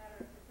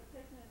matter. The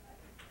petition, I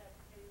think that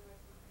Katie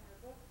Lewis in her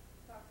book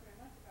talks very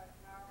much about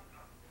how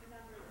the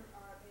numbers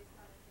are based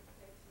on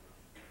interpretations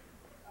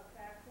of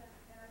facts,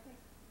 and I think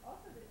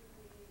also that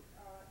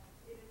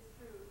it is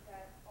true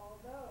that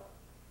although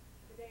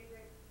the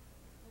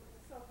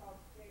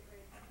so-called date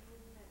rape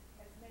movement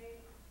has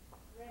made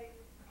rape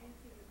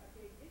into a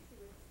big issue,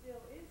 it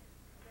still is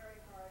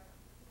very hard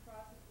to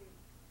prosecute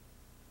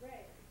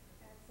rape.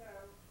 And so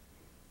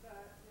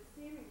the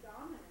seeming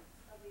dominance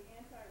of the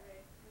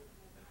anti-rape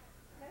movement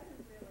hasn't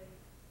really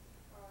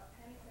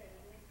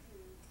penetrated into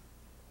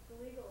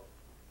the legal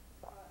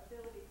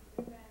ability to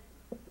defend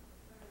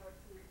women or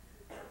to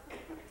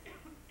prosecute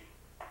cases.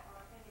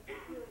 And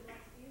it's really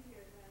much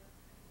easier than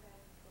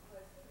it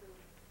was through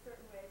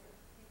certain ways of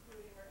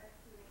including or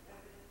excluding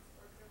evidence,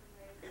 or certain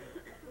ways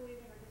of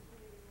believing or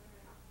disbelieving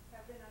women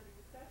have been under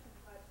discussion,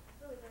 but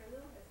really very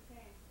little has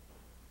changed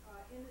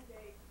in the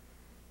date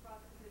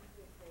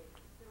prosecution,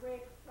 the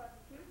rape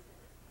prosecution.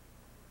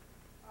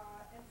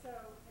 And so,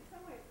 in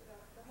some ways,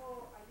 the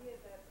whole idea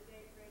that the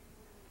date rape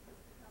movement has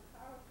become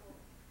powerful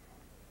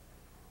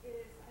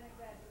is an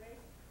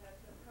exaggeration. That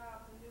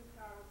the new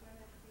power of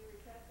women to be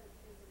repressive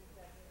is an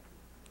exaggeration.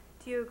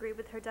 Do you agree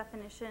with her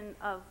definition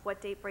of what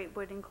date rape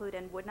would include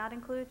and would not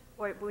include?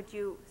 Or would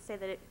you say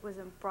that it was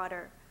a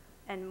broader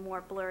and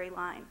more blurry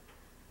line?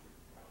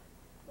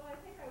 Well, I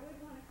think I would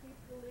want to keep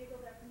the legal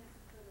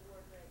definition for the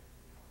word rape.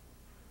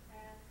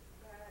 And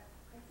that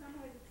in some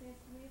ways it seems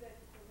to me that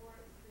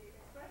the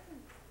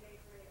expression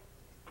date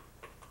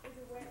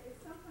rape is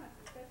sometimes,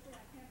 especially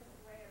on campus,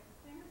 a way of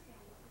distinguishing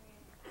between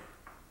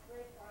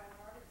rape by a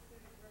Harvard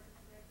student versus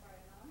rape by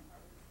a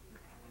non-Harvard student.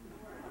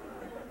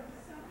 Or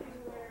something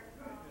where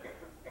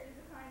there's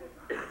a kind of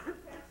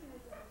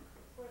protectionism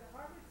for the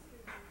Harvard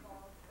student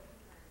involved.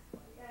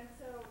 And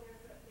so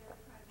there's a kind of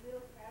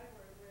middle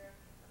category where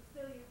you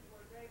still use the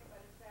word rape,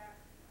 but in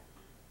fact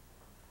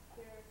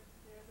there's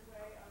a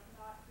way of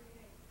not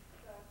treating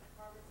the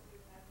Harvard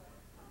student as a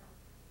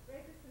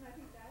rapist, and I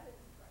think that is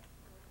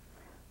questionable.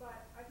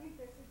 But I think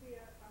there should be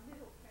a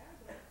middle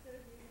category.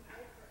 Instead of using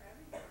rape for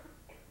everything,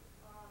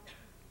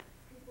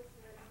 people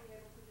should be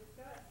able to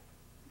discuss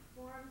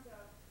forms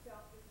of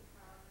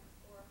self-disempowerment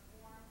or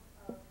forms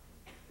of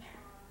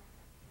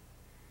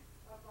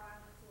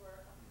violence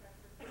or of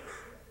pressure.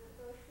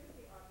 Those should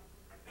be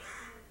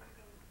obviously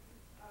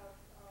of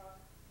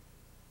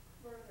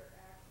further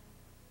action.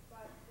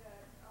 But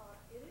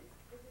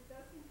it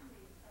does seem to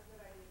me a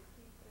good idea to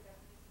keep the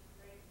definition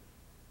of rape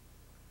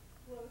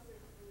closer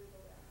to the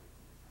legal definition.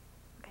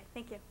 Okay,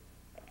 thank you.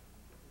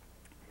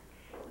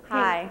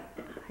 Hi.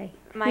 Hi.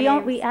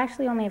 We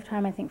actually only have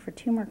time, I think, for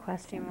 2 more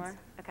questions. 2 more?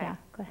 Okay. Yeah,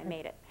 go ahead. I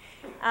made it.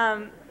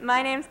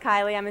 My name's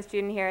Kylie. I'm a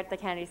student here at the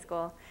Kennedy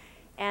School.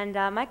 And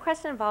my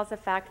question involves the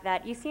fact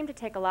that you seem to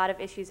take a lot of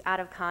issues out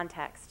of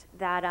context,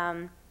 that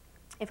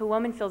if a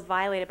woman feels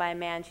violated by a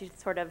man, she should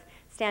sort of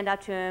stand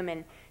up to him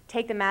and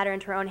take the matter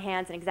into her own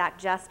hands and exact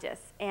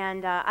justice.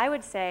 And I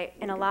would say,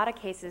 in a lot of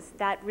cases,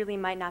 that really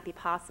might not be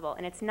possible.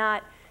 And it's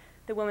not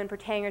the woman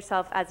portraying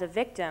herself as a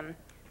victim,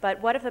 but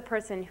what if the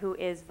person who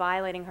is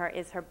violating her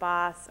is her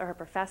boss or her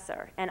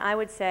professor? And I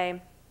would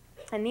say,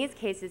 in these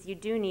cases, you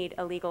do need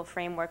a legal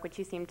framework, which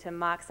you seem to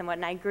mock somewhat.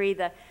 And I agree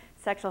the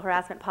sexual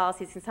harassment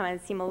policies can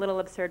sometimes seem a little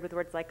absurd with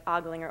words like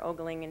ogling or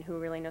ogling, and who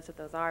really knows what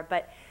those are.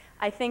 But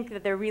I think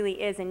that there really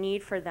is a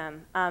need for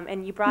them.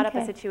 And you brought up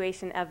a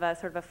situation of a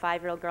sort of a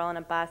 5-year-old girl on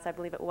a bus, I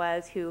believe it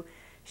was, who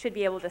should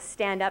be able to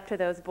stand up to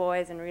those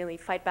boys and really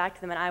fight back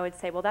to them. And I would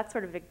say, well, that's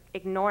sort of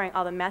ignoring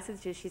all the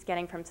messages she's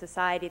getting from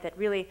society, that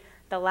really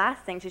the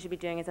last thing she should be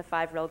doing as a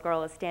 5-year-old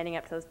girl is standing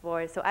up to those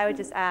boys. So I would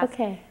just ask,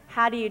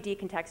 how do you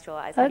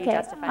decontextualize? How do you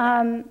justify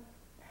that?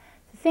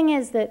 The thing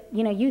is that,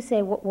 you know, you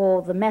say,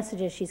 well, the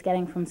messages she's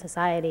getting from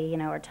society, you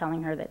know, are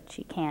telling her that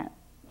she can't,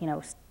 you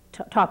know,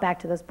 talk back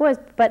to those boys.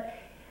 But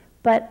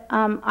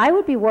I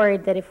would be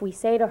worried that if we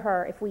say to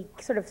her, if we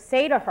sort of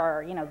say to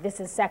her, you know, this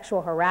is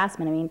sexual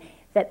harassment, I mean,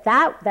 that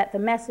the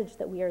message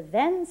that we are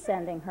then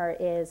sending her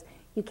is,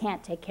 you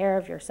can't take care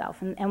of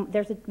yourself. And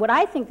there's what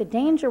I think the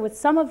danger with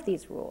some of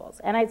these rules,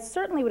 and I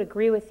certainly would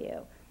agree with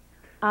you,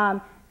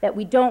 that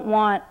we don't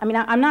want, I mean,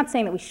 I'm not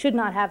saying that we should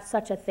not have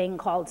such a thing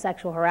called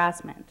sexual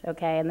harassment,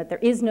 okay, and that there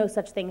is no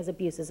such thing as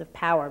abuses of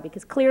power,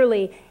 because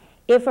clearly,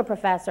 if a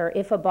professor,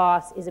 if a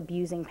boss is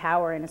abusing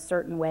power in a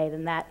certain way,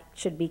 then that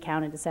should be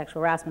counted as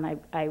sexual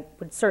harassment. I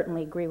would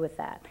certainly agree with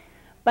that.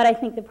 But I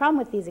think the problem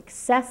with these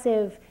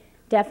excessive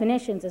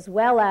definitions, as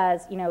well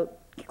as, you know,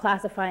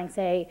 classifying,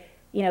 say,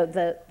 you know,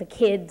 the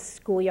kids'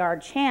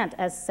 schoolyard chant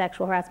as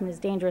sexual harassment is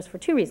dangerous for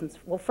two reasons.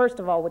 Well, first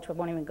of all, which I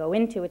won't even go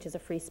into, which is a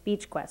free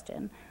speech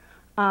question.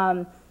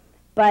 You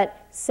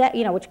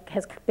know, which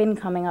has been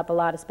coming up a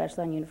lot,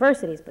 especially on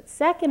universities. But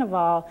second of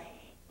all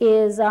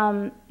is,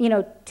 you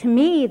know, to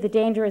me, the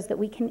danger is that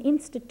we can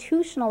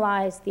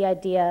institutionalize the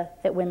idea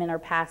that women are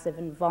passive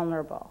and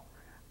vulnerable.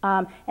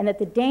 And that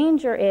the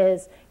danger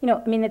is, you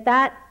know, I mean,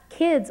 that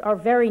kids are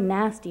very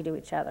nasty to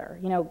each other.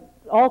 You know,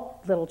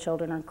 all little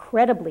children are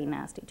incredibly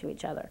nasty to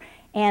each other.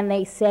 And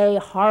they say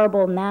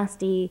horrible,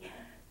 nasty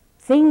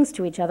things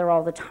to each other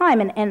all the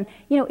time. And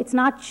you know, it's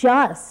not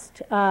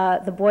just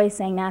the boys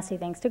saying nasty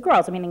things to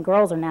girls. I mean, and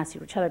girls are nasty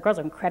to each other. Girls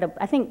are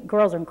I think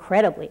girls are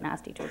incredibly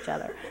nasty to each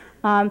other.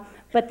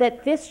 But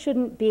that this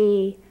shouldn't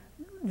be,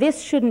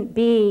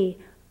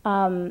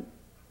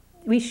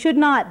 we should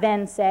not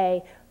then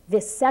say,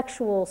 this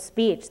sexual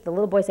speech, the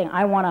little boy saying,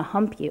 I want to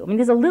hump you. I mean,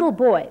 these are little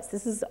boys.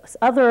 This is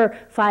other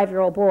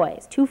 5-year-old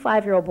boys, 2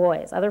 5-year-old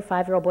boys, other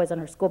 5-year-old boys on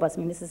her school bus.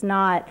 I mean, this is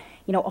not,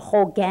 you know, a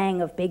whole gang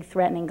of big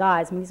threatening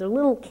guys. I mean, these are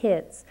little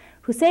kids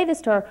who say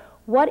this to her.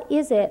 What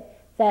is it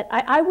that,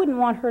 I wouldn't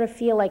want her to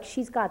feel like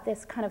she's got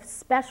this kind of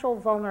special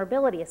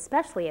vulnerability,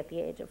 especially at the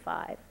age of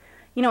 5,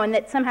 you know, and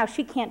that somehow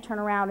she can't turn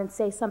around and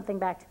say something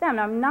back to them.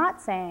 Now, I'm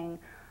not saying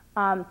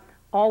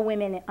all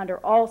women under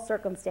all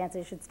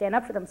circumstances should stand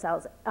up for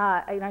themselves.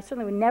 And I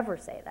certainly would never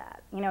say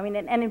that. You know, I mean,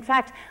 and in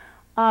fact,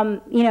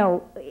 you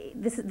know,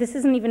 this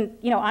isn't even,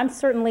 you know, I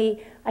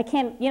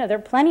can't, you know, there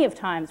are plenty of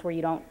times where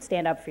you don't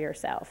stand up for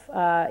yourself,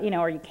 you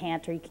know, or you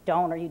can't, or you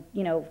don't, or you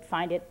know,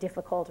 find it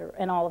difficult,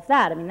 and all of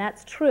that. I mean,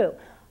 that's true.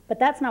 But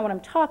that's not what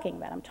I'm talking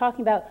about. I'm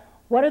talking about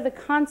what are the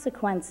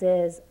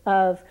consequences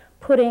of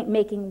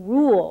making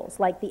rules,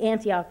 like the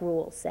Antioch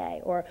rules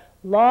say, or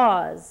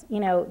laws,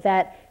 you know,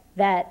 that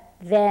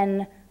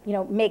then, you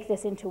know, make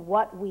this into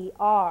what we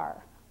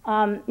are.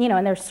 You know,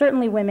 and there's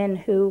certainly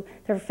women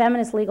there are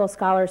feminist legal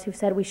scholars who've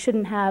said we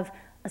shouldn't have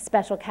a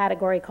special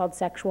category called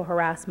sexual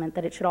harassment,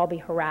 that it should all be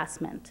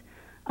harassment.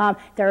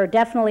 There are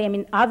definitely, I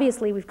mean,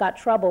 obviously we've got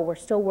trouble. We're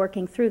still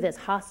working through this.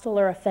 Hostile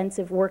or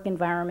offensive work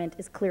environment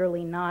is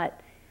clearly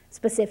not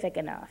specific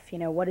enough. You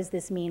know, what does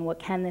this mean? What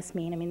can this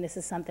mean? I mean, this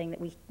is something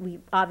that we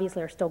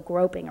obviously are still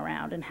groping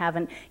around and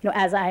haven't, you know,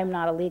 as I am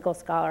not a legal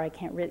scholar, I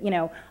can't really, you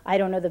know, I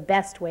don't know the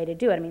best way to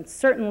do it. I mean,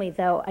 certainly,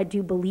 though, I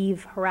do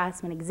believe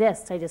harassment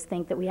exists. I just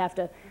think that we have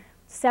to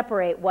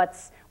separate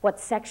what's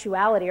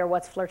sexuality or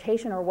what's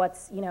flirtation or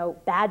what's, you know,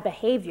 bad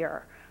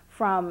behavior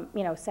from,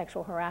 you know,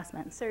 sexual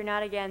harassment. So you're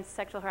not against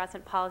sexual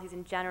harassment policies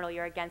in general,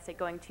 you're against it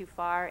going too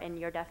far in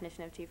your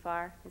definition of too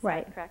far? Is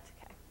that correct?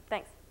 Okay,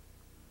 thanks.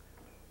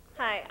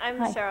 Hi, I'm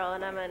Cheryl,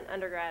 and I'm an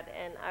undergrad,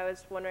 and I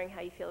was wondering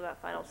how you feel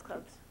about finals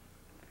clubs.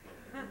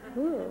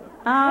 Ooh.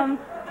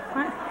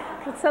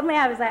 Suddenly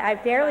I was like, I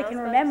barely can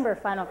remember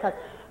final clubs.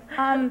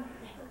 I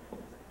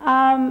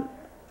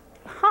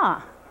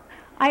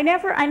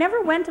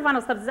never went to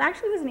finals clubs. This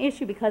actually was an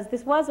issue because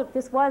this was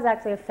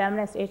actually a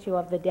feminist issue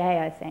of the day,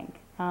 I think.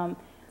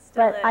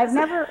 But I've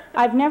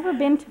never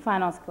been to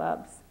finals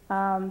clubs.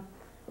 And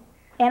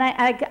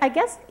I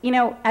guess, you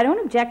know, I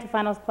don't object to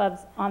finals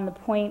clubs on the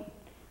point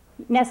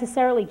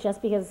necessarily just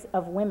because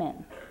of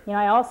women. You know,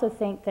 I also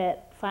think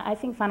that I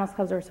think finals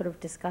clubs are a sort of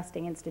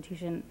disgusting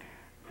institution,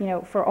 you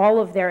know, for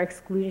all of their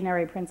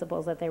exclusionary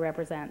principles that they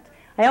represent.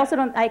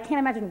 I can't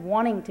imagine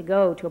wanting to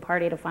go to a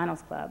party at a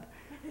finals club.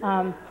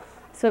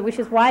 So, which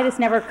is why this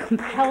never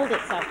compelled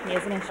itself to me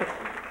as an issue.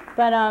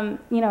 But,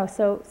 you know,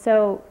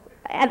 so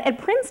at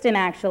Princeton,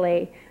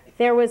 actually,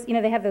 there was, you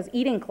know, they have those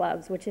eating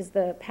clubs, which is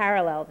the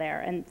parallel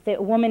there, and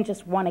the woman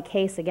just won a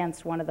case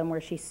against one of them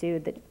where she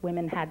sued that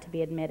women had to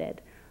be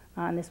admitted.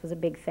 And this was a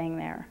big thing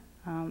there.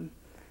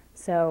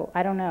 So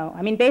I don't know.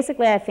 I mean,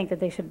 basically, I think that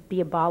they should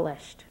be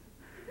abolished.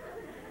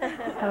 How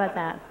about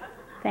that?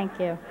 Thank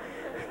you.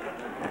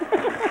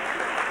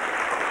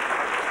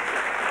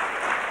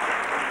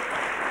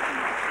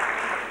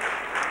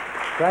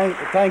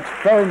 Thanks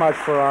very much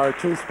for our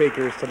 2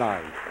 speakers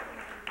tonight.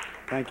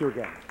 Thank you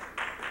again.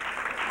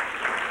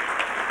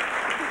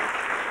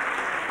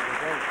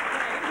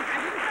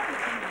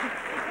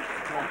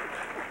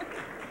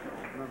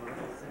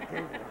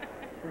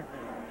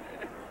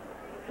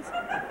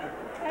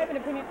 I have an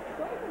opinion.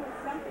 Going from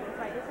something,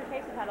 my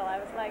dissertation title, I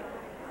was like,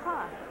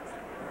 huh.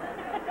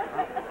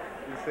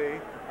 You see,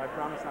 I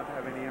promise not to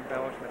have any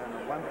embellishment, and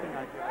the one thing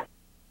I do...